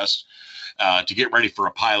beta test to get ready for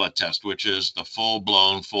a pilot test, which is the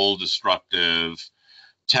full-blown, full destructive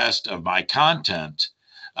test of my content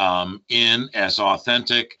in as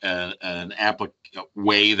authentic an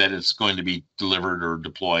way that it's going to be delivered or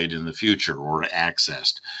deployed in the future or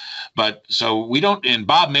accessed. But so we don't, and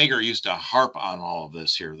Bob Mager used to harp on all of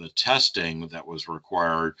this here, the testing that was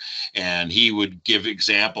required. And he would give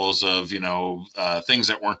examples of, things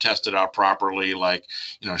that weren't tested out properly, like,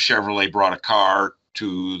 Chevrolet brought a car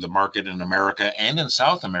to the market in America and in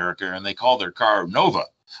South America, and they call their car Nova,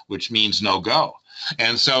 which means no go.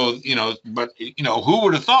 And so, but who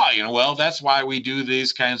would have thought, well, that's why we do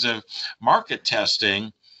these kinds of market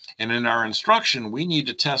testing. And in our instruction, we need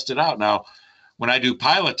to test it out. Now, when I do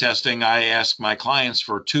pilot testing, I ask my clients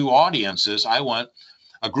for two audiences. I want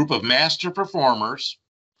a group of master performers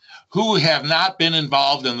who have not been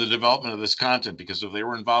involved in the development of this content, because if they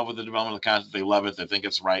were involved with the development of the content, they love it, they think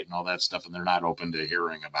it's right and all that stuff, and they're not open to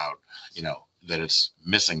hearing about, that it's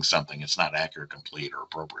missing something, it's not accurate, complete, or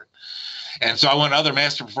appropriate. And so I want other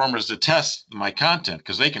master performers to test my content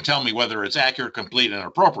because they can tell me whether it's accurate, complete, and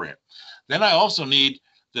appropriate. Then I also need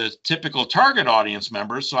the typical target audience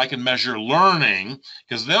members so I can measure learning,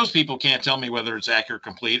 because those people can't tell me whether it's accurate,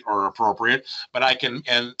 complete, or appropriate, but I can,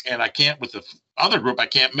 and I can't with the other group, I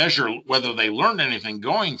can't measure whether they learned anything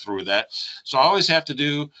going through that. So I always have to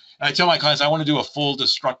do, and I tell my clients, I want to do a full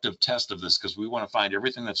destructive test of this because we want to find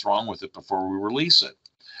everything that's wrong with it before we release it.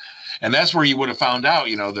 And that's where you would have found out,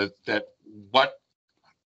 that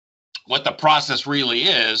what the process really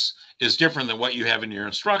is different than what you have in your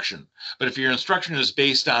instruction. But if your instruction is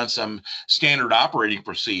based on some standard operating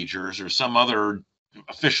procedures or some other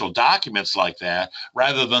official documents like that,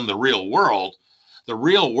 rather than the real world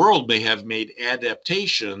may have made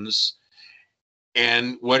adaptations,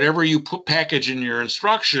 and whatever you package in your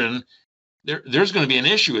instruction, there's going to be an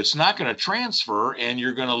issue. It's not going to transfer, and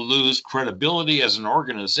you're going to lose credibility as an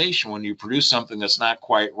organization when you produce something that's not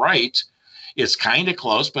quite right. It's kind of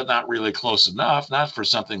close, but not really close enough, not for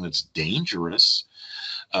something that's dangerous,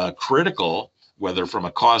 critical, whether from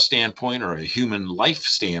a cause standpoint or a human life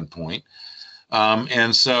standpoint.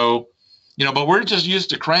 And so, but we're just used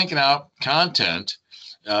to cranking out content,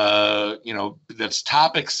 that's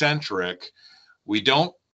topic centric. We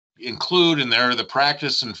don't include in there the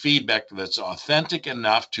practice and feedback that's authentic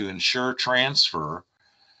enough to ensure transfer.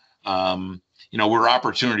 We're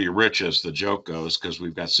opportunity rich, as the joke goes, because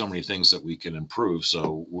we've got so many things that we can improve.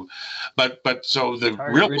 So, so the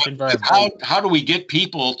real, how do we get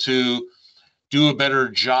people to do a better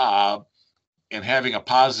job and having a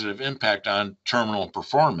positive impact on terminal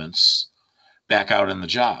performance back out in the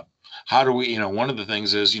job? How do we, one of the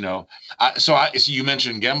things is, so you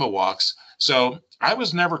mentioned Gemba walks. So I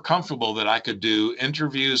was never comfortable that I could do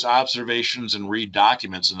interviews, observations, and read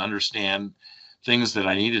documents and understand things that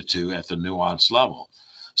I needed to at the nuanced level.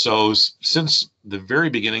 So since the very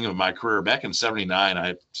beginning of my career, back in '79,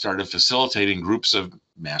 I started facilitating groups of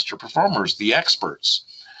master performers, the experts.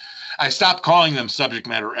 I stopped calling them subject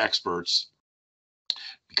matter experts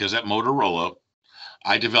because at Motorola,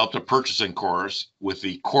 I developed a purchasing course with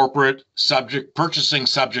the corporate purchasing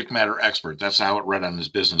subject matter expert. That's how it read on his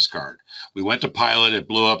business card. We went to pilot, it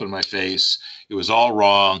blew up in my face. It was all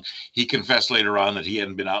wrong. He confessed later on that he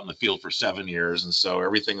hadn't been out in the field for 7 years. And so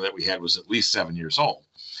everything that we had was at least 7 years old.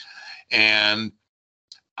 And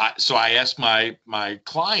so I asked my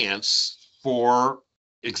clients for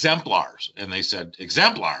exemplars, and they said,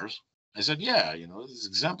 exemplars? I said, yeah, this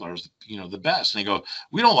exemplar is, the best. And they go,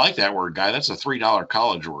 we don't like that word, Guy. That's a $3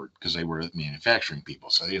 college word, because they were manufacturing people.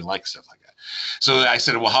 So they didn't like stuff like that. So I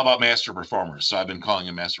said, well, how about master performers? So I've been calling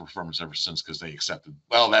them master performers ever since, because they accepted,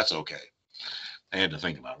 well, that's okay. I had to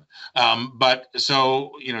think about it. But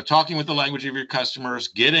so, talking with the language of your customers,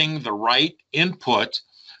 getting the right input,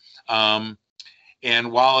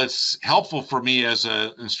 And while it's helpful for me as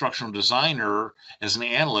an instructional designer, as an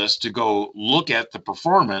analyst, to go look at the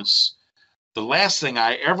performance, the last thing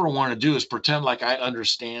I ever want to do is pretend like I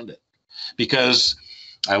understand it. Because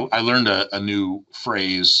I learned a new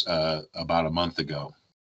phrase about a month ago.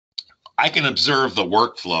 I can observe the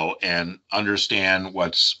workflow and understand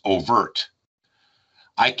what's overt.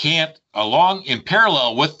 I can't, in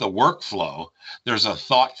parallel with the workflow, there's a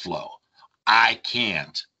thought flow. I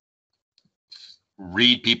can't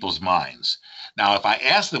read people's minds. Now, if I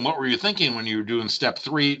ask them, what were you thinking when you were doing step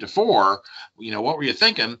 3 to 4, what were you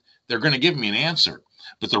thinking? They're going to give me an answer.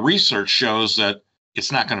 But the research shows that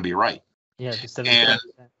it's not going to be right. Yeah, and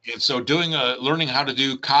so learning how to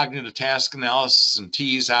do cognitive task analysis and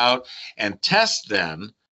tease out and test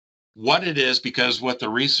then what it is, because what the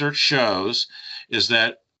research shows is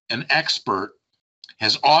that an expert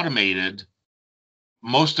has automated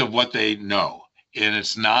most of what they know, and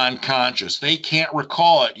it's non-conscious. They can't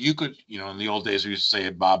recall it. You could, in the old days, we used to say,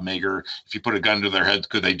 Bob Mager, if you put a gun to their head,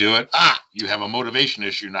 could they do it? You have a motivation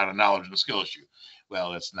issue, not a knowledge and skill issue.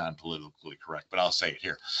 Well, that's non-politically correct, but I'll say it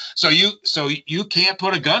here. So you can't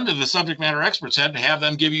put a gun to the subject matter expert's head and have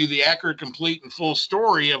them give you the accurate, complete, and full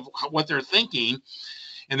story of what they're thinking.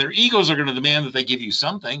 And their egos are going to demand that they give you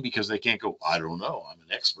something, because they can't go, I don't know, I'm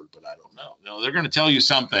an expert, but I don't know. No, they're going to tell you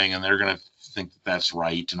something, and they're going to think that that's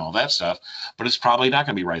right and all that stuff, but it's probably not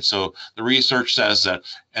going to be right. So the research says that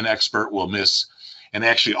an expert will miss, and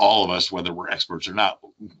actually all of us, whether we're experts or not,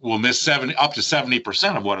 will miss up to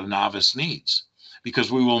 70% of what a novice needs,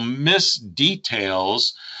 because we will miss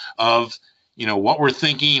details of what we're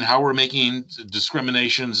thinking, how we're making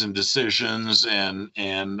discriminations and decisions,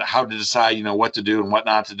 and how to decide what to do and what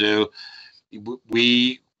not to do.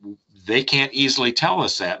 They can't easily tell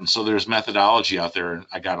us that. And so there's methodology out there, and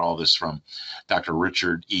I got all this from Dr.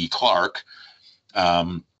 Richard E. Clark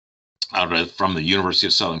from the University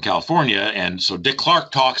of Southern California. And so Dick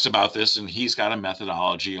Clark talks about this, and he's got a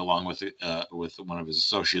methodology along with one of his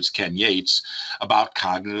associates, Ken Yates, about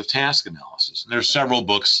cognitive task analysis. And there's several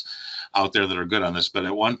books out there that are good on this, but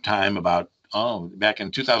at one time back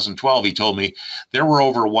in 2012, he told me there were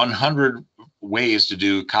over 100 ways to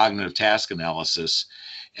do cognitive task analysis,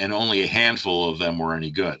 and only a handful of them were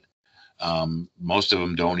any good. Most of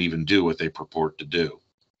them don't even do what they purport to do.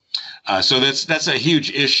 So that's a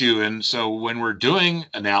huge issue. And so when we're doing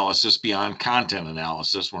analysis beyond content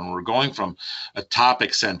analysis, when we're going from a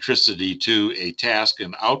topic centricity to a task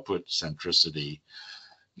and output centricity,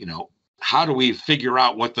 how do we figure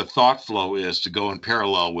out what the thought flow is to go in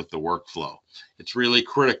parallel with the workflow? It's really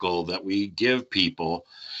critical that we give people,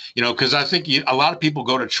 because I think a lot of people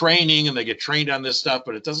go to training and they get trained on this stuff,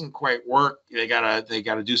 but it doesn't quite work. They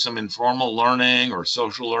gotta do some informal learning or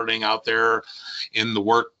social learning out there in the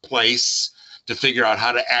workplace to figure out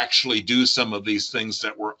how to actually do some of these things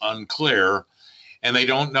that were unclear, and they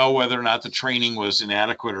don't know whether or not the training was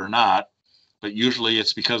inadequate or not. But usually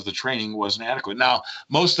it's because the training wasn't adequate. Now,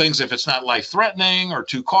 most things, if it's not life-threatening or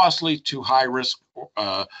too costly, too high risk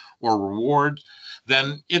or reward,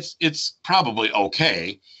 then it's probably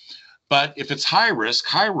okay. But if it's high risk,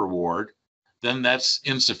 high reward, then that's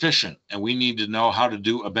insufficient. And we need to know how to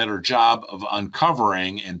do a better job of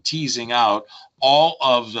uncovering and teasing out all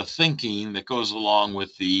of the thinking that goes along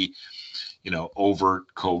with the overt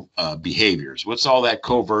behaviors. What's all that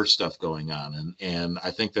covert stuff going on? And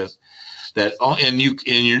I think that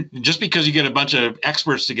you're just because you get a bunch of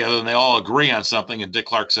experts together and they all agree on something, and Dick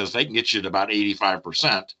Clark says they can get you to about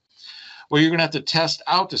 85%, well, you're going to have to test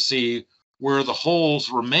out to see where the holes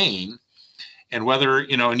remain, and whether,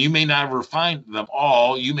 and you may never find them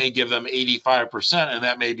all. You may give them 85%, and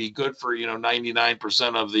that may be good for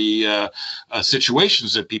 99% of the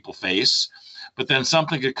situations that people face. But then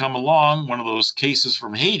something could come along, one of those cases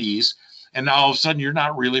from Hades, and now all of a sudden you're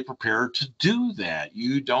not really prepared to do that.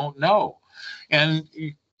 You don't know. And,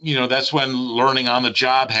 that's when learning on the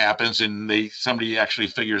job happens, and somebody actually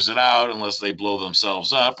figures it out, unless they blow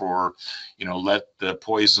themselves up or, let the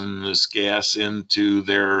poisonous gas into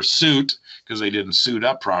their suit because they didn't suit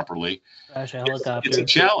up properly. It's a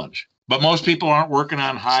challenge. But most people aren't working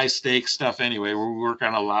on high stakes stuff anyway. We work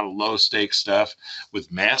on a lot of low stakes stuff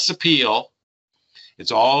with mass appeal.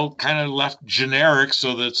 It's all kind of left generic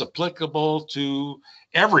so that it's applicable to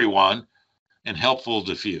everyone and helpful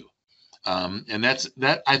to few. And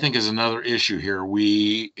that I think is another issue here.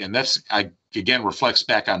 Again reflects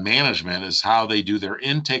back on management, is how they do their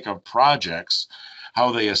intake of projects,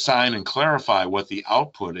 how they assign and clarify what the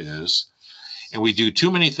output is. And we do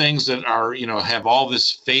too many things that are, have all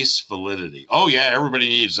this face validity. Oh yeah, everybody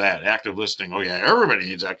needs that active listening. Oh yeah, everybody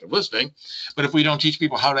needs active listening. But if we don't teach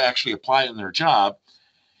people how to actually apply it in their job,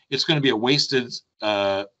 it's going to be a wasted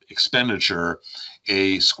expenditure,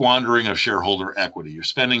 a squandering of shareholder equity. You're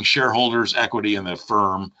spending shareholders' equity in the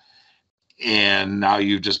firm, and now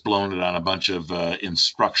you've just blown it on a bunch of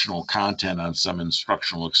instructional content on some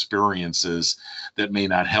instructional experiences that may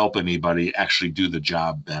not help anybody actually do the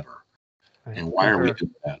job better. Right. And why are we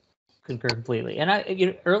doing that? Concur completely.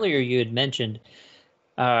 And earlier you had mentioned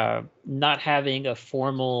not having a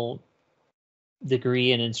formal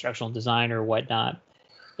degree in instructional design or whatnot.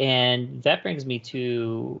 And that brings me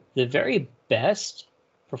to the very best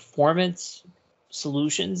performance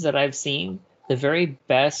solutions that I've seen, the very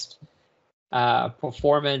best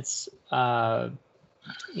performance. For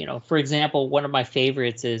example, one of my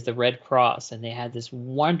favorites is the Red Cross, and they had this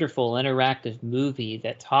wonderful interactive movie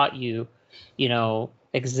that taught you,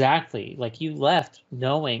 exactly, like you left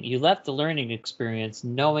the learning experience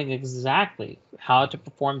knowing exactly how to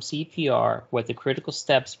perform CPR, what the critical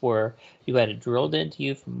steps were. You had it drilled into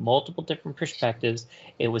you from multiple different perspectives.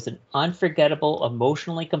 It was an unforgettable,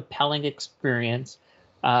 emotionally compelling experience.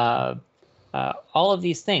 All of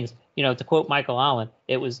these things, to quote Michael Allen,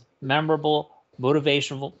 it was memorable,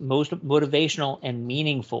 motivational and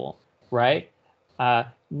meaningful, right?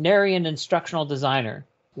 Nary an instructional designer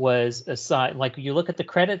was assigned. Like, you look at the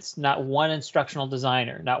credits, not one instructional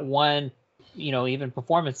designer, not one, even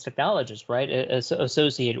performance technologist, right,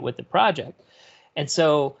 associated with the project. And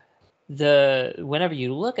so whenever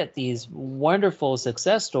you look at these wonderful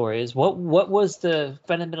success stories, what was the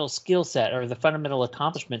fundamental skill set or the fundamental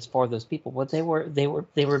accomplishments for those people? Well, they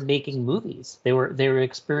were making movies. They were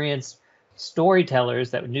experienced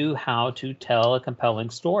storytellers that knew how to tell a compelling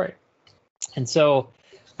story. And so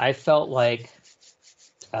I felt like,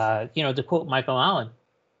 to quote Michael Allen,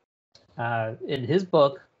 in his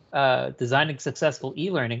book, Designing Successful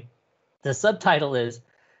E-Learning, the subtitle is,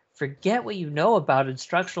 "Forget what you know about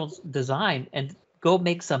instructional design and go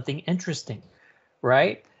make something interesting,"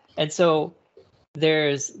 right? And so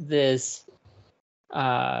there's this,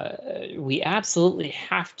 we absolutely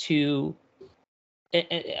have to,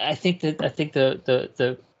 I think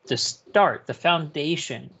the start, the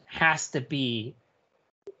foundation has to be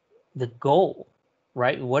the goal,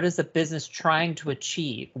 right? What is the business trying to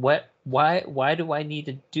achieve? Why do I need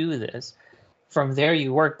to do this? From there,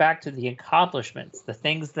 you work back to the accomplishments, the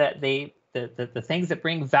things that the things that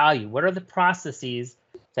bring value. What are the processes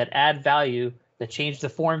that add value, that change the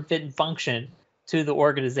form, fit, and function to the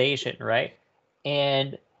organization, right?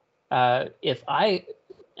 And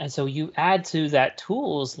so you add to that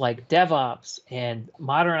tools like DevOps and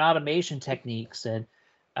modern automation techniques. And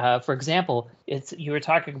for example, you were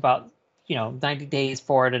talking about 90 days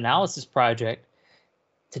forward analysis project.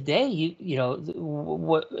 Today,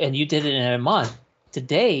 and you did it in a month.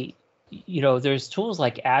 Today, there's tools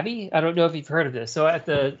like Abby. I don't know if you've heard of this. So at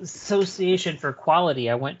the Association for Quality,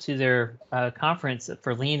 I went to their conference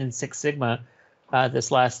for Lean and Six Sigma this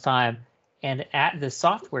last time, and at the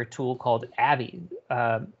software tool called Abby,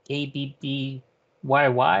 ABBYY.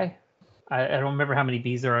 I don't remember how many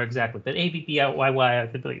B's there are exactly, but ABBYY, I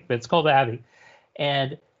believe. But it's called Abby,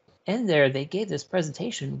 and in there they gave this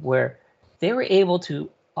presentation where they were able to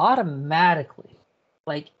automatically,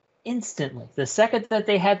 like instantly, the second that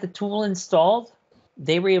they had the tool installed,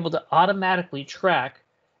 they were able to automatically track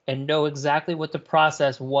and know exactly what the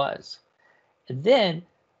process was. And then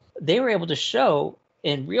they were able to show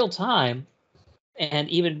in real time and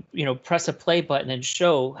even, press a play button and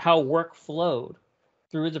show how work flowed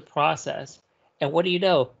through the process. And what do you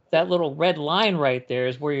know? That little red line right there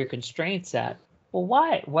is where your constraint's at. Well,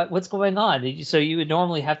 why? What's going on? So you would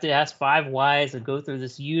normally have to ask 5 whys and go through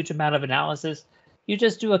this huge amount of analysis. You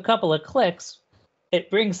just do a couple of clicks.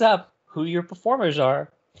 It brings up who your performers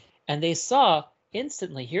are. And they saw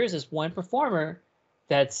instantly, here's this one performer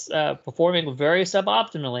that's performing very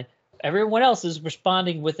suboptimally. Everyone else is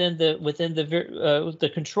responding within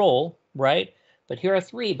the control, right? But here are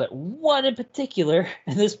 3, but one in particular,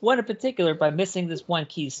 and this one in particular, by missing this one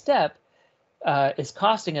key step, is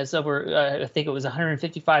costing us over, I think it was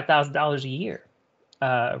 $155,000 a year,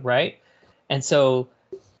 right? And so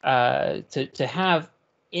to have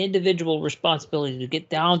individual responsibility to get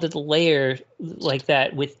down to the layer like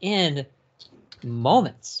that within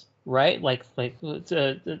moments, right? Like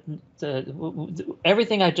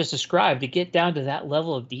everything I just described, to get down to that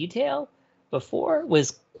level of detail before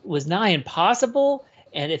was nigh impossible.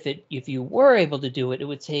 And if you were able to do it, it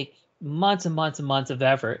would take months and months and months of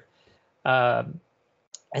effort. And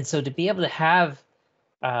so to be able to have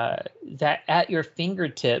that at your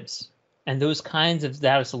fingertips and those kinds of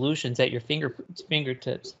data solutions at your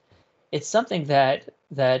fingertips, it's something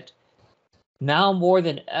that now more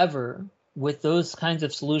than ever, with those kinds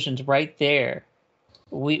of solutions right there,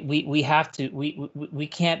 we have to we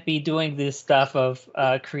can't be doing this stuff of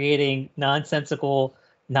creating nonsensical,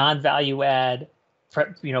 non-value add,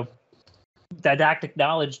 didactic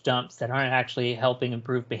knowledge dumps that aren't actually helping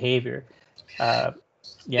improve behavior.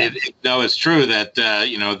 Yeah. No, it's true that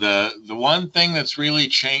the one thing that's really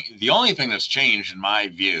changed, the only thing that's changed in my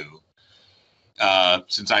view,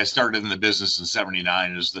 since I started in the business in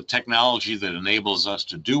 '79, is the technology that enables us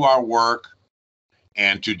to do our work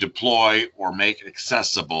and to deploy or make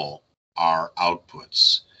accessible our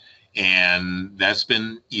outputs. And that's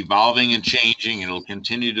been evolving and changing. It'll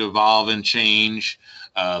continue to evolve and change.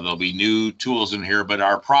 There'll be new tools in here, but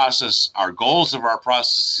our goals of our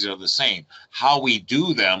processes are the same. How we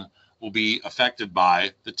do them will be affected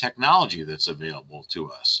by the technology that's available to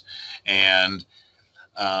us. And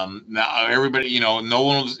now everybody, no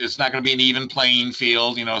one, it's not going to be an even playing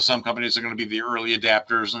field. Some companies are going to be the early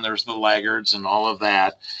adapters and there's the laggards and all of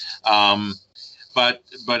that. But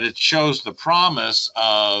it shows the promise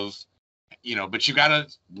of, but you got to,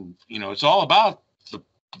 it's all about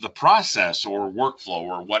the process or workflow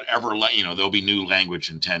or whatever, there'll be new language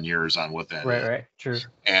in 10 years on what that is. Right. True.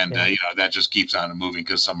 And, that just keeps on moving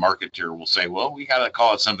because some marketer will say, well, we got to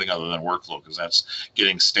call it something other than workflow because that's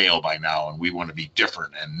getting stale by now. And we want to be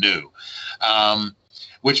different and new,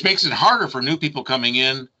 which makes it harder for new people coming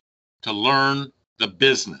in to learn the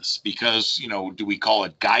business because, do we call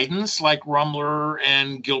it guidance like Rumler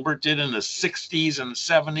and Gilbert did in the 60s and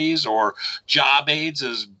 70s, or job aids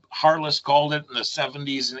as Harless called it in the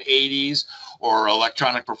 70s and 80s, or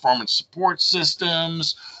electronic performance support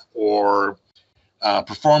systems, or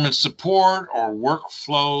performance support, or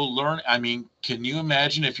workflow learn? I mean, can you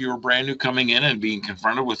imagine if you were brand new coming in and being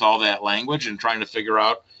confronted with all that language and trying to figure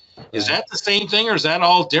out, is that the same thing or is that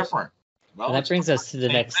all different? Well, that brings us to the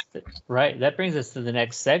next, right? That brings us to the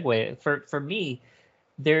next segue. For me,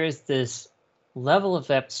 there is this level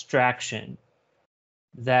of abstraction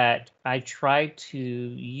that I try to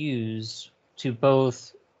use to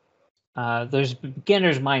both. There's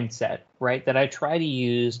beginner's mindset, right? That I try to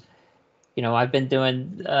use. I've been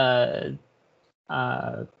doing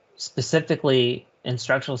specifically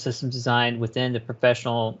instructional systems design within the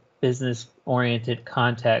professional business-oriented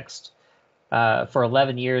context for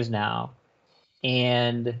 11 years now.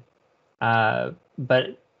 And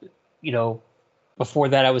but before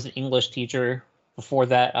that I was an English teacher. Before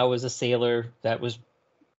that I was a sailor. That was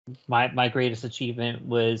my greatest achievement,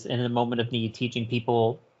 was in a moment of need teaching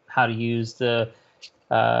people how to use this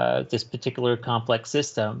particular complex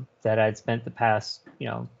system that I'd spent the past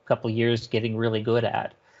couple of years getting really good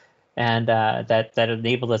at, and that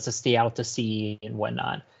enabled us to stay out to sea and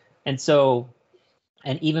whatnot.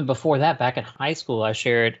 And even before that, back in high school, I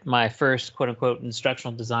shared my first "quote unquote"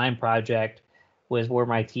 instructional design project was where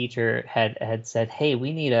my teacher had said, "Hey,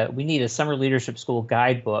 we need a summer leadership school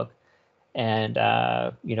guidebook," and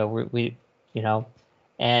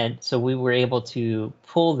and so we were able to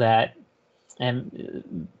pull that,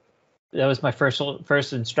 and that was my first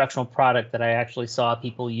instructional product that I actually saw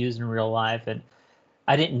people use in real life. And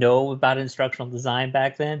I didn't know about instructional design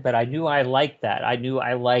back then, but I knew I liked that. I knew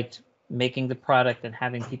I liked making the product and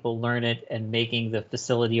having people learn it and making the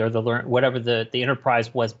facility or whatever the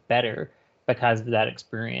enterprise was better because of that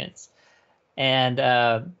experience. And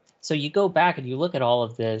so you go back and you look at all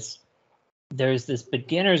of this, there's this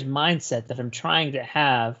beginner's mindset that I'm trying to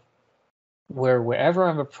have where wherever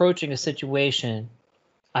I'm approaching a situation,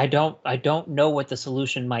 I don't know what the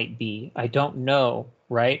solution might be. I don't know,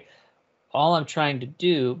 right? All I'm trying to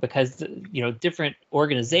do, because different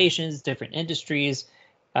organizations, different industries,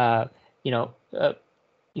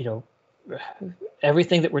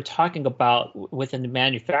 everything that we're talking about within the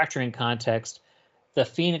manufacturing context, the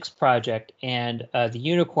Phoenix Project and the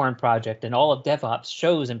Unicorn Project and all of DevOps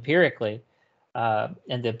shows empirically,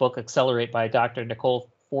 and the book Accelerate by Dr. Nicole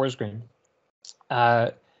Forsgren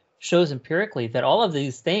shows empirically that all of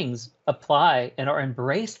these things apply and are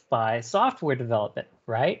embraced by software development,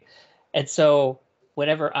 right? And so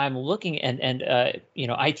whenever I'm looking and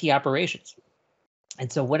IT operations,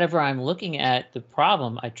 and so whenever I'm looking at the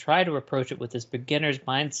problem, I try to approach it with this beginner's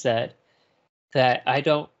mindset that I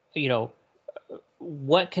don't,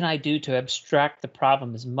 what can I do to abstract the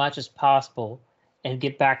problem as much as possible and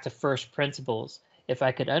get back to first principles? If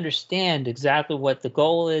I could understand exactly what the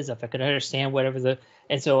goal is, if I could understand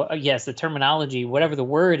and so yes, the terminology, whatever the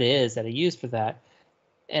word is that I use for that,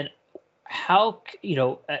 and how,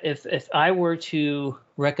 if I were to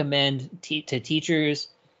recommend to teachers,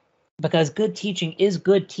 because good teaching is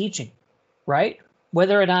good teaching, right?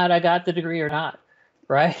 Whether or not I got the degree or not,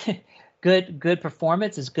 right? Good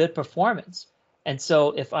performance is good performance. And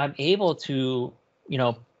so if I'm able to,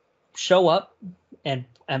 show up and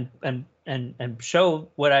show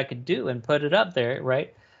what I could do and put it up there,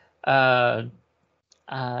 right? I'm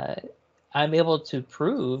able to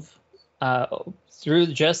prove through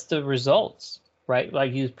just the results, right?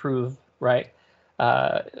 Like you prove, right?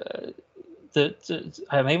 I'm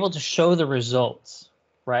able to show the results,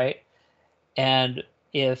 right? And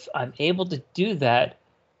if I'm able to do that,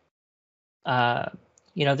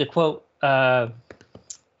 the quote,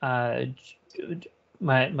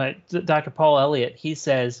 my Dr. Paul Elliott, he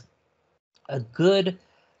says, a good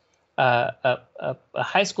a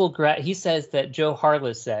high school grad. He says that Joe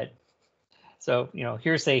Harless said. So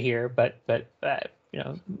hearsay here, but Dr.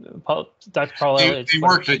 Paul Elliott. They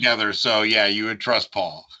work together, so yeah, you would trust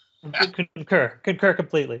Paul. Concur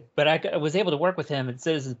completely. But I was able to work with him at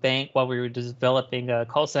Citizens Bank while we were developing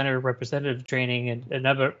call center representative training and a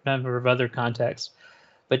number of other contexts.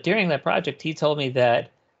 But during that project, he told me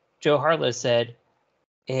that Joe Harless said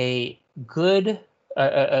a good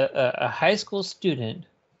a high school student,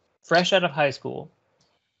 fresh out of high school,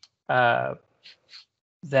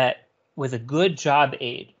 that with a good job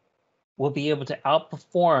aid will be able to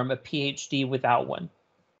outperform a PhD without one.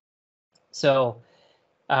 So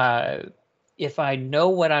if I know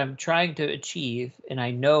what I'm trying to achieve and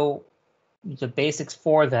I know the basics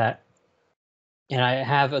for that, and I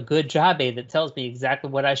have a good job aid that tells me exactly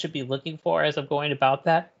what I should be looking for as I'm going about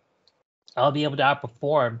that, I'll be able to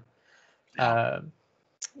outperform.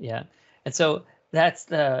 Yeah. And so that's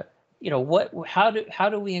the, how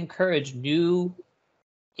do we encourage new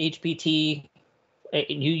HPT,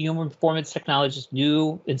 new human performance technologists,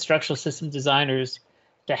 new instructional system designers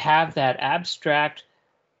to have that abstract,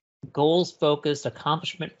 goals-focused,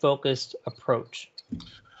 accomplishment-focused approach?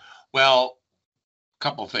 Well, a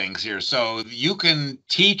couple things here. So you can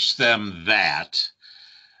teach them that.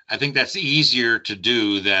 I think that's easier to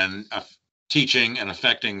do than teaching and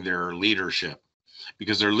affecting their leadership,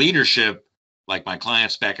 because their leadership, like my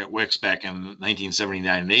clients back at Wix back in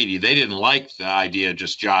 1979 and 80, they didn't like the idea of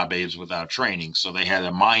just job aids without training. So they had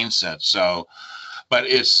a mindset. So, but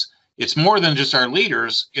it's more than just our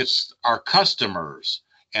leaders, it's our customers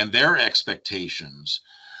and their expectations.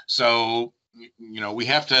 So, we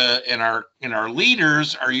have to, and our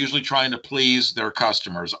leaders are usually trying to please their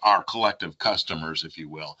customers, our collective customers, if you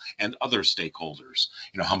will, and other stakeholders.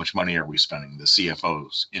 How much money are we spending? The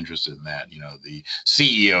CFOs interested in that, the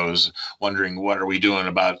CEOs wondering what are we doing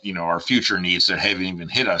about, our future needs that haven't even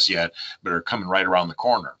hit us yet, but are coming right around the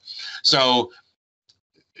corner. So,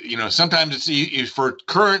 sometimes it's for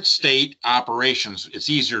current state operations, it's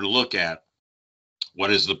easier to look at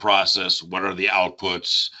what is the process, what are the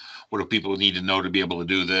outputs, what do people need to know to be able to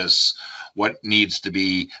do this? What needs to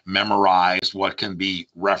be memorized? What can be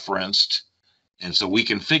referenced? And so we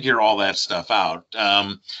can figure all that stuff out.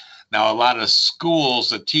 Now, a lot of schools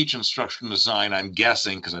that teach instructional design, I'm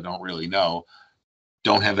guessing, because I don't really know,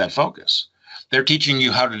 don't have that focus. They're teaching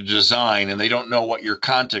you how to design, and they don't know what your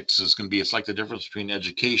context is going to be. It's like the difference between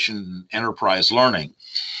education and enterprise learning.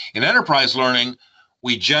 In enterprise learning,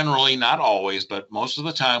 we generally, not always, but most of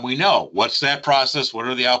the time, we know what's that process, what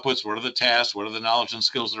are the outputs, what are the tasks, what are the knowledge and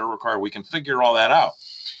skills that are required. We can figure all that out.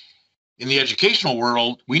 In the educational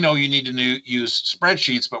world, we know you need to use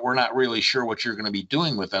spreadsheets, but we're not really sure what you're going to be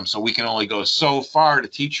doing with them. So we can only go so far to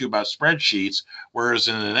teach you about spreadsheets, whereas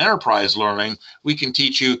in an enterprise learning, we can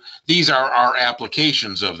teach you, these are our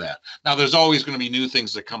applications of that. Now, there's always going to be new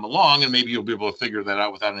things that come along, and maybe you'll be able to figure that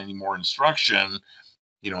out without any more instruction,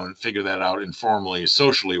 and figure that out informally,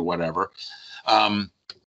 socially, whatever.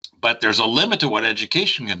 But there's a limit to what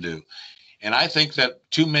education can do. And I think that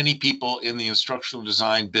too many people in the instructional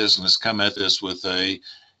design business come at this with a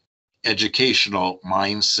educational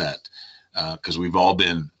mindset, because we've all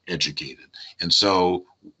been educated. And so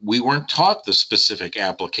we weren't taught the specific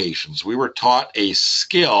applications. We were taught a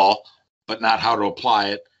skill, but not how to apply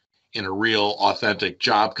it in a real authentic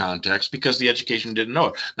job context, because the education didn't know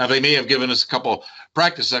it. Now, they may have given us a couple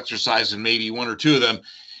practice exercises, and maybe one or two of them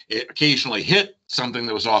occasionally hit something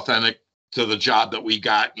that was authentic to the job that we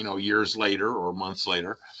got, years later or months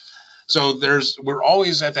later. So we're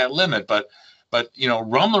always at that limit, but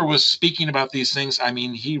Rumler was speaking about these things. I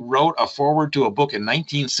mean, he wrote a foreword to a book in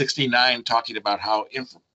 1969 talking about how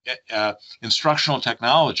instructional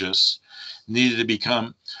technologists needed to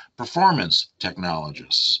become performance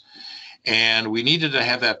technologists. And we needed to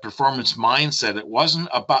have that performance mindset. It wasn't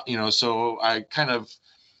about, so I kind of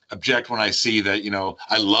object when I see that,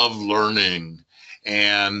 I love learning.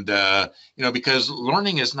 And, because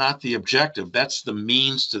learning is not the objective. That's the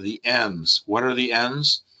means to the ends. What are the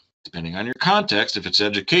ends? Depending on your context, if it's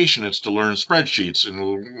education, it's to learn spreadsheets and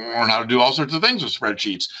learn how to do all sorts of things with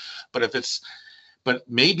spreadsheets. But if it's but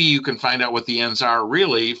maybe you can find out what the ends are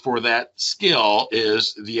really for that skill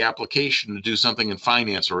is the application to do something in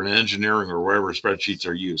finance or in engineering or wherever spreadsheets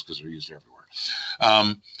are used, because they're used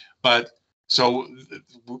everywhere. But so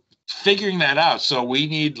figuring that out. So we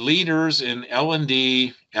need leaders in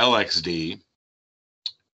L&D, LXD,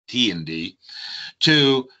 T&D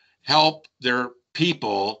to help their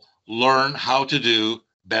people learn how to do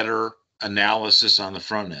better analysis on the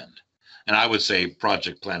front end. And I would say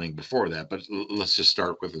project planning before that, but let's just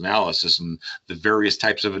start with analysis and the various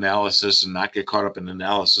types of analysis and not get caught up in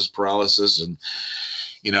analysis paralysis. And,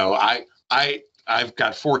 you know, I've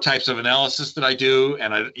got 4 types of analysis that I do,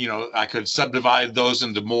 and I could subdivide those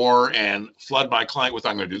into more and flood my client with,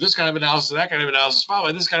 I'm going to do this kind of analysis, that kind of analysis, followed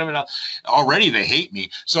by this kind of analysis. Already they hate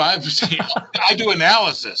me. So I do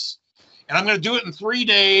analysis. And I'm going to do it in 3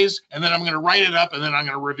 days, and then I'm going to write it up, and then I'm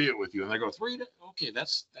going to review it with you. And they go, 3 days? Okay, that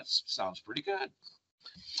sounds pretty good.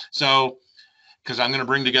 So, because I'm going to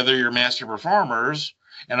bring together your master performers,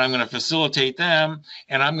 and I'm going to facilitate them,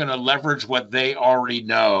 and I'm going to leverage what they already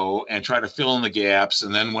know and try to fill in the gaps.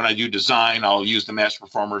 And then when I do design, I'll use the master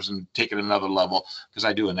performers and take it another level, because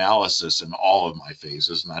I do analysis in all of my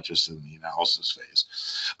phases, not just in the analysis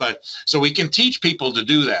phase. But so we can teach people to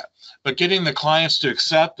do that. But getting the clients to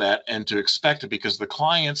accept that and to expect it, because the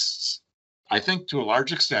clients, I think to a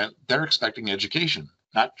large extent, they're expecting education,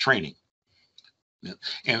 not training.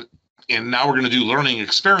 And now we're going to do learning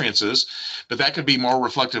experiences, but that could be more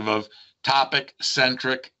reflective of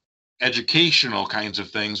topic-centric educational kinds of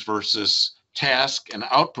things versus task and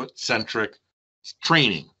output-centric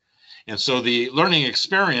training. And so the learning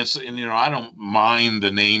experience, and, I don't mind the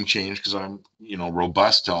name change because I'm,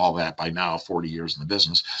 robust to all that by now, 40 years in the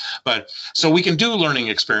business. But so we can do learning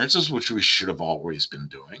experiences, which we should have always been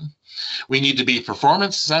doing. We need to be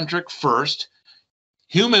performance-centric first,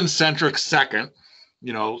 human-centric second,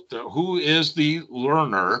 who is the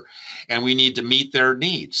learner, and we need to meet their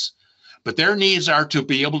needs. But their needs are to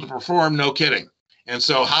be able to perform, no kidding. And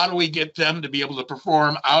so how do we get them to be able to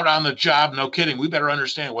perform out on the job? No kidding. We better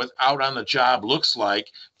understand what out on the job looks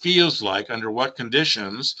like, feels like, under what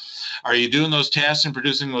conditions. Are you doing those tasks and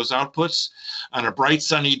producing those outputs on a bright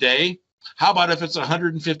sunny day? How about if it's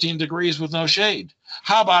 115 degrees with no shade?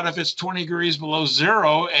 How about if it's 20 degrees below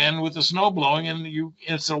zero and with the snow blowing and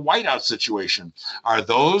it's a whiteout situation? Are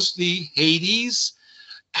those the Hades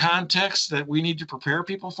contexts that we need to prepare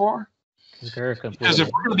people for? Because if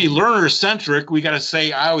we're going to be learner-centric, we got to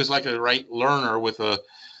say, I always like to write learner with a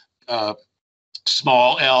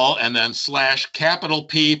small l and then / capital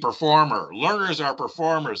P, performer. Learners are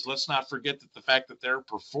performers. Let's not forget that the fact that they're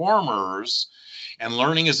performers, and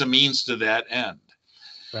learning is a means to that end.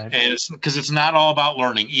 Right. And it's because it's not all about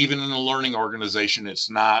learning. Even in a learning organization, it's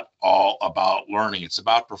not all about learning. It's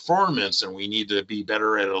about performance, and we need to be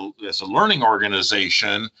better as a learning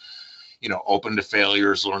organization, open to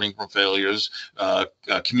failures, learning from failures,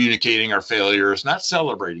 communicating our failures, not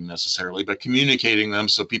celebrating necessarily, but communicating them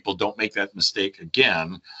so people don't make that mistake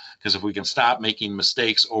again. Because if we can stop making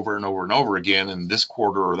mistakes over and over and over again in this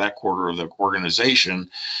quarter or that quarter of the organization,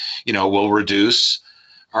 we'll reduce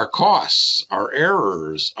our costs, our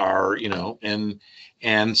errors,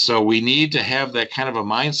 and so we need to have that kind of a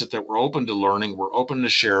mindset that we're open to learning, we're open to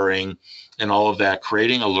sharing, and all of that,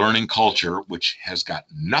 creating a learning culture, which has got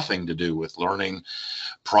nothing to do with learning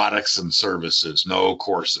products and services, no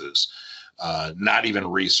courses, not even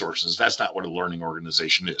resources. That's not what a learning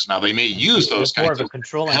organization is. Now, they may use those kinds of... more of a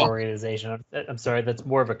controlling organization. I'm sorry, that's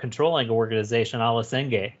more of a controlling organization a la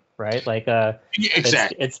Senge, right? Like,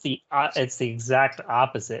 exactly. It's the exact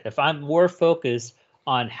opposite. If I'm more focused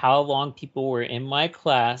on how long people were in my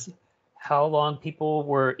class, how long people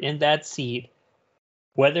were in that seat,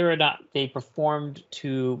 whether or not they performed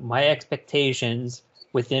to my expectations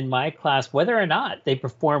within my class, whether or not they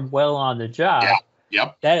performed well on the job.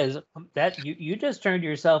 Yeah. Yep. You just turned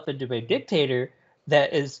yourself into a dictator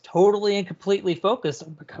that is totally and completely focused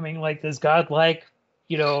on becoming like this godlike,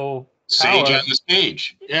 sage on the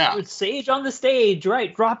stage. Yeah. It's sage on the stage,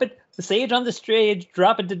 right? The sage on the stage,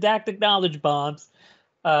 dropping didactic knowledge bombs.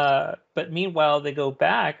 But meanwhile, they go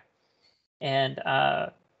back and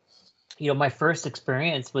my first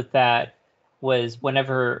experience with that was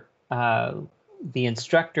whenever the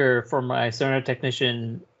instructor for my sonar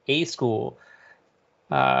technician A school,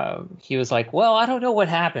 he was like, well, I don't know what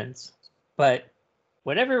happens, but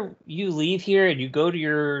whenever you leave here and you go to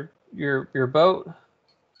your boat,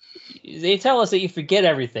 they tell us that you forget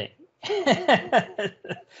everything.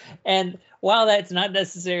 And while that's not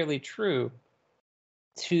necessarily true,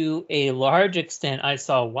 to a large extent, I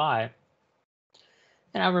saw why.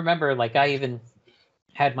 And I remember, I even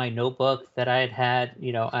had my notebook that I had,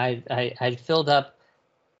 I filled up,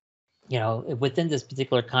 within this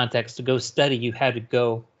particular context to go study, you had to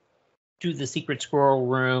go to the secret squirrel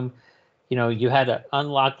room. You had to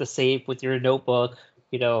unlock the safe with your notebook,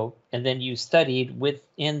 and then you studied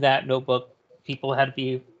within that notebook. People had to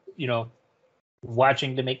be,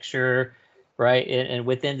 watching to make sure, right? And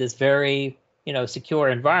within this very, secure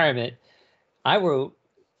environment, I wrote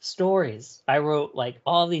stories. I wrote like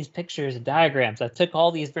all these pictures and diagrams. I took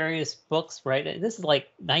all these various books, right? And this is like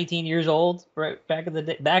 19 years old, right? Back of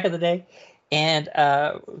the day. And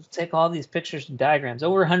take all these pictures and diagrams,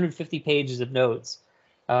 over 150 pages of notes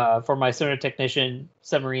for my sonar technician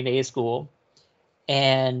submarine A school.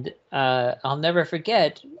 And I'll never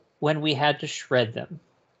forget when we had to shred them.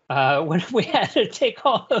 When we had to take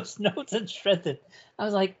all those notes and shred them, I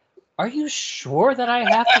was like, are you sure that I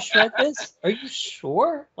have to shred this? Are you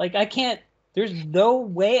sure? Like, I can't, there's no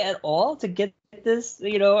way at all to get this,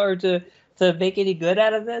 or to make any good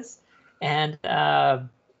out of this. And I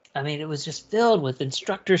mean, it was just filled with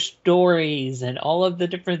instructor stories and all of the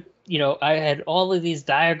different, I had all of these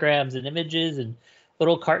diagrams and images and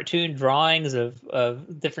little cartoon drawings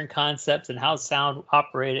of different concepts and how sound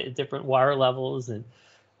operated at different water levels, and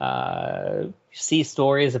see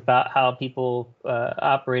stories about how people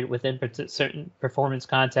operate within certain performance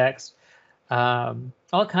contexts,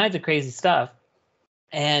 all kinds of crazy stuff.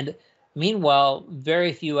 And meanwhile,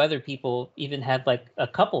 very few other people even had like a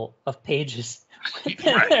couple of pages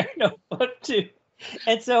within their notebook too.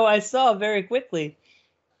 And so I saw very quickly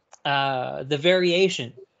the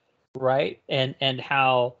variation, right? And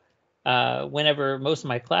how whenever most of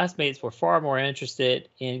my classmates were far more interested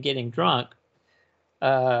in getting drunk,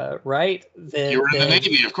 right? You were in the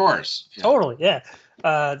Navy, of course. Yeah. Totally, yeah.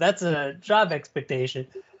 That's a job expectation.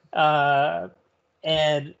 And,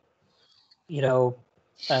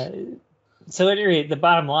 so at any rate, the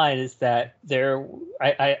bottom line is that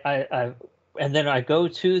and then I go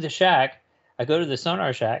to the shack, I go to the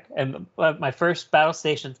sonar shack, and my first battle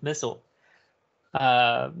station's missile.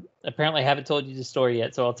 Apparently I haven't told you the story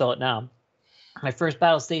yet, so I'll tell it now. My first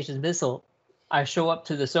battle station's missile, I show up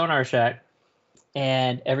to the sonar shack,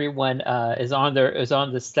 and everyone is on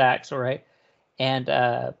the stacks, all right? And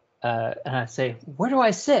I say, where do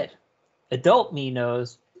I sit? Adult me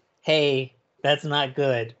knows, hey, that's not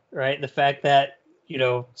good, right? The fact that,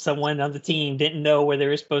 someone on the team didn't know where they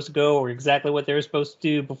were supposed to go or exactly what they were supposed to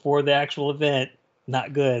do before the actual event,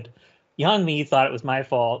 not good. Young me thought it was my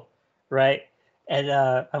fault, right? And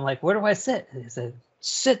I'm like, where do I sit? And he said,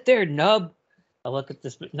 sit there, nub. I look at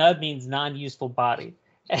this, nub means non-useful body.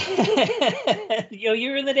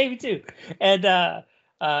 You're in the Navy too. And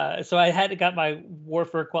so I had got my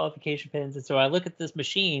warfare qualification pins. And so I look at this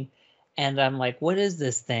machine and I'm like, what is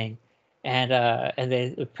this thing? And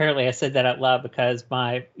they apparently I said that out loud because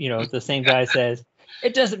my, the same guy says,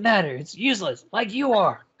 it doesn't matter. It's useless, like you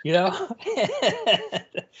are, So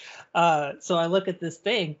I look at this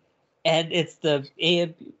thing, and it's the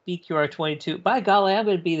AMBQR-22. By golly, I'm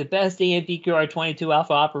going to be the best AMBQR-22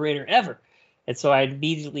 alpha operator ever. And so I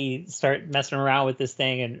immediately start messing around with this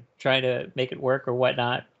thing and trying to make it work or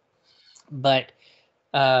whatnot. But,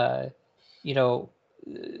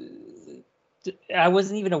 I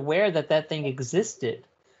wasn't even aware that thing existed,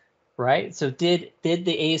 right? So did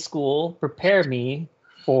the A school prepare me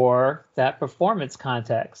for that performance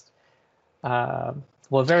context? Well,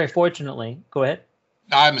 very fortunately, go ahead.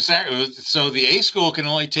 I'm sorry. So the A school can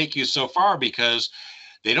only take you so far because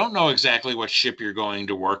they don't know exactly what ship you're going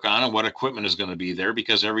to work on and what equipment is going to be there,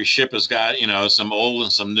 because every ship has got, some old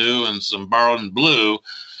and some new and some borrowed and blue,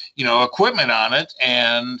 equipment on it.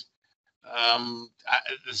 And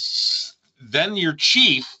then your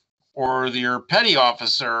chief or your petty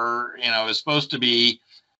officer, is supposed to be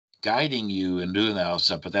guiding you and doing that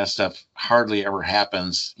stuff. But that stuff hardly ever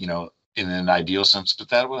happens, in an ideal sense. But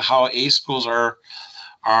that's how A schools are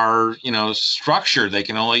structured. They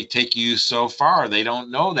can only take you so far. They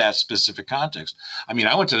don't know that specific context. I mean,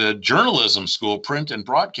 I went to the journalism school, print and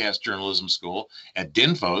broadcast journalism school at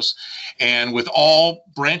DINFOS, and with all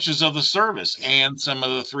branches of the service and some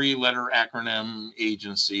of the 3-letter acronym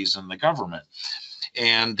agencies in the government.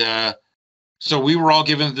 And so we were all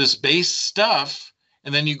given this base stuff,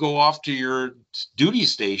 and then you go off to your duty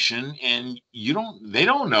station and they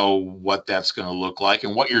don't know what that's going to look like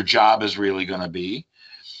and what your job is really going to be.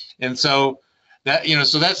 And so that,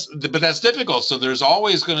 but that's difficult. So there's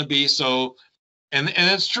always going to be, and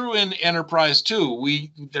it's true in enterprise too.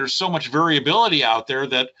 There's so much variability out there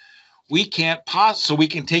that we can't so we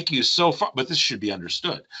can take you so far, but this should be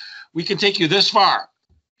understood. We can take you this far.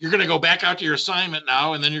 You're going to go back out to your assignment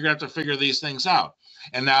now, and then you're going to have to figure these things out.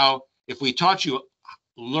 And now if we taught you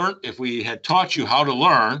taught you how to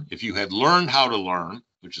learn, if you had learned how to learn,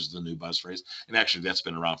 which is the new buzz phrase, and actually that's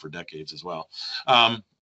been around for decades as well. How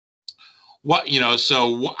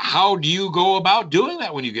do you go about doing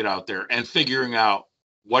that when you get out there and figuring out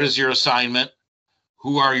what is your assignment?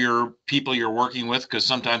 Who are your people you're working with? Because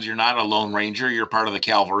sometimes you're not a lone ranger, you're part of the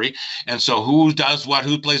cavalry. And so who does what,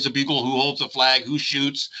 who plays the bugle, who holds the flag, who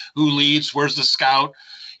shoots, who leads, where's the scout,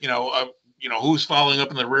 who's following up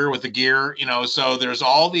in the rear with the gear, so there's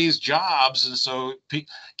all these jobs. And so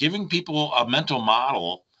giving people a mental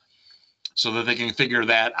model so that they can figure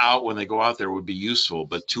that out when they go out there would be useful.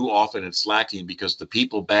 But too often it's lacking because the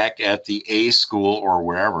people back at the A school or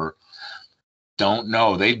wherever don't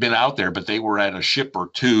know. They've been out there, but they were at a ship or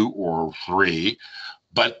 2 or 3.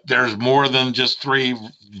 But there's more than just 3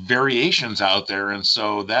 variations out there. And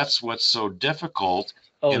so that's what's so difficult.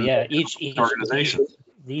 Oh, yeah. Each organization.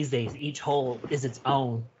 These days, each hole is its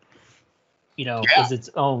own, Yeah. is its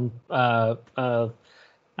own, what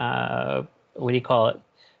do you call it?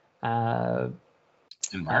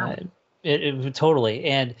 Environment. It totally.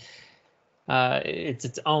 And it's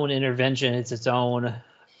its own intervention. It's its own,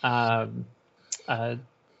 so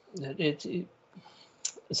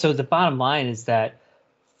the bottom line is that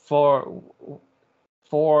for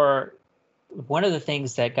one of the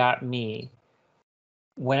things that got me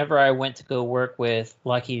whenever I went to go work with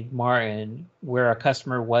Lockheed Martin, where our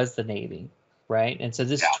customer was the Navy, right? And so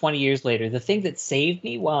this is 20 years later. The thing that saved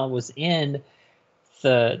me while I was in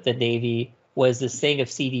the Navy was this thing of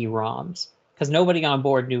CD-ROMs, because nobody on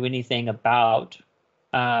board knew anything about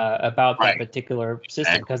that particular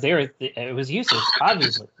system, because it was useless,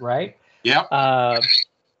 obviously, right? Yeah.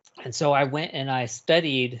 And so I went and I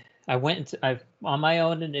studied. I on my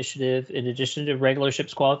own initiative, in addition to regular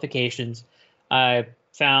ship's qualifications, I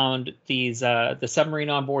found these the submarine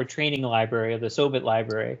onboard training library, or the SOBIT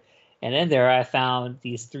library, and in there I found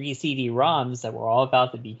these 3 CD-ROMs that were all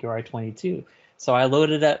about the BQR-22. So I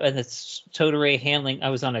loaded up in the towed array handling. I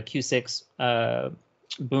was on a Q6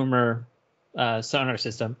 boomer sonar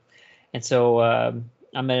system, and so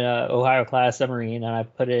I'm in a Ohio class submarine, and I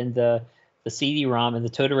put in the CD-ROM in the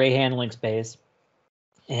towed array handling space,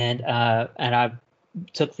 and I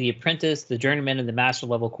took the apprentice, the journeyman, and the master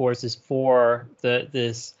level courses for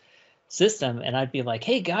this system. And I'd be like,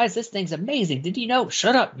 "Hey guys, this thing's amazing! Did you know?"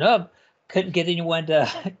 Shut up, no. Couldn't get anyone to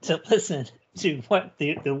listen to what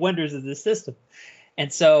the wonders of this system.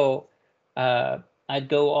 And so I'd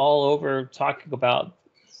go all over talking about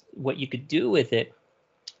what you could do with it,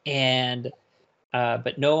 and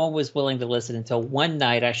but no one was willing to listen until one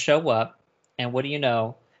night I show up, and what do you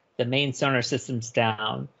know? The main sonar system's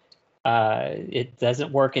down. It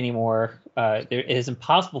doesn't work anymore. It is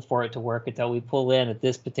impossible for it to work until we pull in at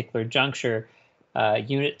this particular juncture.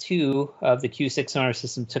 Unit 2 of the Q6 sonar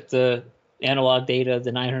system took the analog data of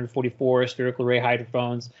the 944 spherical array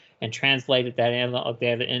hydrophones and translated that analog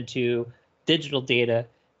data into digital data,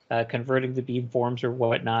 converting the beamforms or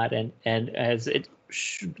whatnot. And as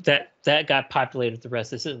that got populated with the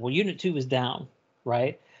rest of the system. Well, Unit 2 was down,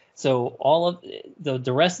 right? So all of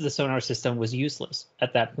the rest of the sonar system was useless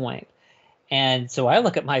at that point. And so I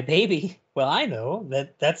look at my baby. Well, I know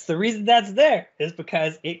that's the reason that's there, is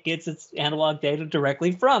because it gets its analog data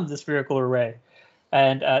directly from the spherical array.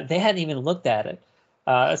 And they hadn't even looked at it.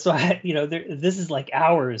 So this is like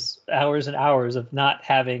hours and hours of not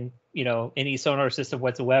having, any sonar system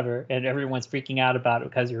whatsoever. And everyone's freaking out about it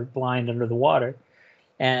because you're blind under the water.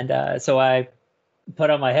 And so I put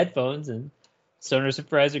on my headphones, and sonar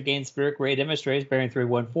supervisor gained spherical array demonstrators bearing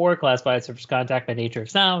 314, classified surface contact by nature of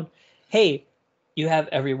sound. Hey, you have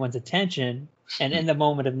everyone's attention, and in the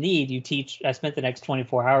moment of need, you teach. I spent the next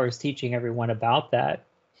 24 hours teaching everyone about that,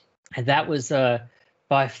 and that was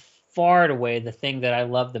by far and away the thing that I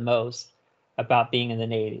loved the most about being in the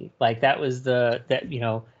Navy. Like that was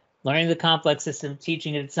learning the complex system,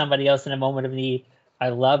 teaching it to somebody else in a moment of need. I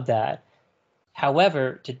love that.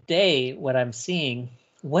 However, today, what I'm seeing.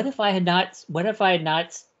 What if I had not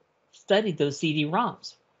studied those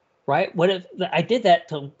CD-ROMs, right? What if I did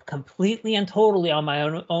that completely and totally on my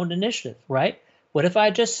own initiative, right? What if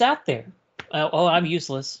I just sat there? Oh, I'm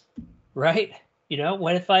useless, right?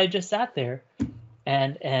 What if I just sat there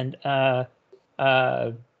and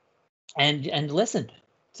listened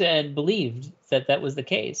to and believed that was the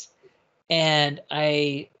case? And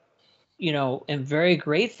I, am very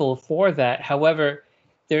grateful for that. However,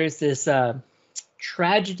 there's this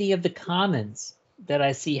tragedy of the commons that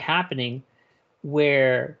I see happening,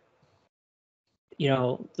 where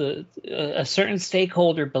a certain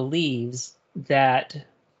stakeholder believes that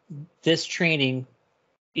this training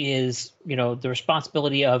is the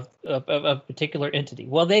responsibility of a particular entity.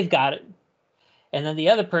 Well, they've got it, And then the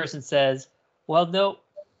other person says, well, no,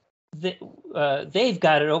 they've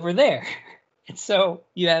got it over there. And so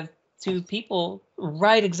you have two people,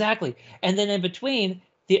 right, exactly. And then in between,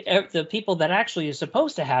 the people that actually are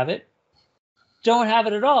supposed to have it don't have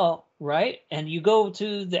it at all, right? And you go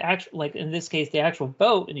to the actual, like in this case, the actual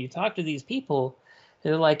boat, and you talk to these people,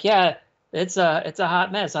 they're like, yeah, it's a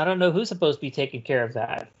hot mess. I don't know who's supposed to be taking care of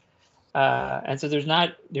that. And so there's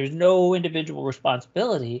no individual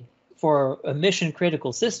responsibility for a mission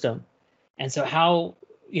critical system. And so how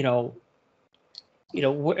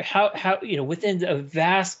within a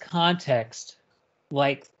vast context,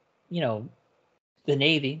 like, the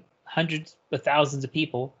Navy, hundreds of thousands of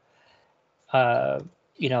people,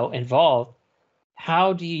 involved,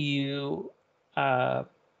 how do you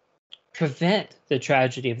prevent the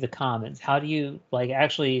tragedy of the commons? How do you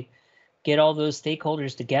actually get all those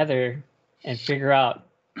stakeholders together and figure out?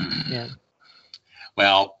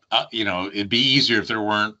 Well, it'd be easier if there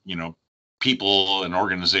weren't, people and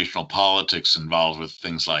organizational politics involved with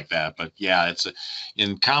things like that. But yeah,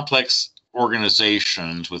 in complex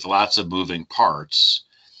organizations with lots of moving parts,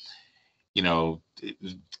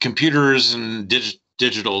 computers and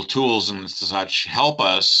digital tools and such help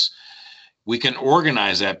us. We can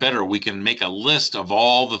organize that better. We can make a list of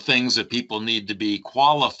all the things that people need to be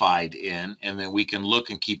qualified in, and then we can look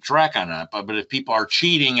and keep track on that. But if people are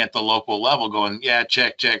cheating at the local level, going, yeah,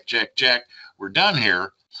 check, we're done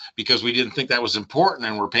here, because we didn't think that was important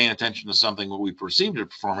and we're paying attention to something what we perceived as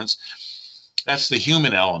performance, that's the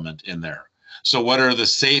human element in there. So what are the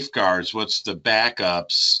safeguards? What's the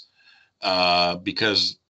backups?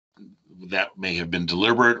 Because that may have been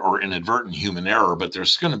deliberate or inadvertent human error, but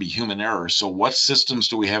there's going to be human error. So what systems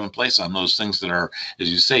do we have in place on those things that are,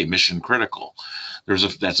 as you say, mission critical?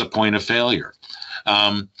 That's a point of failure.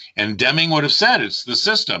 And Deming would have said it's the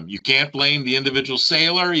system. You can't blame the individual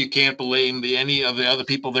sailor. You can't blame any of the other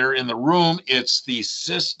people there in the room. It's the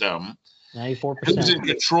system. 94%. Who's in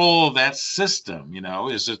control of that system?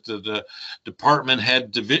 Is it the department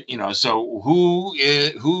head? So who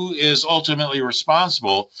is ultimately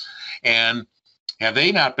responsible? And have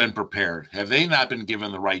they not been prepared? Have they not been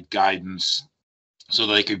given the right guidance so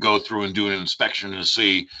they could go through and do an inspection to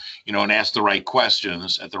see, and ask the right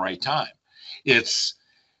questions at the right time? It's,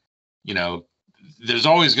 there's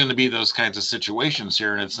always going to be those kinds of situations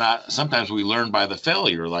here. And it's not, sometimes we learn by the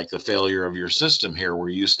failure, like the failure of your system here, where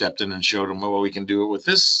you stepped in and showed them, well, we can do it with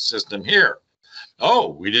this system here.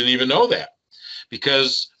 Oh, we didn't even know that,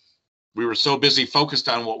 because we were so busy focused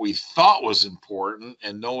on what we thought was important,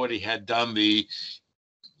 and nobody had done the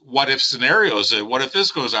what if scenarios. What if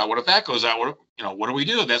this goes out? What if that goes out? What do we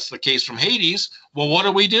do? That's the case from Hades. Well, what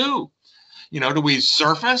do we do? Do we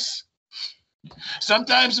surface?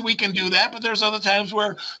 Sometimes we can do that, but there's other times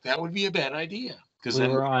where that would be a bad idea. Because we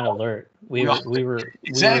were on alert. We were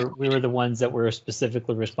the ones that were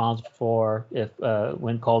specifically responsible for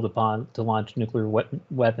when called upon to launch nuclear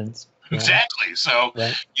weapons. Exactly. So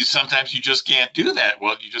right. Sometimes you just can't do that.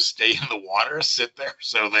 Well, you just stay in the water, sit there,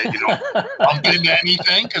 so that you don't bump into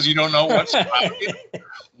anything, because you don't know what's around you.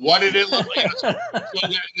 What did it look like? So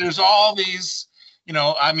there's all these.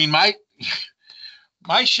 My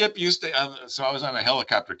ship used to. So I was on a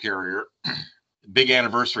helicopter carrier. Big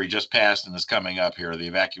anniversary just passed and is coming up here, the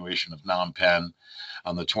evacuation of Phnom Penh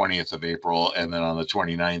on the 20th of April, and then on the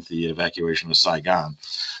 29th, the evacuation of Saigon.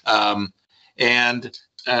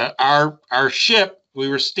 Our ship, we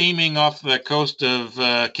were steaming off the coast of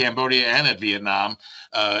Cambodia and at Vietnam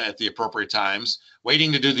at the appropriate times,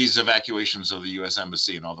 waiting to do these evacuations of the U.S.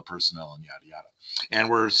 Embassy and all the personnel and yada, yada. And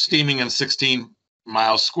we're steaming in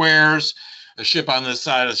 16-mile squares, a ship on this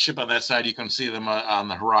side, a ship on that side. You can see them on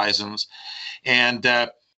the horizons. And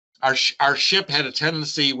our ship had a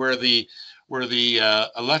tendency where the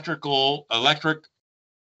electric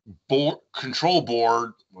board, control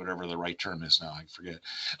board, whatever the right term is now, I forget,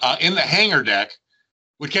 in the hangar deck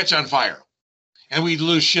would catch on fire, and we'd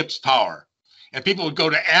lose ship's power. And people would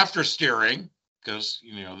go to after steering, because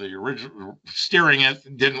the original steering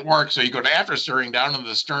it didn't work, so you go to after steering down to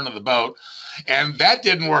the stern of the boat, and that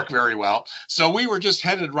didn't work very well. So we were just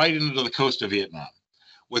headed right into the coast of Vietnam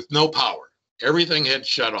with no power. Everything had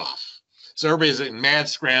shut off. So everybody's in mad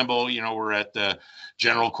scramble. We're at the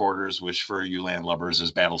general quarters, which for you landlubbers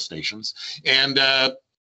is battle stations. And,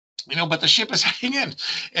 but the ship is heading in.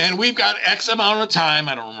 And we've got X amount of time,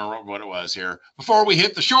 I don't remember what it was here, before we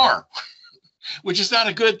hit the shore, which is not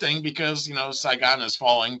a good thing, because, Saigon is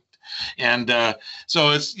falling. And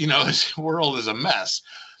so it's, this world is a mess.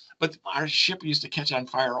 But our ship used to catch on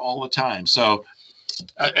fire all the time. So,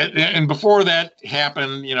 and before that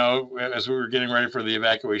happened, as we were getting ready for the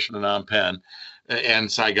evacuation of Phnom Penh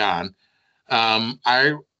and Saigon,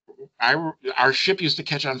 Our ship used to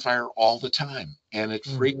catch on fire all the time, and it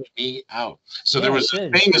freaked me out. So there was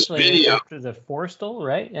a famous video after the Forrestal,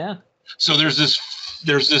 right? Yeah. So there's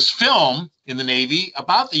this film in the Navy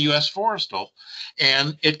about the U.S. Forrestal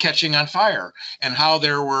and it catching on fire, and how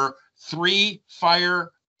there were 3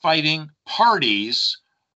 firefighting parties.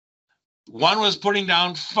 One was putting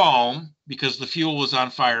down foam because the fuel was on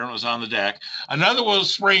fire and it was on the deck. Another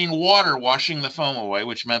was spraying water, washing the foam away,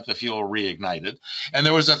 which meant the fuel reignited. And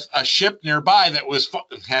there was a ship nearby that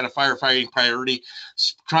had a firefighting priority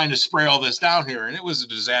trying to spray all this down here. And it was a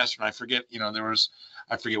disaster. And I forget,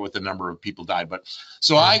 I forget what the number of people died. But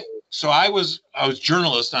I was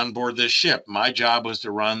journalist on board this ship. My job was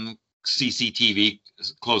to run CCTV,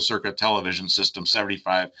 closed circuit television system,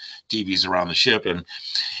 75 TVs around the ship. And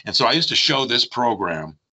so I used to show this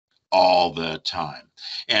program all the time.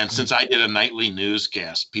 And since I did a nightly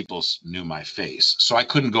newscast, people knew my face. So I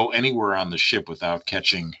couldn't go anywhere on the ship without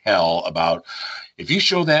catching hell about, if you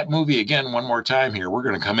show that movie again one more time here, we're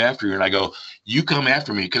going to come after you. And I go, you come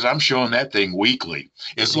after me because I'm showing that thing weekly.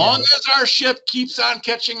 As long as our ship keeps on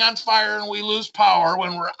catching on fire and we lose power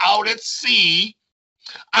when we're out at sea,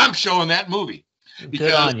 I'm showing that movie.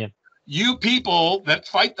 Because good on you people that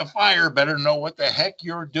fight the fire better know what the heck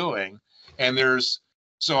you're doing. And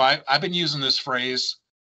so I've been using this phrase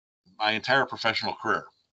my entire professional career.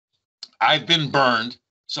 I've been burned,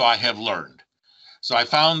 so I have learned. So I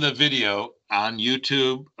found the video on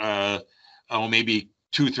YouTube, maybe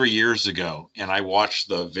 2-3 years ago, and I watched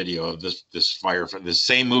the video of this fire, this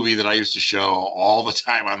same movie that I used to show all the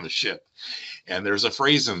time on the ship. And there's a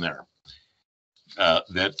phrase in there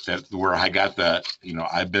that where I got that,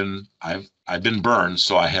 I've been burned,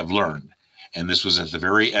 so I have learned. And this was at the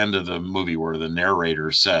very end of the movie where the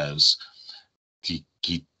narrator says he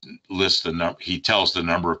lists he tells the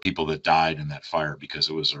number of people that died in that fire, because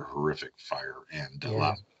it was a horrific fire, and a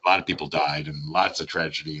lot of people died and lots of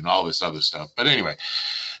tragedy and all this other stuff. But anyway,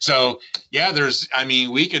 so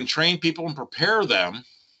we can train people and prepare them.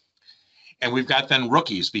 And we've got then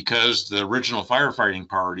rookies, because the original firefighting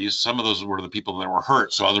parties, some of those were the people that were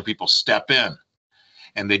hurt. So other people step in,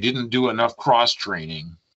 and they didn't do enough cross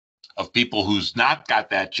training of people who's not got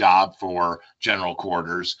that job for general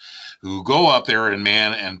quarters, who go up there and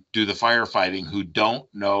man and do the firefighting, who don't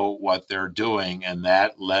know what they're doing. And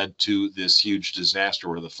that led to this huge disaster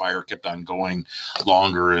where the fire kept on going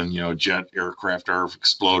longer, and, jet aircraft are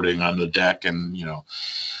exploding on the deck, and,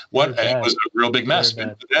 it was a real big mess.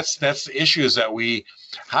 That's the issues that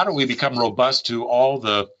how do we become robust to all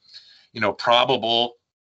the, probable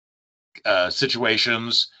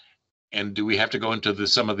situations? And do we have to go into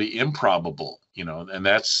some of the improbable, and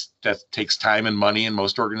that takes time and money, and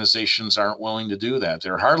most organizations aren't willing to do that.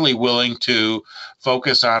 They're hardly willing to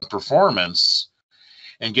focus on performance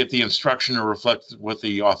and get the instruction to reflect what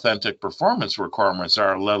the authentic performance requirements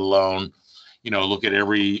are, let alone, look at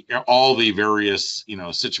all the various,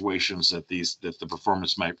 situations that the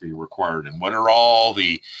performance might be required. And what are all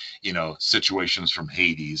the, situations from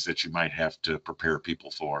Hades that you might have to prepare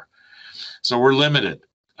people for. So we're limited.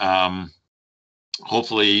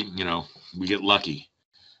 Hopefully, we get lucky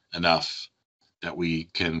enough that we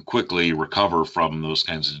can quickly recover from those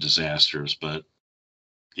kinds of disasters. But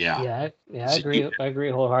I agree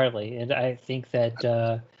wholeheartedly. And I think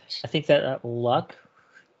that luck,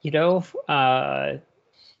 it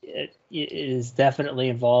is definitely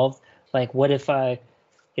involved. Like, what if the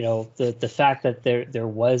fact that there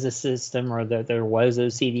was a system, or that there was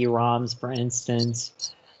those CD-ROMs, for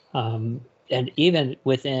instance, and even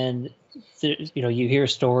within, you hear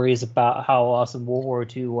stories about how awesome World War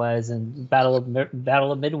II was, and Battle of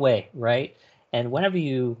Midway, right? And whenever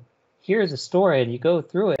you hear the story and you go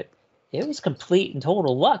through it, it was complete and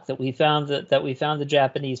total luck that we found the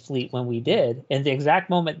Japanese fleet when we did, in the exact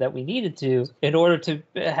moment that we needed to, in order to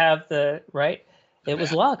have the right. It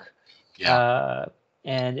was luck,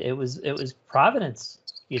 and it was providence.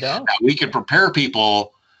 We can prepare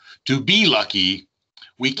people to be lucky.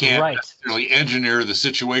 We can't necessarily engineer the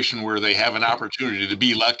situation where they have an opportunity to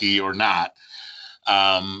be lucky or not.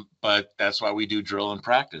 But that's why we do drill and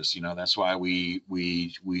practice. That's why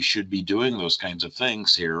we should be doing those kinds of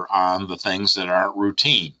things here on the things that aren't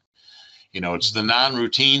routine. It's the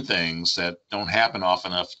non-routine things that don't happen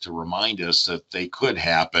often enough to remind us that they could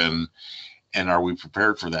happen. And are we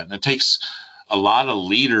prepared for that? And it takes a lot of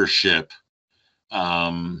leadership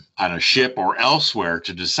on a ship or elsewhere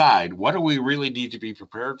to decide, what do we really need to be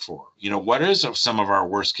prepared for? What is some of our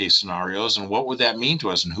worst case scenarios, and what would that mean to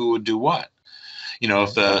us, and who would do what?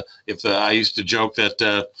 I used to joke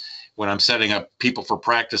that when I'm setting up people for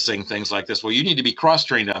practicing things like this, well, you need to be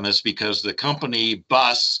cross-trained on this because the company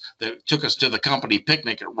bus that took us to the company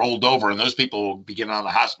picnic, it rolled over and those people will be getting out of the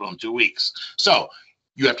hospital in 2 weeks. So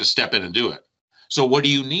you have to step in and do it. So what do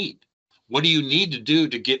you need? What do you need to do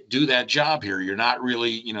to do that job here? You're not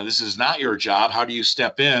really, this is not your job. How do you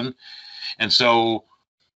step in? And so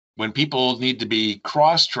when people need to be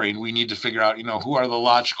cross-trained, we need to figure out, who are the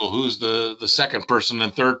logical, who's the second person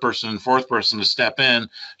and third person and fourth person to step in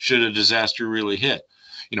should a disaster really hit.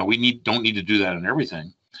 We don't need to do that in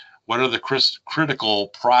everything. What are the critical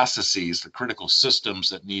processes, the critical systems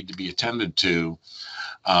that need to be attended to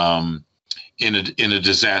in a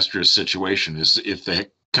disastrous situation? Is if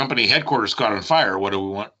the company headquarters caught on fire, what do we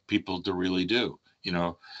want people to really do?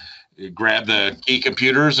 Grab the key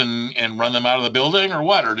computers and run them out of the building, or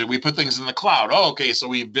what? Or did we put things in the cloud? Oh, okay. So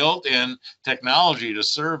we built in technology to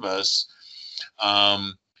serve us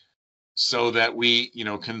so that we,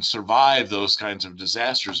 can survive those kinds of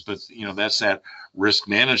disasters. But, that's that risk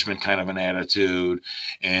management kind of an attitude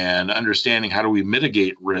and understanding how do we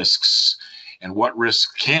mitigate risks and what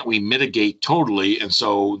risks can't we mitigate totally. And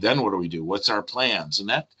so then what do we do? What's our plans? And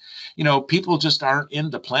that, people just aren't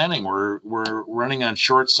into planning. We're running on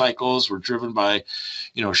short cycles. We're driven by,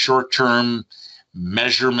 short-term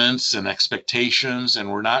measurements and expectations. And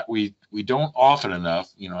we don't often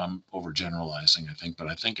enough, I'm overgeneralizing, I think, but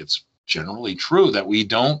I think it's generally true that we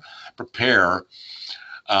don't prepare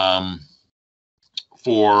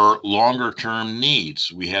for longer-term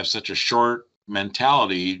needs. We have such a short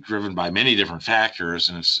mentality driven by many different factors,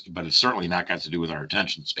 but it's certainly not got to do with our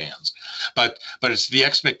attention spans. But it's the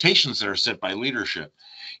expectations that are set by leadership.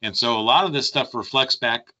 And so a lot of this stuff reflects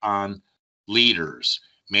back on leaders,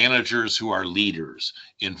 managers who are leaders,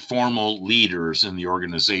 informal leaders in the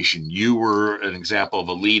organization. You were an example of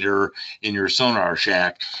a leader in your sonar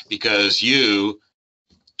shack because you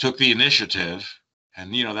took the initiative.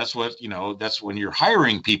 And, that's that's when you're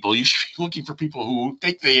hiring people, you should be looking for people who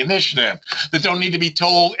take the initiative, that don't need to be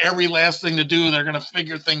told every last thing to do. They're going to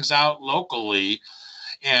figure things out locally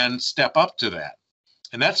and step up to that.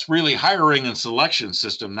 And that's really hiring and selection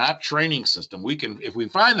system, not training system. If we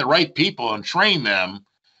find the right people and train them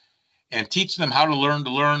and teach them how to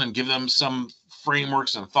learn and give them some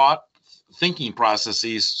frameworks and thinking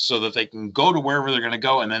processes so that they can go to wherever they're going to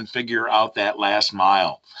go and then figure out that last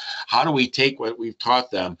mile. How do we take what we've taught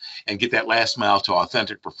them and get that last mile to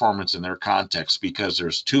authentic performance in their context? Because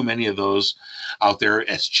there's too many of those out there.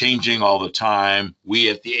 It's changing all the time. We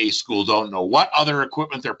at the A School don't know what other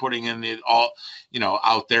equipment they're putting in it all,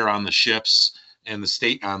 out there on the ships and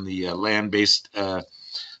on the land-based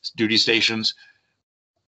duty stations.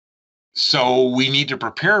 So we need to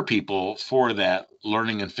prepare people for that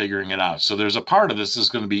learning and figuring it out. So there's a part of this that's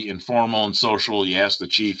going to be informal and social. You ask the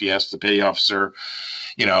chief, you ask the petty officer,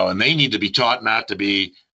 and they need to be taught not to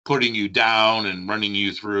be putting you down and running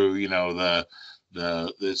you through,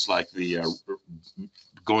 it's like the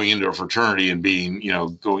going into a fraternity and being,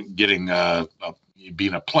 being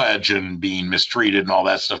a pledge and being mistreated and all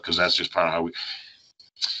that stuff, because that's just part of how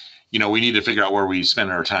we need to figure out where we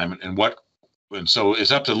spend our time and so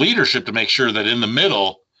it's up to leadership to make sure that in the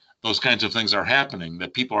middle, those kinds of things are happening,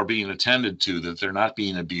 that people are being attended to, that they're not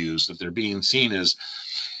being abused, that they're being seen as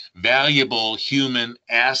valuable human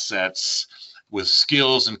assets with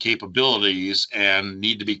skills and capabilities and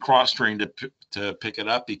need to be cross-trained to pick it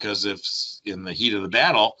up, because if in the heat of the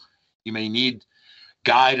battle, you may need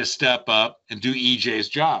Guy to step up and do EJ's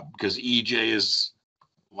job, because EJ is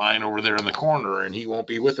lying over there in the corner and he won't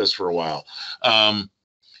be with us for a while.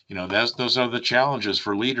 Those are the challenges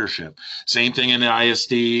for leadership. Same thing in the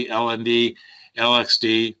ISD, LND,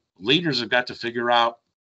 LXD. Leaders have got to figure out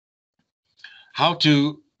how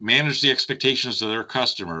to manage the expectations of their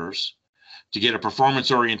customers, to get a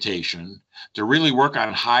performance orientation, to really work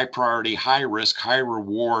on high priority, high risk, high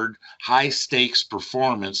reward, high stakes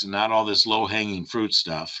performance, and not all this low hanging fruit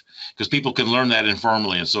stuff, because people can learn that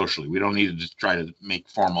informally and socially. We don't need to try to make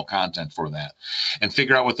formal content for that, and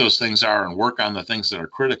figure out what those things are and work on the things that are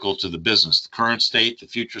critical to the business, the current state, the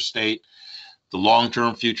future state, the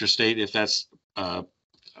long-term future state, if that's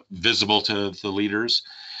visible to the leaders,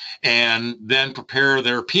 and then prepare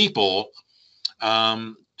their people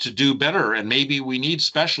to do better. And maybe we need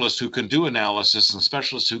specialists who can do analysis and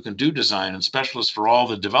specialists who can do design and specialists for all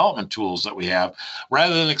the development tools that we have,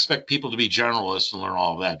 rather than expect people to be generalists and learn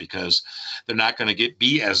all of that, because they're not going to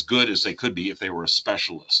be as good as they could be if they were a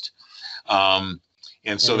specialist. And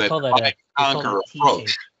so that conquer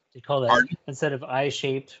approach. They call that, instead of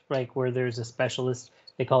I-shaped, like where there's a specialist,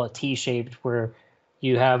 they call it T-shaped, where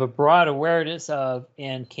you have a broad awareness of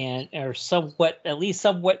and can, or somewhat, at least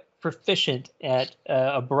somewhat proficient at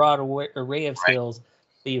a broad array of skills,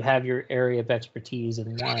 that you have your area of expertise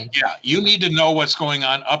in one. Yeah, you need to know what's going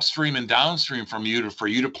on upstream and downstream from you for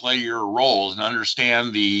you to play your roles and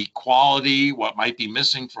understand the quality, what might be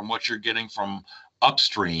missing from what you're getting from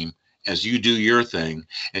upstream as you do your thing.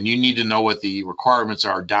 And you need to know what the requirements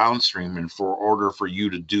are downstream in order for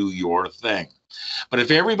you to do your thing. But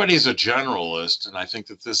if everybody is a generalist, and I think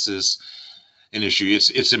that this is an issue,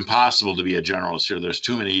 it's impossible to be a generalist here. There's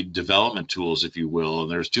too many development tools, if you will, and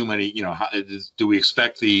there's too many, do we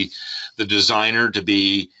expect the designer to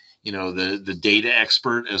be, the data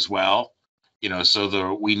expert as well?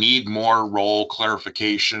 So we need more role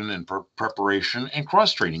clarification and preparation and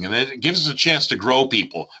cross-training. And it gives us a chance to grow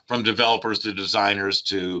people from developers to designers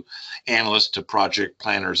to analysts to project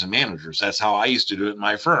planners and managers. That's how I used to do it in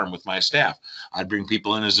my firm with my staff. I'd bring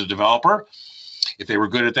people in as a developer. If they were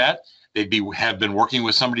good at that, they'd have been working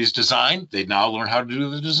with somebody's design. They'd now learn how to do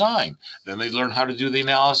the design. Then they'd learn how to do the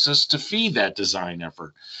analysis to feed that design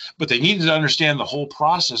effort. But they needed to understand the whole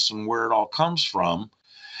process and where it all comes from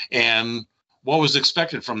and what was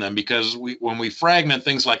expected from them. Because when we fragment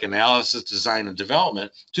things like analysis, design, and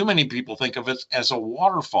development, too many people think of it as a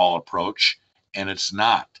waterfall approach, and it's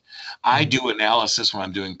not. I do analysis when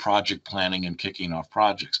I'm doing project planning and kicking off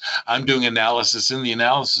projects. I'm doing analysis in the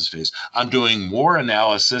analysis phase. I'm doing more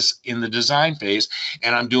analysis in the design phase,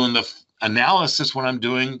 and I'm doing the analysis when I'm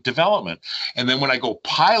doing development. And then when I go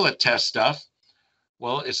pilot test stuff,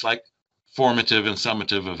 well, it's like formative and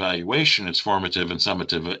summative evaluation. It's formative and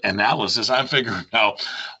summative analysis. I'm figuring out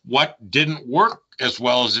what didn't work as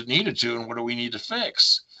well as it needed to, and what do we need to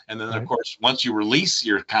fix. And then, of course, once you release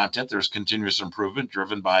your content, there's continuous improvement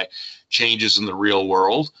driven by changes in the real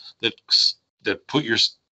world that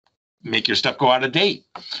make your stuff go out of date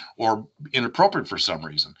or inappropriate for some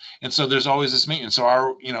reason. And so there's always this maintenance.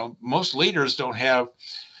 So most leaders don't have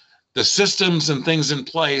the systems and things in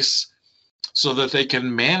place so that they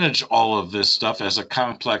can manage all of this stuff as a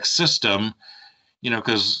complex system.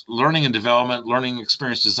 Because learning and development, learning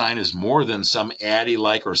experience design is more than some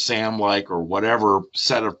Addy-like or SAM-like or whatever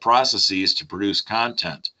set of processes to produce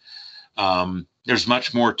content. There's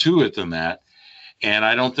much more to it than that. And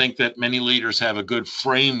I don't think that many leaders have a good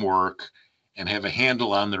framework and have a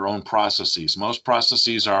handle on their own processes. Most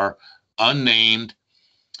processes are unnamed.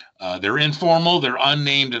 They're informal, they're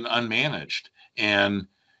unnamed and unmanaged.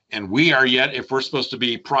 And we are yet, if we're supposed to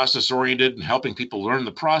be process oriented and helping people learn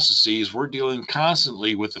the processes, we're dealing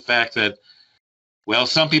constantly with the fact that, well,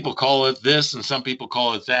 some people call it this and some people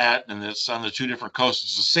call it that, and it's on the two different coasts.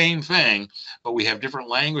 It's the same thing, but we have different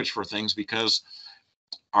language for things because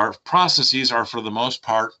our processes are, for the most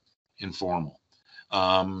part, informal.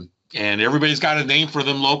 And everybody's got a name for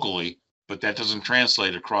them locally, but that doesn't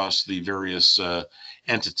translate across the various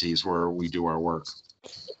entities where we do our work.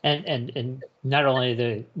 And not only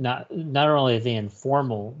are they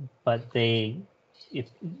informal, but they're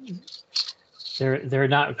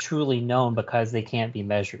not truly known because they can't be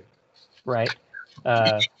measured, right?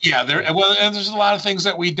 And there's a lot of things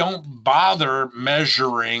that we don't bother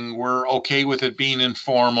measuring. We're okay with it being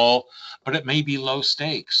informal, but it may be low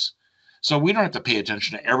stakes. So we don't have to pay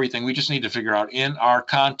attention to everything. We just need to figure out in our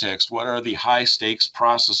context, what are the high stakes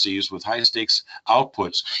processes with high stakes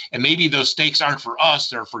outputs? And maybe those stakes aren't for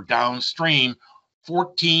us, they're for downstream.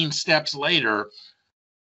 14 steps later,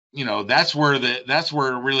 that's where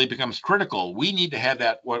it really becomes critical. We need to have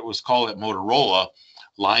that, what was called at Motorola,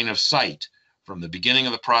 line of sight from the beginning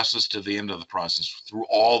of the process to the end of the process, through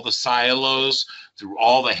all the silos, through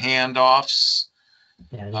all the handoffs.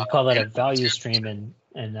 Yeah, you call that a value stream and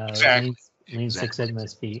exactly. Lean Six Sigma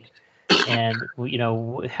speak. And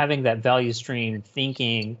having that value stream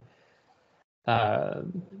thinking.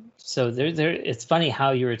 So there, it's funny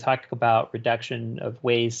how you were talking about reduction of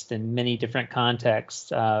waste in many different contexts.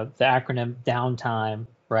 The acronym downtime,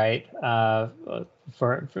 right?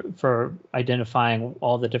 For identifying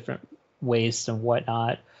all the different wastes and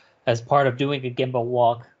whatnot as part of doing a gimbal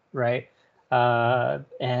walk, right?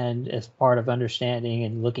 And as part of understanding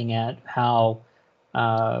and looking at how.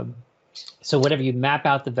 So whenever you map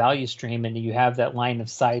out the value stream and you have that line of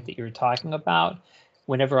sight that you're talking about,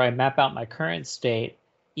 whenever I map out my current state,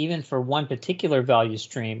 even for one particular value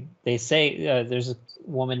stream, they say there's a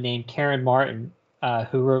woman named Karen Martin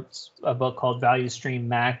who wrote a book called Value Stream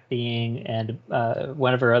Mapping, and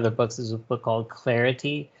one of her other books is a book called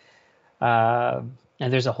Clarity. And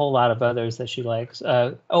there's a whole lot of others that she likes.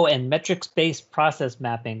 And metrics-based process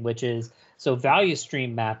mapping, which is, so value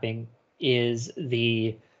stream mapping is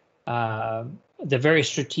the very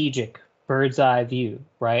strategic bird's eye view,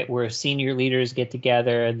 right? Where senior leaders get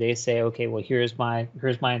together and they say, okay, well, here's my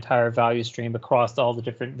entire value stream across all the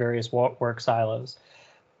different various work silos.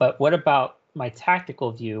 But what about my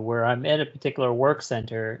tactical view, where I'm in a particular work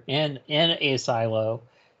center in a silo?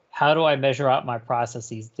 How do I measure out my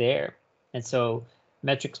processes there? And so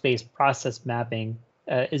metrics-based process mapping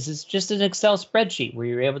is just an Excel spreadsheet where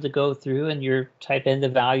you're able to go through and you're type in the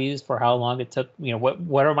values for how long it took,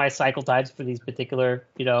 what are my cycle times for these particular,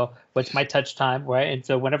 what's my touch time, right? And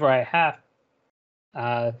so whenever I have,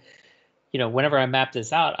 whenever I map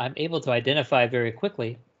this out, I'm able to identify very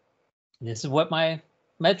quickly, this is what my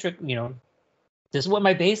metric, this is what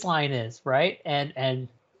my baseline is, right? And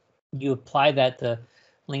you apply that to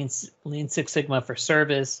Lean Six Sigma for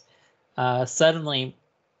service, suddenly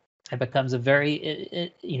it becomes a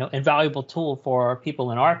very invaluable tool for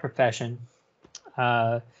people in our profession,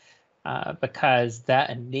 because that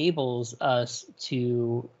enables us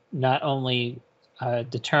to not only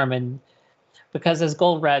determine, because as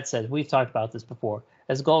Goldratt says, we've talked about this before,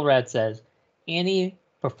 as Goldratt says, any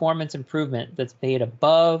performance improvement that's made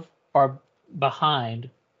above or behind,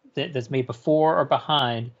 that's made before or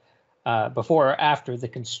behind, before or after the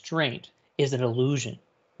constraint is an illusion,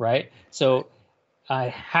 right? So I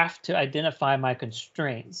have to identify my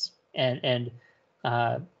constraints, and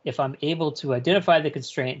if I'm able to identify the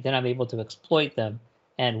constraint, then I'm able to exploit them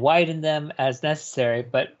and widen them as necessary.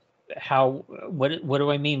 But what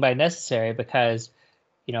do I mean by necessary? Because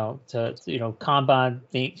Kanban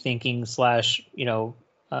thinking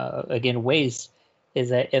 / again, waste is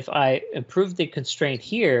that if I improve the constraint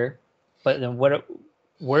here, but then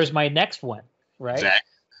where's my next one, right? Exactly.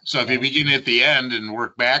 So if you begin at the end and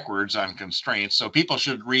work backwards on constraints, so people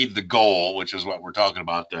should read The Goal, which is what we're talking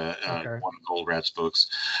about, one of Goldratt's books.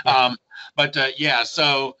 But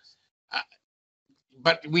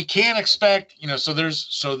we can't expect, so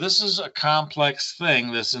this is a complex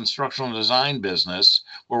thing, this instructional design business,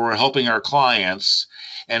 where we're helping our clients,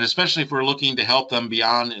 and especially if we're looking to help them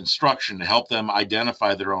beyond instruction, to help them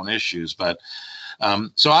identify their own issues. But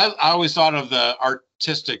so I always thought of the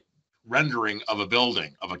artistic rendering of a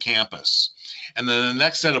building, of a campus. And then the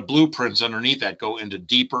next set of blueprints underneath that go into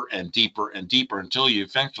deeper and deeper and deeper until you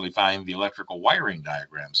eventually find the electrical wiring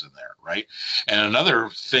diagrams in there, right? And another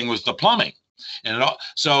thing was the plumbing.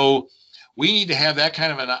 So we need to have that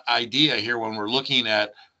kind of an idea here when we're looking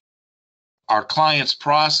at our clients'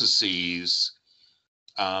 processes.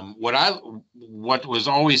 What was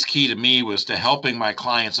always key to me was to helping my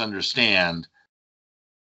clients understand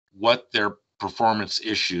what their performance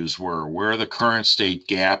issues were, where the current state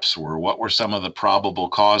gaps were, what were some of the probable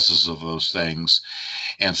causes of those things,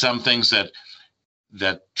 and some things that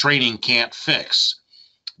training can't fix.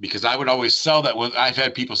 Because I would always sell that. I've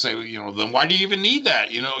had people say, then why do you even need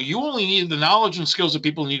that? You only need the knowledge and skills that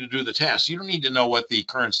people need to do the task. You don't need to know what the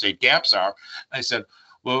current state gaps are. I said,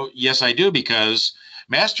 well, yes, I do, because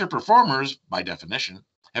master performers, by definition,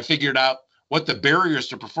 have figured out what the barriers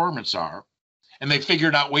to performance are, and they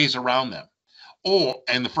figured out ways around them. Or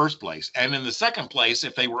in the first place. And in the second place,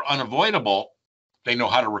 if they were unavoidable, they know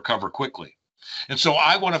how to recover quickly. And so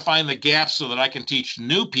I want to find the gaps so that I can teach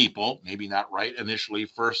new people, maybe not right initially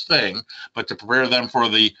first thing, but to prepare them for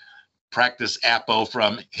the practice apo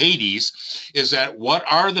from Hades, is that what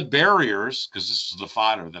are the barriers, because this is the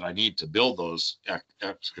fodder that I need to build those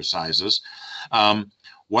exercises.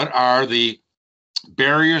 What are the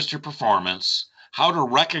barriers to performance, how to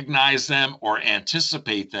recognize them or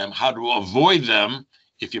anticipate them, how to avoid them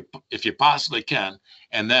if you possibly can,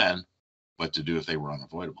 and then what to do if they were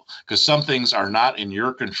unavoidable. Because some things are not in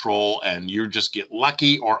your control and you just get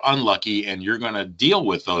lucky or unlucky and you're going to deal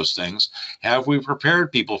with those things. Have we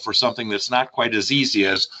prepared people for something that's not quite as easy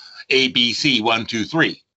as ABC 1, 2,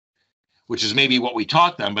 3, which is maybe what we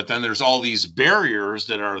taught them, but then there's all these barriers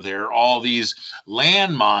that are there, all these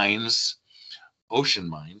landmines, ocean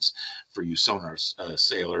mines, for you sonar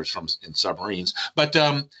sailors in submarines. But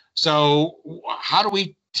so how do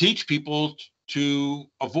we teach people to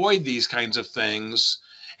avoid these kinds of things?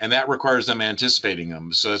 And that requires them anticipating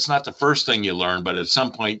them. So it's not the first thing you learn, but at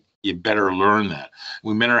some point you better learn that.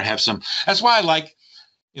 We better have some. That's why I like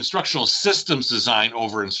instructional systems design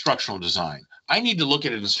over instructional design. I need to look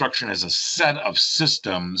at instruction as a set of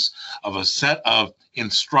systems, of a set of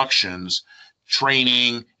instructions,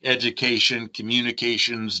 training, education,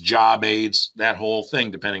 communications, job aids, that whole thing,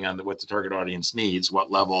 depending on what the target audience needs, what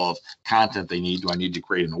level of content they need. Do I need to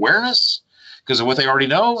create an awareness because of what they already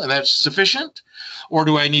know and that's sufficient? Or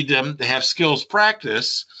do I need them to have skills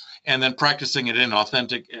practice and then practicing it in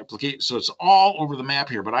authentic application? So it's all over the map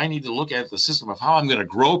here, but I need to look at the system of how I'm going to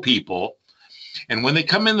grow people. And when they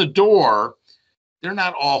come in the door, they're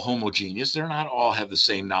not all homogeneous. They're not all have the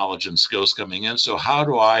same knowledge and skills coming in. So how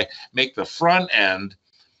do I make the front end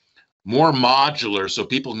more modular so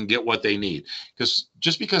people can get what they need? Because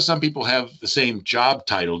just because some people have the same job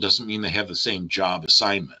title doesn't mean they have the same job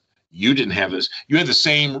assignment. You didn't have this. You had the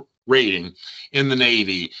same rating in the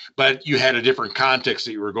Navy, but you had a different context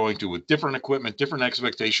that you were going to with different equipment, different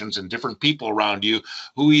expectations, and different people around you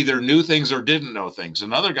who either knew things or didn't know things.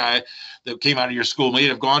 Another guy that came out of your school may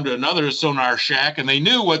have gone to another sonar shack and they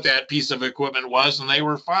knew what that piece of equipment was and they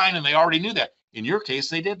were fine and they already knew that. In your case,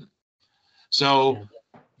 they didn't. So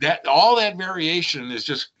that all that variation is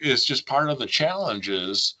just part of the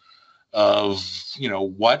challenges of, you know,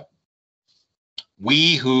 what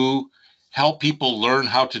we who help people learn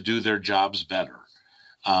how to do their jobs better.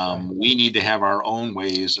 We need to have our own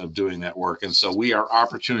ways of doing that work. And so we are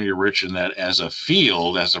opportunity rich in that as a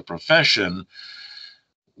field, as a profession,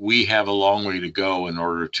 we have a long way to go in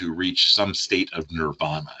order to reach some state of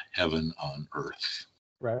nirvana, heaven on earth.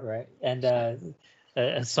 Right. And I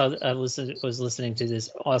was listening to this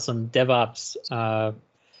awesome DevOps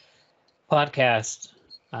podcast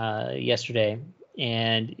yesterday,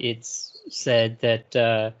 and it's said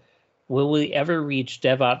that will we ever reach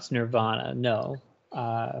DevOps nirvana? No.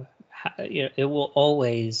 It will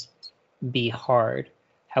always be hard.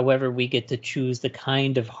 However, we get to choose the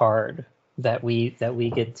kind of hard that we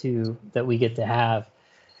get to have,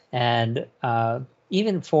 and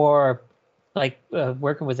even for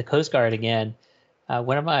working with the Coast Guard again.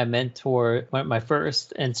 One of my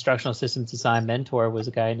first instructional systems design mentor was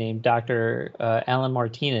a guy named Dr. Alan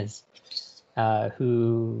Martinez,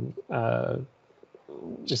 who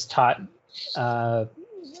was taught.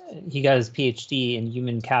 He got his PhD in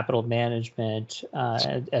human capital management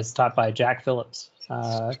as taught by Jack Phillips,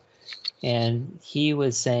 and he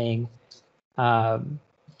was saying,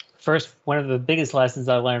 first, one of the biggest lessons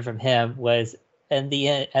I learned from him was, at the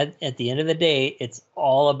end of the day, it's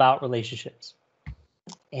all about relationships.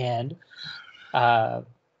 And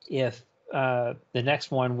if the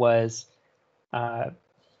next one was,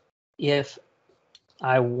 if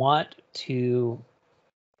I want to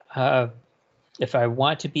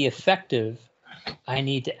be effective, I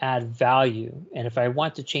need to add value. And if I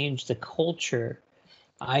want to change the culture,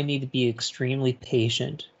 I need to be extremely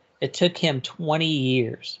patient. It took him 20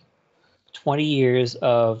 years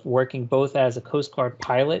of working both as a Coast Guard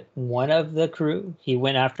pilot, one of the crew. He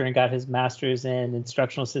went after and got his master's in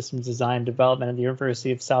instructional systems design and development at the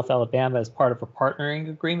University of South Alabama as part of a partnering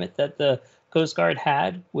agreement that the Coast Guard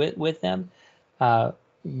had with them,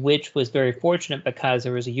 which was very fortunate because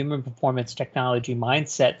there was a human performance technology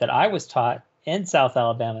mindset that I was taught in South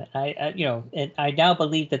Alabama. And I now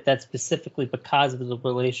believe that that's specifically because of the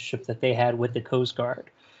relationship that they had with the Coast Guard.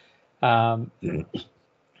 Or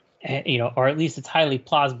at least it's highly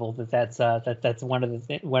plausible that that's one of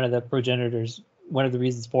the progenitors, one of the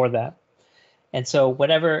reasons for that. And so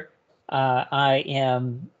whenever I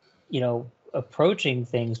am, approaching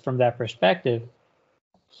things from that perspective,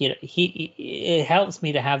 it helps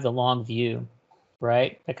me to have the long view,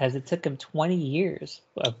 right? Because it took him 20 years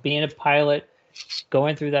of being a pilot,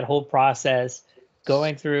 going through that whole process,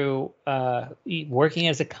 going through working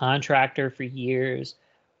as a contractor for years,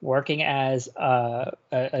 working as a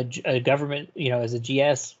government, as a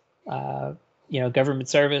GS, government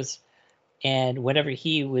service. And whenever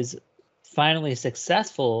he was finally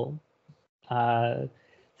successful,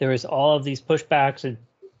 there was all of these pushbacks and,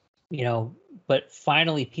 but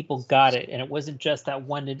finally people got it. And it wasn't just that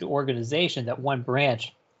one organization, that one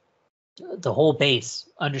branch. The whole base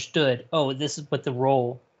understood, this is what the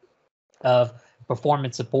role of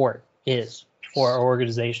performance support is for our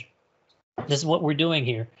organization. This is what we're doing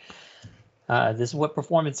here. This is what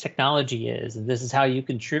performance technology is, and this is how you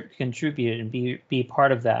contribute and be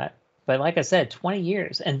part of that. But like I said, 20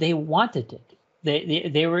 years, and they wanted it.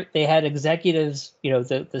 They had executives,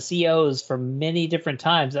 the CEOs from many different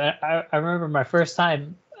times. I remember my first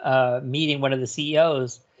time meeting one of the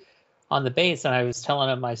CEOs on the base, and I was telling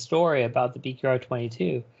him my story about the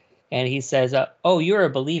BQR-22, and he says, "You're a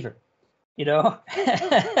believer,"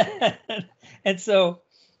 and so.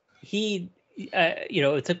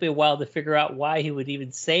 It took me a while to figure out why he would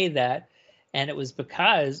even say that. And it was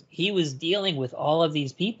because he was dealing with all of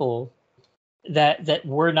these people that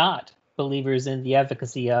were not believers in the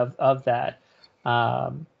efficacy of that.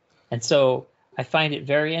 And so I find it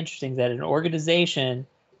very interesting that an organization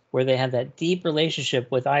where they have that deep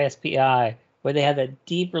relationship with ISPI, where they have that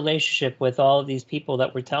deep relationship with all of these people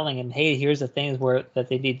that were telling him, hey, here's the things that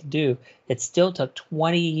they need to do. It still took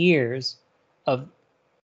 20 years of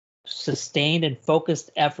sustained and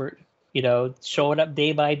focused effort, showing up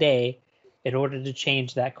day by day in order to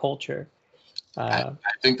change that culture. I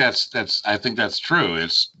think that's true.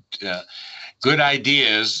 It's good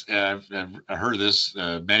ideas. I've heard this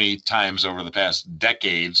many times over the past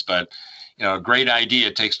decades, but a great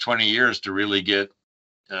idea takes 20 years to really get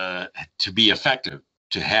to be effective,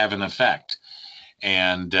 to have an effect.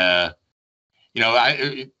 And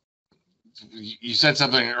you said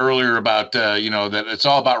something earlier about that it's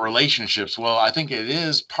all about relationships. Well, I think it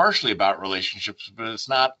is partially about relationships, but it's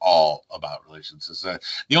not all about relationships.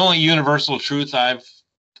 The only universal truth I've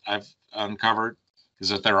uncovered is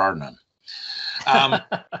that there are none.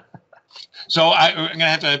 So I'm gonna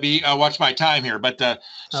have to watch my time here. But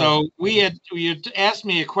so we had asked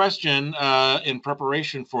me a question in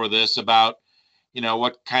preparation for this about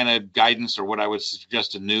what kind of guidance or what I would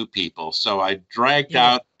suggest to new people. So I dragged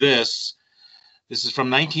out this. This is from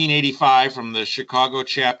 1985 from the Chicago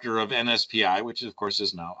chapter of NSPI, which of course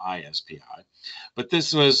is now ISPI. But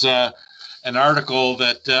this was an article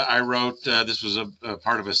that I wrote. This was a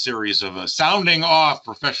part of a series of sounding off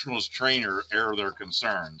professionals trainer air their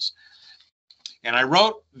concerns. And I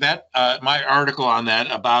wrote that my article on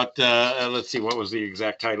that about, let's see, what was the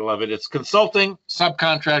exact title of it? It's Consulting,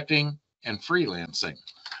 Subcontracting, and Freelancing.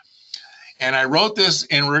 And I wrote this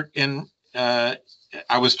I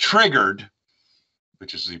was triggered,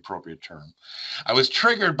 which is the appropriate term. I was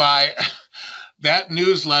triggered by that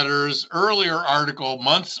newsletter's earlier article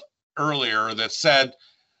months earlier that said,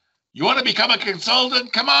 you want to become a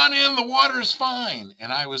consultant? Come on in, the water's fine.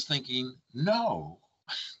 And I was thinking, no,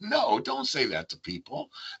 don't say that to people.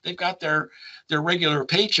 They've got their regular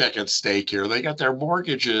paycheck at stake here. They got their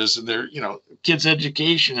mortgages and their, kids'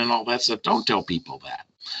 education and all that stuff. Don't tell people that.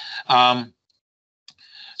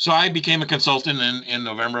 So I became a consultant in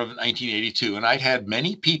November of 1982, and I'd had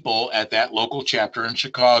many people at that local chapter in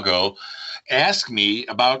Chicago ask me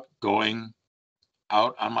about going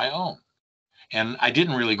out on my own. And I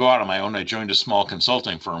didn't really go out on my own. I joined a small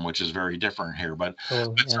consulting firm, which is very different here.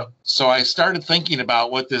 So I started thinking about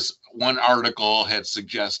what this one article had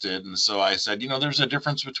suggested. And so I said, there's a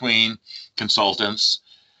difference between consultants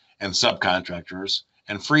and subcontractors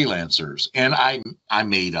and freelancers. And I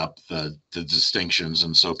made up the distinctions.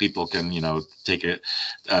 And so people can, take it,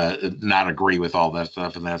 not agree with all that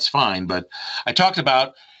stuff, and that's fine. But I talked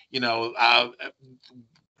about,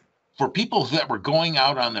 for people that were going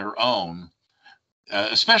out on their own,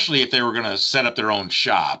 especially if they were going to set up their own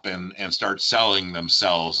shop and start selling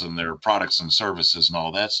themselves and their products and services and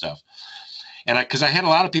all that stuff. And because I had a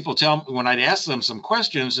lot of people tell me when I'd ask them some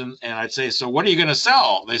questions and I'd say, so what are you going to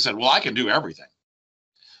sell? They said, well, I can do everything.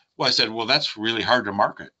 Well, I said, well, that's really hard to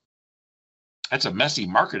market. That's a messy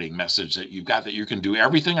marketing message that you've got, that you can do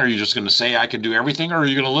everything. Or are you just going to say I can do everything, or are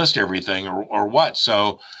you going to list everything, or what?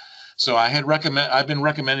 So I've been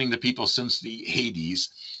recommending to people since the 80s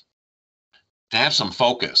to have some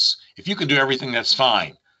focus. If you can do everything, that's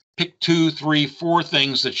fine. Pick 2, 3, 4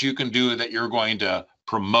 things that you can do that you're going to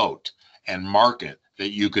promote and market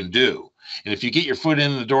that you can do. And if you get your foot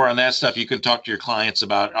in the door on that stuff, you can talk to your clients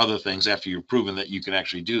about other things after you've proven that you can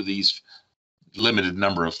actually do these limited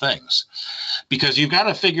number of things. Because you've got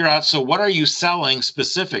to figure out, so what are you selling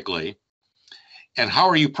specifically, and how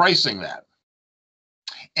are you pricing that?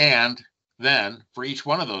 And then for each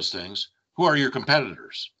one of those things, who are your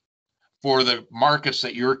competitors? For the markets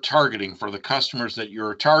that you're targeting, for the customers that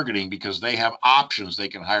you're targeting, because they have options. They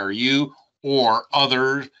can hire you or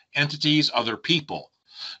other entities, other people.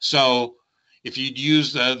 So if you'd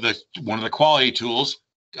use the one of the quality tools,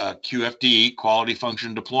 QFD, Quality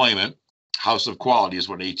Function Deployment, House of Quality is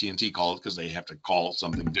what AT&T call it, because they have to call it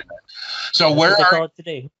something different. So where are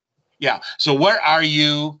today? Yeah. So where are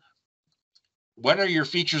you? What are your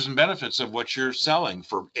features and benefits of what you're selling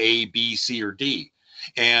for A, B, C, or D?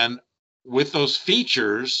 And with those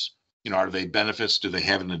features, are they benefits? Do they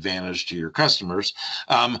have an advantage to your customers?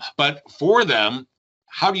 But for them,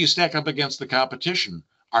 how do you stack up against the competition?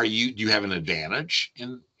 Do you have an advantage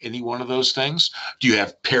in any one of those things? Do you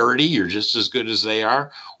have parity? You're just as good as they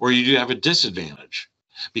are, or do you have a disadvantage?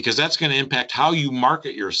 Because that's going to impact how you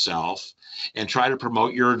market yourself and try to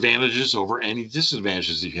promote your advantages over any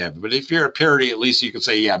disadvantages that you have. But if you're at parity, at least you can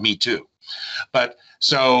say, yeah, me too. But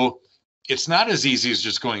so it's not as easy as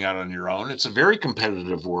just going out on your own. It's a very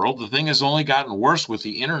competitive world. The thing has only gotten worse with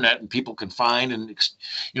the internet, and people can find, and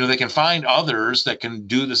they can find others that can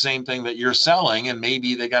do the same thing that you're selling, and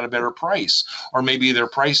maybe they got a better price, or maybe their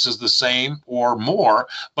price is the same or more,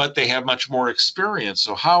 but they have much more experience.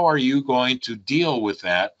 So how are you going to deal with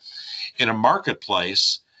that in a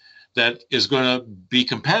marketplace that is going to be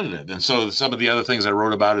competitive? And so some of the other things I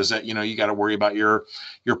wrote about is that, you got to worry about your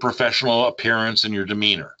professional appearance and your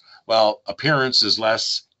demeanor. Well, appearance is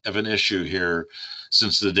less of an issue here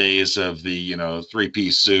since the days of the,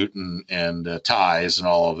 three-piece suit and ties and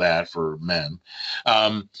all of that for men.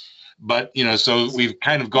 But, so we've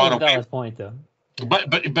kind of gone away. Valid point, though. Yeah.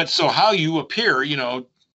 But so how you appear, are you going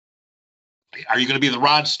to be the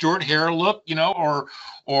Rod Stewart hair look,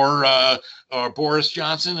 or Boris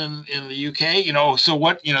Johnson in the UK, so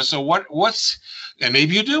what's, and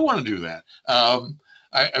maybe you do want to do that.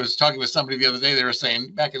 I was talking with somebody the other day. They were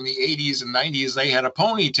saying back in the 80s and 90s, they had a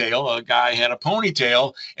ponytail. A guy had a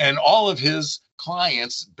ponytail, and all of his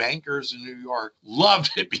clients, bankers in New York,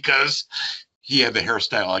 loved it because he had the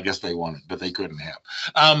hairstyle I guess they wanted, but they couldn't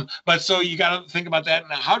have. But so you got to think about that.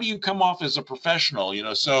 Now, how do you come off as a professional?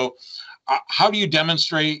 So how do you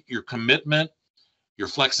demonstrate your commitment, your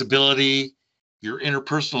flexibility, your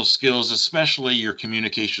interpersonal skills, especially your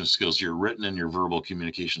communication skills, your written and your verbal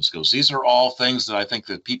communication skills? These are all things that I think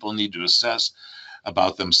that people need to assess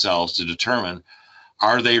about themselves to determine,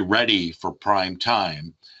 are they ready for prime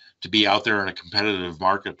time to be out there in a competitive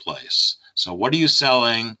marketplace? So what are you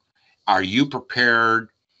selling? Are you prepared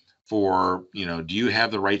for, do you have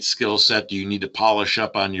the right skill set? Do you need to polish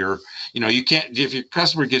up on your, you can't, if your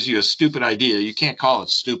customer gives you a stupid idea, you can't call it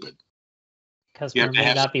stupid. Customer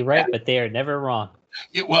may not be right, but they are never wrong.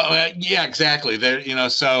 Yeah, exactly. There,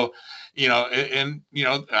 had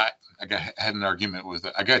an argument with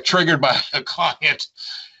it. I got triggered by a client.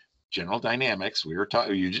 General Dynamics, we were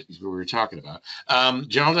talking about.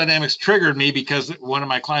 General Dynamics triggered me because one of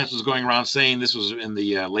my clients was going around saying, this was in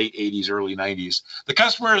the late 80s, early 90s, the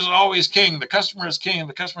customer is always king. The customer is king.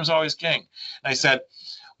 The customer is always king. And I said,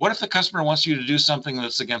 what if the customer wants you to do something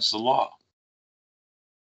that's against the law?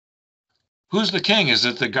 Who's the king? Is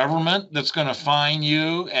it the government that's going to fine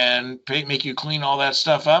you and make you clean all that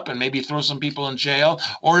stuff up and maybe throw some people in jail?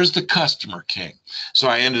 Or is the customer king? So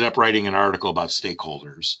I ended up writing an article about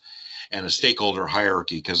stakeholders and a stakeholder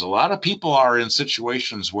hierarchy, because a lot of people are in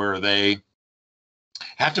situations where they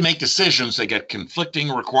have to make decisions. They get conflicting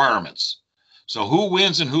requirements. So who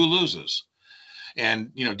wins and who loses?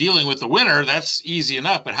 And, dealing with the winner, that's easy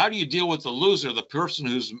enough. But how do you deal with the loser, the person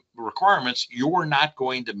whose requirements you're not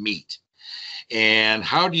going to meet? And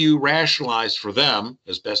how do you rationalize for them,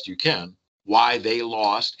 as best you can, why they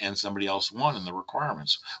lost and somebody else won in the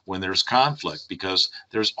requirements when there's conflict? Because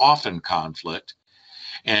there's often conflict.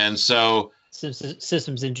 And so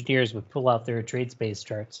systems engineers would pull out their trade space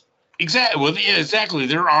charts. Exactly. Well, yeah, exactly.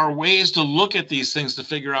 There are ways to look at these things to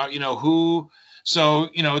figure out, who. So,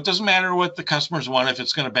 it doesn't matter what the customers want if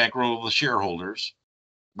it's going to bankroll the shareholders.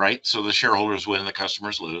 Right? So the shareholders win, the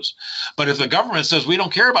customers lose. But if the government says, we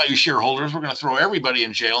don't care about you shareholders, we're going to throw everybody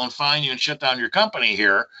in jail and fine you and shut down your company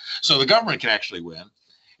here, so the government can actually win.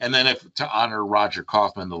 And then to honor Roger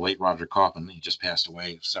Kaufman, the late Roger Kaufman, he just passed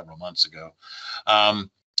away several months ago.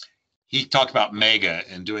 He talked about mega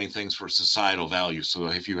and doing things for societal value. So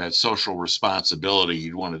if you had social responsibility,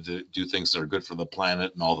 you'd want to do things that are good for the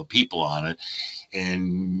planet and all the people on it.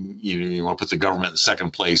 And you want to put the government in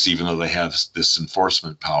second place, even though they have this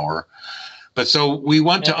enforcement power. But so we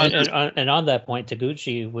want to and on that point,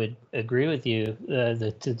 Taguchi would agree with you.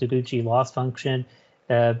 The Taguchi loss function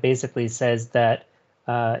basically says that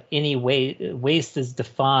any waste is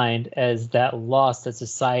defined as that loss that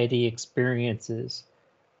society experiences,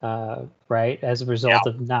 right, as a result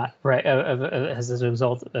of not right as a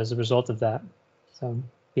result of that. So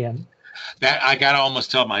yeah. That I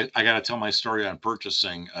gotta tell my story on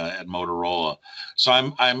purchasing at Motorola. So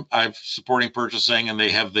I'm supporting purchasing, and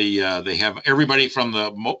they have everybody from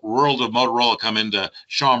the world of Motorola come into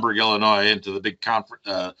Schaumburg, Illinois, into the big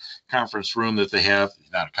conference room that they have.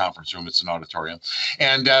 Not a conference room, it's an auditorium.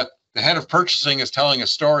 And the head of purchasing is telling a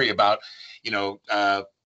story about,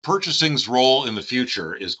 purchasing's role in the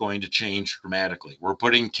future is going to change dramatically. We're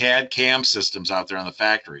putting CAD CAM systems out there on the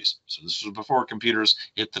factories. So this was before computers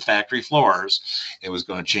hit the factory floors. It was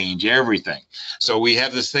going to change everything. So we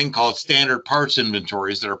have this thing called standard parts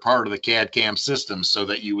inventories that are part of the CAD CAM system so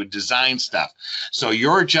that you would design stuff. So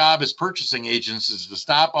your job as purchasing agents is to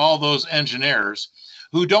stop all those engineers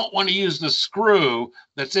who don't want to use the screw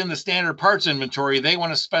that's in the standard parts inventory. They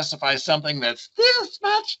want to specify something that's this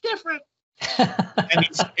much different.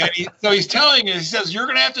 So he's telling you, he says, you're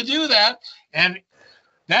going to have to do that. And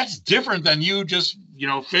that's different than you just,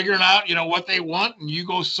 figuring out, what they want, and you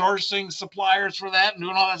go sourcing suppliers for that and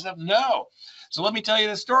doing all that stuff. No. So let me tell you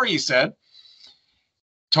the story. He said,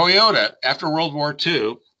 Toyota, after World War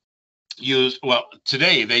II,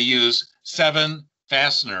 today they use 7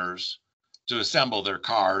 fasteners to assemble their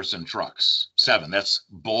cars and trucks. 7. That's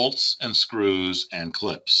bolts and screws and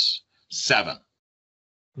clips. 7.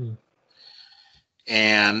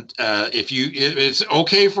 And it's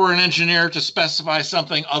okay for an engineer to specify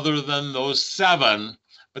something other than those 7,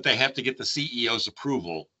 but they have to get the CEO's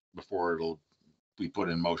approval before it'll be put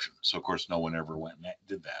in motion. So of course, no one ever went and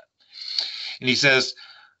did that. And he says,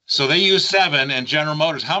 so they use 7, and General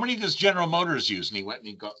Motors, how many does General Motors use? And he went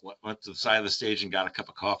to the side of the stage and got a cup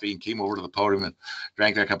of coffee and came over to the podium and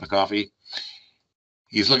drank that cup of coffee.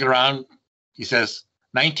 He's looking around. He says,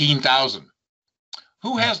 19,000.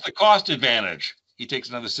 Who has the cost advantage? He takes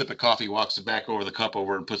another sip of coffee, walks it back over the cup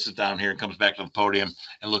over and puts it down here and comes back to the podium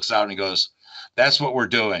and looks out and he goes, that's what we're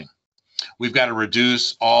doing. We've got to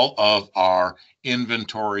reduce all of our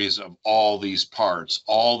inventories of all these parts,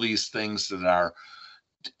 all these things that are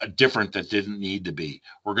different that didn't need to be.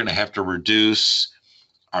 We're going to have to reduce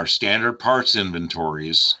our standard parts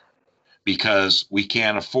inventories because we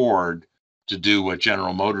can't afford to do what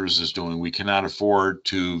General Motors is doing. We cannot afford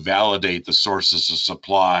to validate the sources of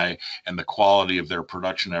supply and the quality of their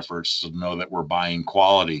production efforts to know that we're buying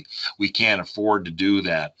quality. We can't afford to do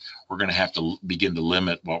that. We're going to have to begin to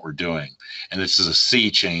limit what we're doing. And this is a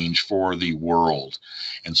sea change for the world.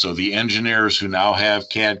 And so the engineers who now have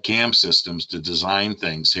CAD CAM systems to design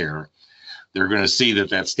things here, they're going to see that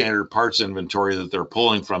that standard parts inventory that they're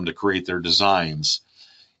pulling from to create their designs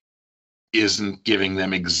isn't giving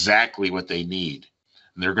them exactly what they need.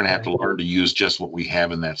 And they're going to have to learn to use just what we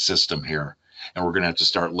have in that system here. And we're going to have to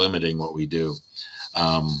start limiting what we do.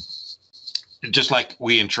 Just like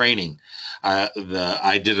we in training,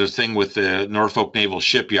 I did a thing with the Norfolk Naval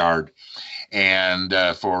Shipyard and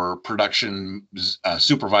for production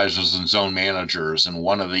supervisors and zone managers. And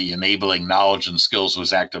one of the enabling knowledge and skills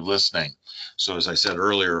was active listening. So as I said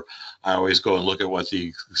earlier, I always go and look at what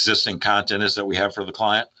the existing content is that we have for the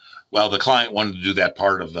client. Well, the client wanted to do that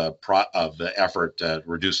part of the effort to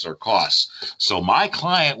reduce their costs. So my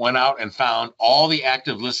client went out and found all the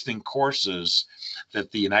active listening courses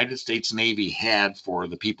that the United States Navy had for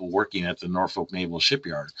the people working at the Norfolk Naval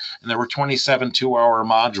Shipyard. And there were 27 2-hour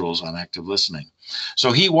modules on active listening.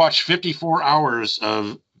 So he watched 54 hours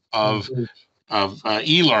of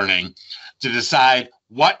e-learning to decide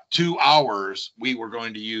what 2 hours we were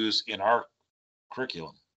going to use in our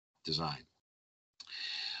curriculum design.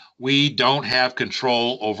 We don't have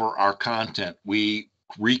control over our content. We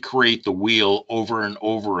recreate the wheel over and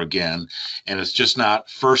over again, and it's just not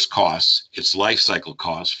first costs, it's life cycle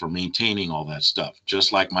costs for maintaining all that stuff.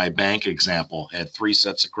 Just like my bank example had 3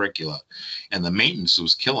 sets of curricula, and the maintenance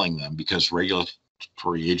was killing them because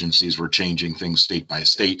regulatory agencies were changing things state by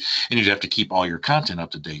state, and you'd have to keep all your content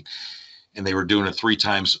up to date. And they were doing it 3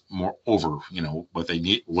 times more over, what they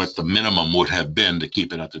need, what the minimum would have been to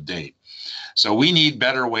keep it up to date. So we need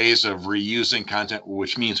better ways of reusing content,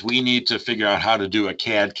 which means we need to figure out how to do a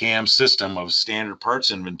CAD CAM system of standard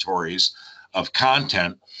parts inventories of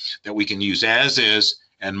content that we can use as is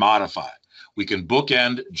and modify. We can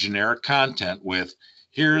bookend generic content with,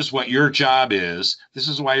 here's what your job is. This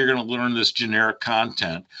is why you're going to learn this generic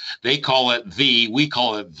content. They call it the, we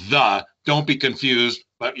call it the. Don't be confused,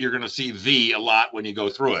 but you're going to see the a lot when you go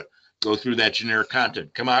through it. Go through that generic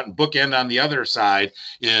content. Come out and bookend on the other side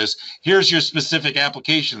is, here's your specific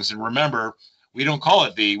applications. And remember, we don't call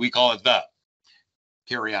it the, we call it the.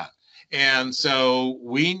 Carry on. And so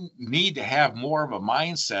we need to have more of a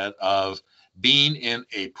mindset of being in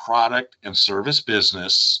a product and service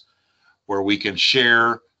business where we can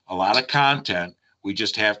share a lot of content. We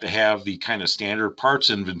just have to have the kind of standard parts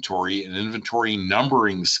inventory and inventory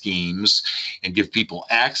numbering schemes and give people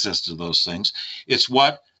access to those things. It's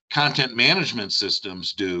what content management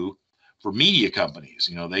systems do for media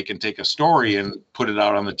companies. They can take a story and put it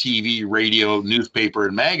out on the TV, radio, newspaper,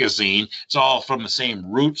 and magazine. It's all from the same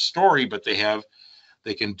root story, but they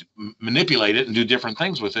can manipulate it and do different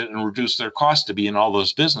things with it and reduce their cost to be in all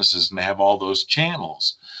those businesses and have all those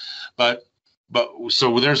channels. But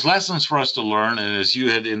so there's lessons for us to learn. And as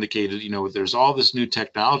you had indicated, there's all this new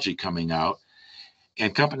technology coming out,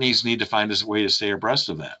 and companies need to find a way to stay abreast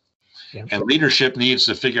of that. Yeah. And leadership needs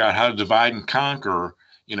to figure out how to divide and conquer,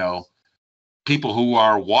 people who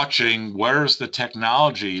are watching, where's the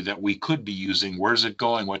technology that we could be using? Where's it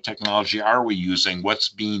going? What technology are we using? What's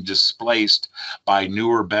being displaced by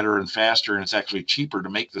newer, better, and faster? And it's actually cheaper to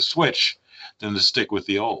make the switch than to stick with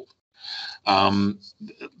the old.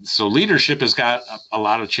 So leadership has got a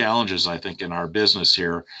lot of challenges, I think, in our business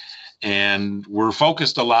here. And we're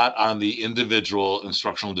focused a lot on the individual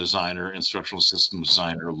instructional designer, instructional system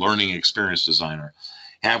designer, learning experience designer.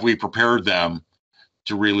 Have we prepared them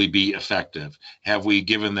to really be effective? Have we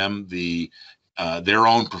given them their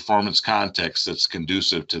own performance context that's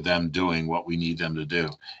conducive to them doing what we need them to do?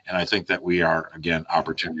 And I think that we are, again,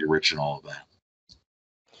 opportunity rich in all of that.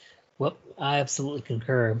 Well, I absolutely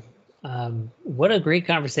concur. What a great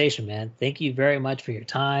conversation, man. Thank you very much for your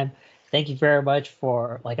time. Thank you very much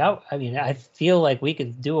for I mean, I feel like we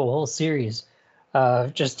could do a whole series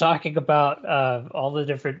just talking about all the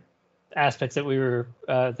different aspects that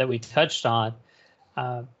we touched on.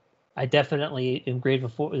 I definitely am grateful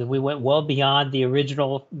for that we went well beyond the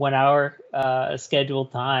original 1 hour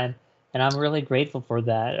scheduled time, and I'm really grateful for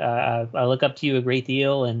that. I look up to you a great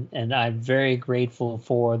deal, and I'm very grateful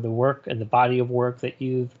for the work and the body of work that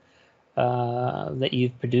you've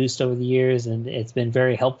produced over the years, and it's been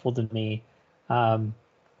very helpful to me.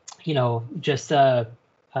 Just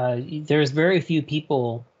there's very few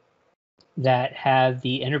people that have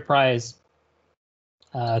the enterprise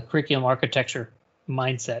curriculum architecture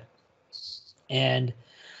mindset, and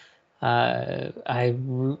I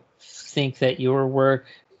think that your work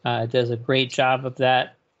does a great job of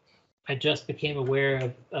that. I just became aware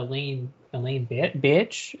of Elaine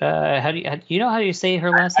Bitch. Do you know how you say her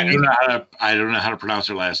last name? I don't know how to pronounce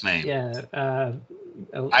her last name. Yeah.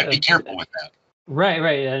 I'd be careful with that. Right.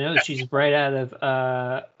 I know she's right out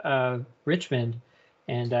of Richmond,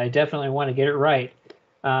 and I definitely want to get it right.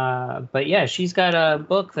 But yeah, she's got a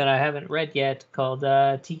book that I haven't read yet called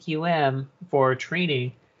TQM for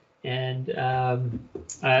training, and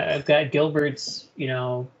I've got Gilbert's,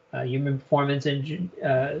 human performance engine.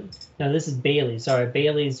 No, this is Bailey. Sorry,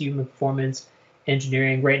 Bailey's human performance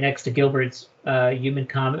engineering, right next to Gilbert's human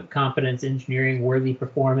competence engineering, worthy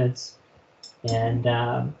performance, and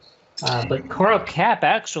but Carl Kapp,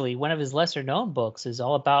 actually, one of his lesser known books is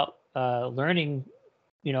all about learning,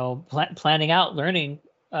 planning out learning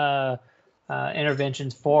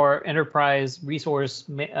interventions for enterprise resource,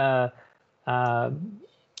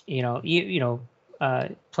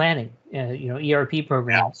 planning, ERP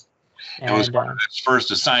programs. Yeah. It was one of his first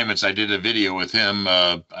assignments. I did a video with him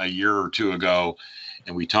a year or two ago,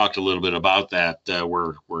 and we talked a little bit about that,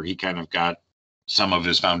 where he kind of got some of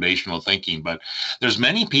his foundational thinking. But there's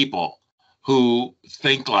many people who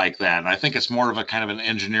think like that, and I think it's more of a kind of an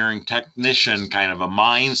engineering technician kind of a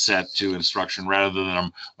mindset to instruction, rather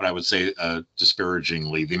than what I would say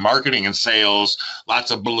disparagingly. The marketing and sales, lots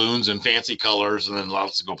of balloons and fancy colors, and then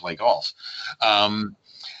lots to go play golf.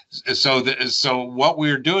 So what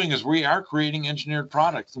we're doing is we are creating engineered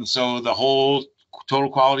products, and so the whole total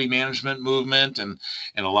quality management movement and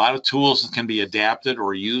a lot of tools can be adapted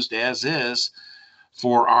or used as is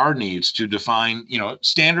for our needs to define,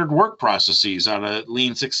 standard work processes out of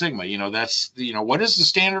Lean Six Sigma. That's, what is the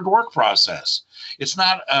standard work process? It's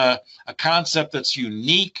not a concept that's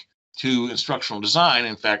unique to instructional design.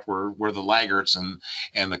 In fact, we're the laggards,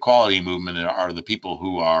 and the quality movement are the people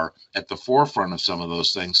who are at the forefront of some of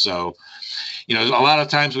those things. So, a lot of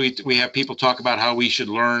times we have people talk about how we should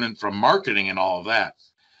learn from marketing and all of that.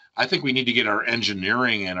 I think we need to get our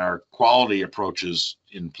engineering and our quality approaches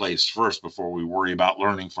in place first before we worry about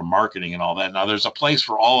learning from marketing and all that. Now, there's a place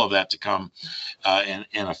for all of that to come and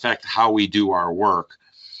affect how we do our work,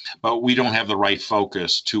 but we don't have the right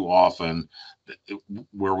focus too often,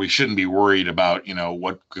 where we shouldn't be worried about,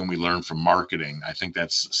 what can we learn from marketing. I think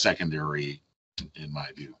that's secondary in my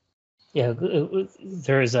view. Yeah,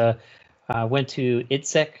 there's went to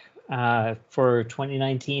ITSEC for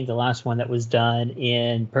 2019, the last one that was done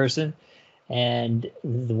in person. And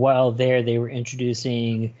while there, they were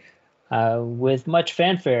introducing, with much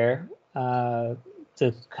fanfare, the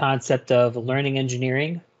concept of learning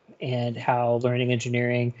engineering, and how learning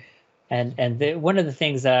engineering, one of the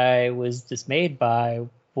things that I was dismayed by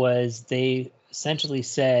was they essentially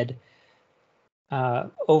said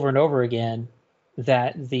over and over again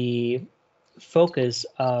that the focus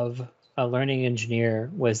of a learning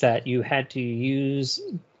engineer was that you had to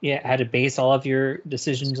base all of your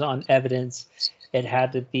decisions on evidence. It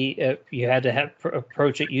had to be, you had to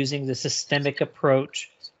approach it using the systemic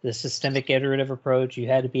approach, the systemic iterative approach. You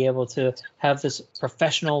had to be able to have this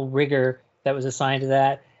professional rigor that was assigned to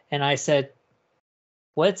that. And I said,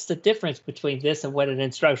 what's the difference between this and what an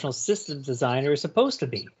instructional systems designer is supposed to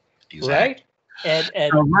be? Exactly. Right? And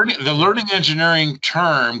the learning engineering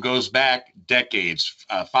term goes back decades,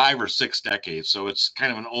 5 or 6 decades. So it's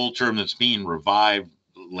kind of an old term that's being revived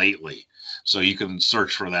lately. So you can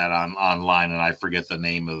search for that online, and I forget the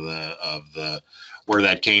name of the where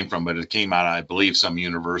that came from, but it came out of, I believe, some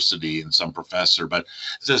university and some professor. But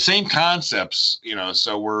it's the same concepts,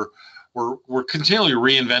 So we're continually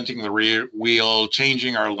reinventing the wheel,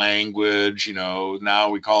 changing our language. Now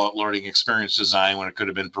we call it learning experience design when it could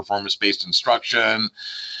have been performance-based instruction.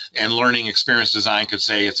 And learning experience design could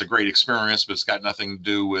say it's a great experience, but it's got nothing to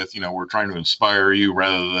do with, we're trying to inspire you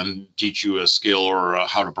rather than teach you a skill or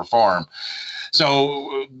how to perform.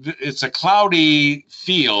 So it's a cloudy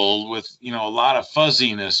field with, a lot of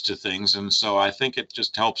fuzziness to things. And so I think it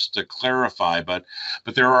just helps to clarify, but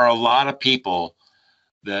there are a lot of people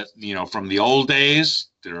that, from the old days,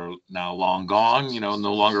 they're now long gone, no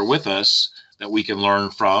longer with us, that we can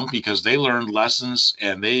learn from, because they learned lessons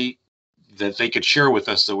and that they could share with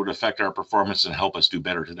us that would affect our performance and help us do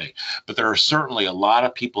better today. But there are certainly a lot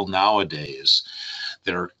of people nowadays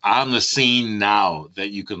that are on the scene now that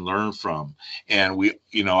you can learn from. And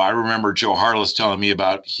I remember Joe Harless telling me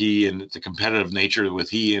about he and the competitive nature with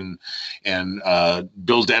he and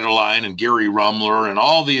Bill Detterline and Gary Rumler and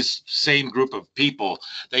all these same group of people.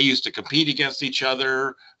 They used to compete against each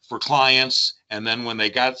other for clients, and then when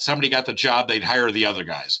somebody got the job, they'd hire the other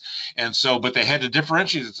guys. And so, but they had to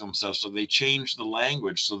differentiate themselves, so they changed the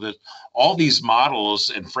language so that all these models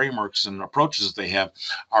and frameworks and approaches they have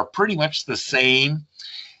are pretty much the same.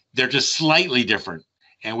 They're just slightly different,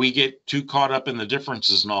 and we get too caught up in the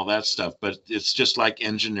differences and all that stuff. But it's just like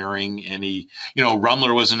engineering.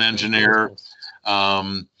 Rumler was an engineer.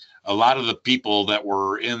 A lot of the people that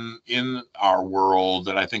were in our world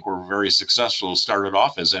that I think were very successful started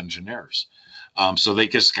off as engineers. So they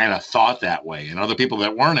just kind of thought that way. And other people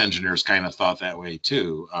that weren't engineers kind of thought that way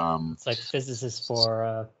too. It's like physicists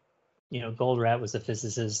for, Goldratt was a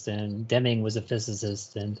physicist and Deming was a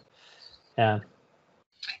physicist. And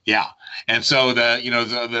yeah. And so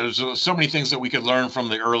there's so many things that we could learn from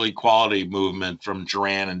the early quality movement from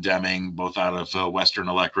Duran and Deming, both out of Western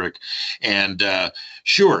Electric, and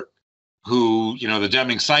Short, who, the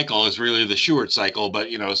Deming cycle is really the Short cycle. But,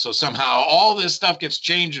 so somehow all this stuff gets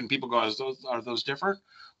changed and people go, are those different?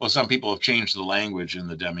 Well, some people have changed the language in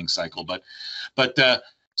the Deming cycle, but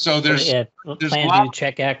so there's plan, do,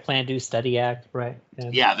 check act, plan, do, study act, right?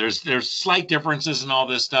 Yeah, there's slight differences in all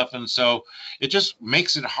this stuff, and so it just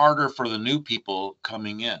makes it harder for the new people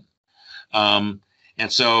coming in. And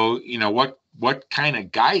so what kind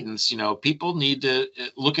of guidance? People need to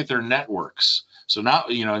look at their networks. So now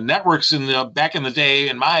networks back in the day,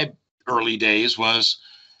 in my early days, was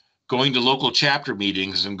going to local chapter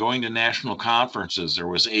meetings and going to national conferences. There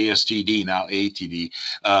was ASTD, now ATD.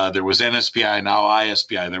 There was NSPI, now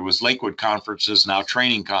ISPI. There was Lakewood conferences, now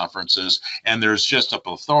training conferences, and there's just a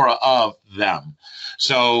plethora of them.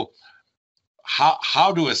 So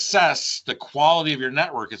how to assess the quality of your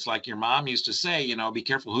network? It's like your mom used to say, be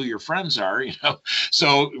careful who your friends are,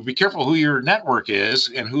 So be careful who your network is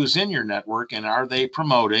and who's in your network, and are they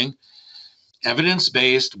promoting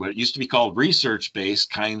evidence-based, what used to be called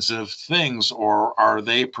research-based kinds of things, or are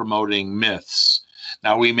they promoting myths?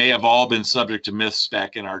 Now, we may have all been subject to myths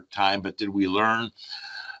back in our time, but did we learn?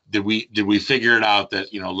 Did we figure it out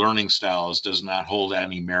that learning styles does not hold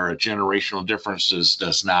any merit, generational differences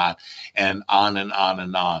does not, and on and on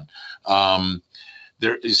and on.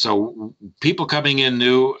 So people coming in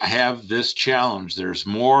new have this challenge. There's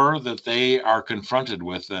more that they are confronted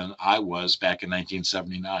with than I was back in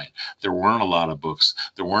 1979. There weren't a lot of books.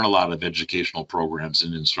 There weren't a lot of educational programs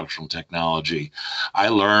in instructional technology. I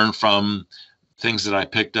learned from things that I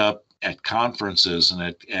picked up at conferences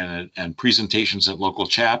and presentations at local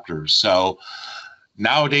chapters. So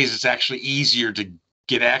nowadays it's actually easier to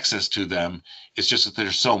get access to them. It's just that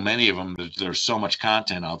there's so many of them, that there's so much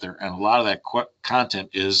content out there, and a lot of that content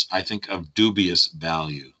is, I think, of dubious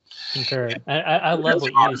value. Concur. I love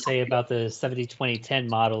what you say about the 70-20-10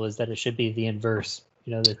 model, is that it should be the inverse,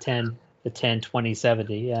 the 10, 20,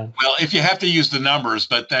 70. Yeah. Well, if you have to use the numbers,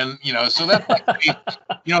 but then, so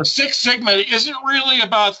that, Six Sigma isn't really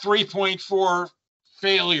about 3.4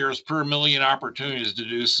 failures per million opportunities to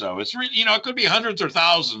do so. It's really, it could be hundreds or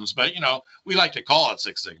thousands, but, we like to call it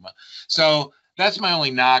Six Sigma. So that's my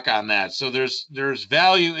only knock on that. So there's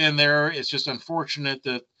value in there. It's just unfortunate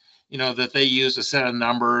that, that they use a set of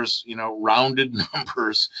numbers, rounded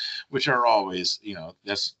numbers, which are always,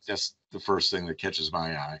 that's the first thing that catches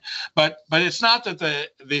my eye. But it's not that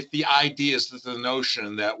the idea is that the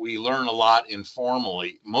notion that we learn a lot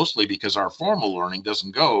informally, mostly because our formal learning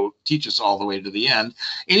doesn't teach us all the way to the end.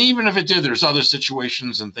 And even if it did, there's other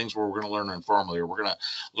situations and things where we're going to learn informally, or we're going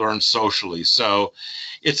to learn socially. So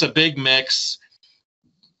it's a big mix.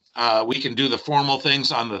 We can do the formal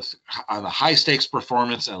things on the high stakes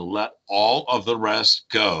performance and let all of the rest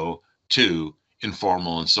go to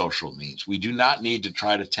informal and social means. We do not need to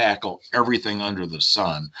try to tackle everything under the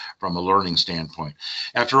sun from a learning standpoint.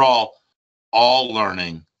 After all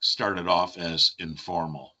learning started off as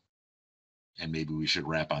informal, and maybe we should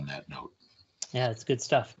wrap on that note. Yeah, it's good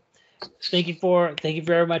stuff. Thank you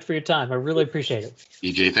very much for your time. I really appreciate it.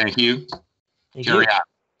 EJ, thank you. Carry on.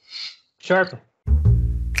 Sharp.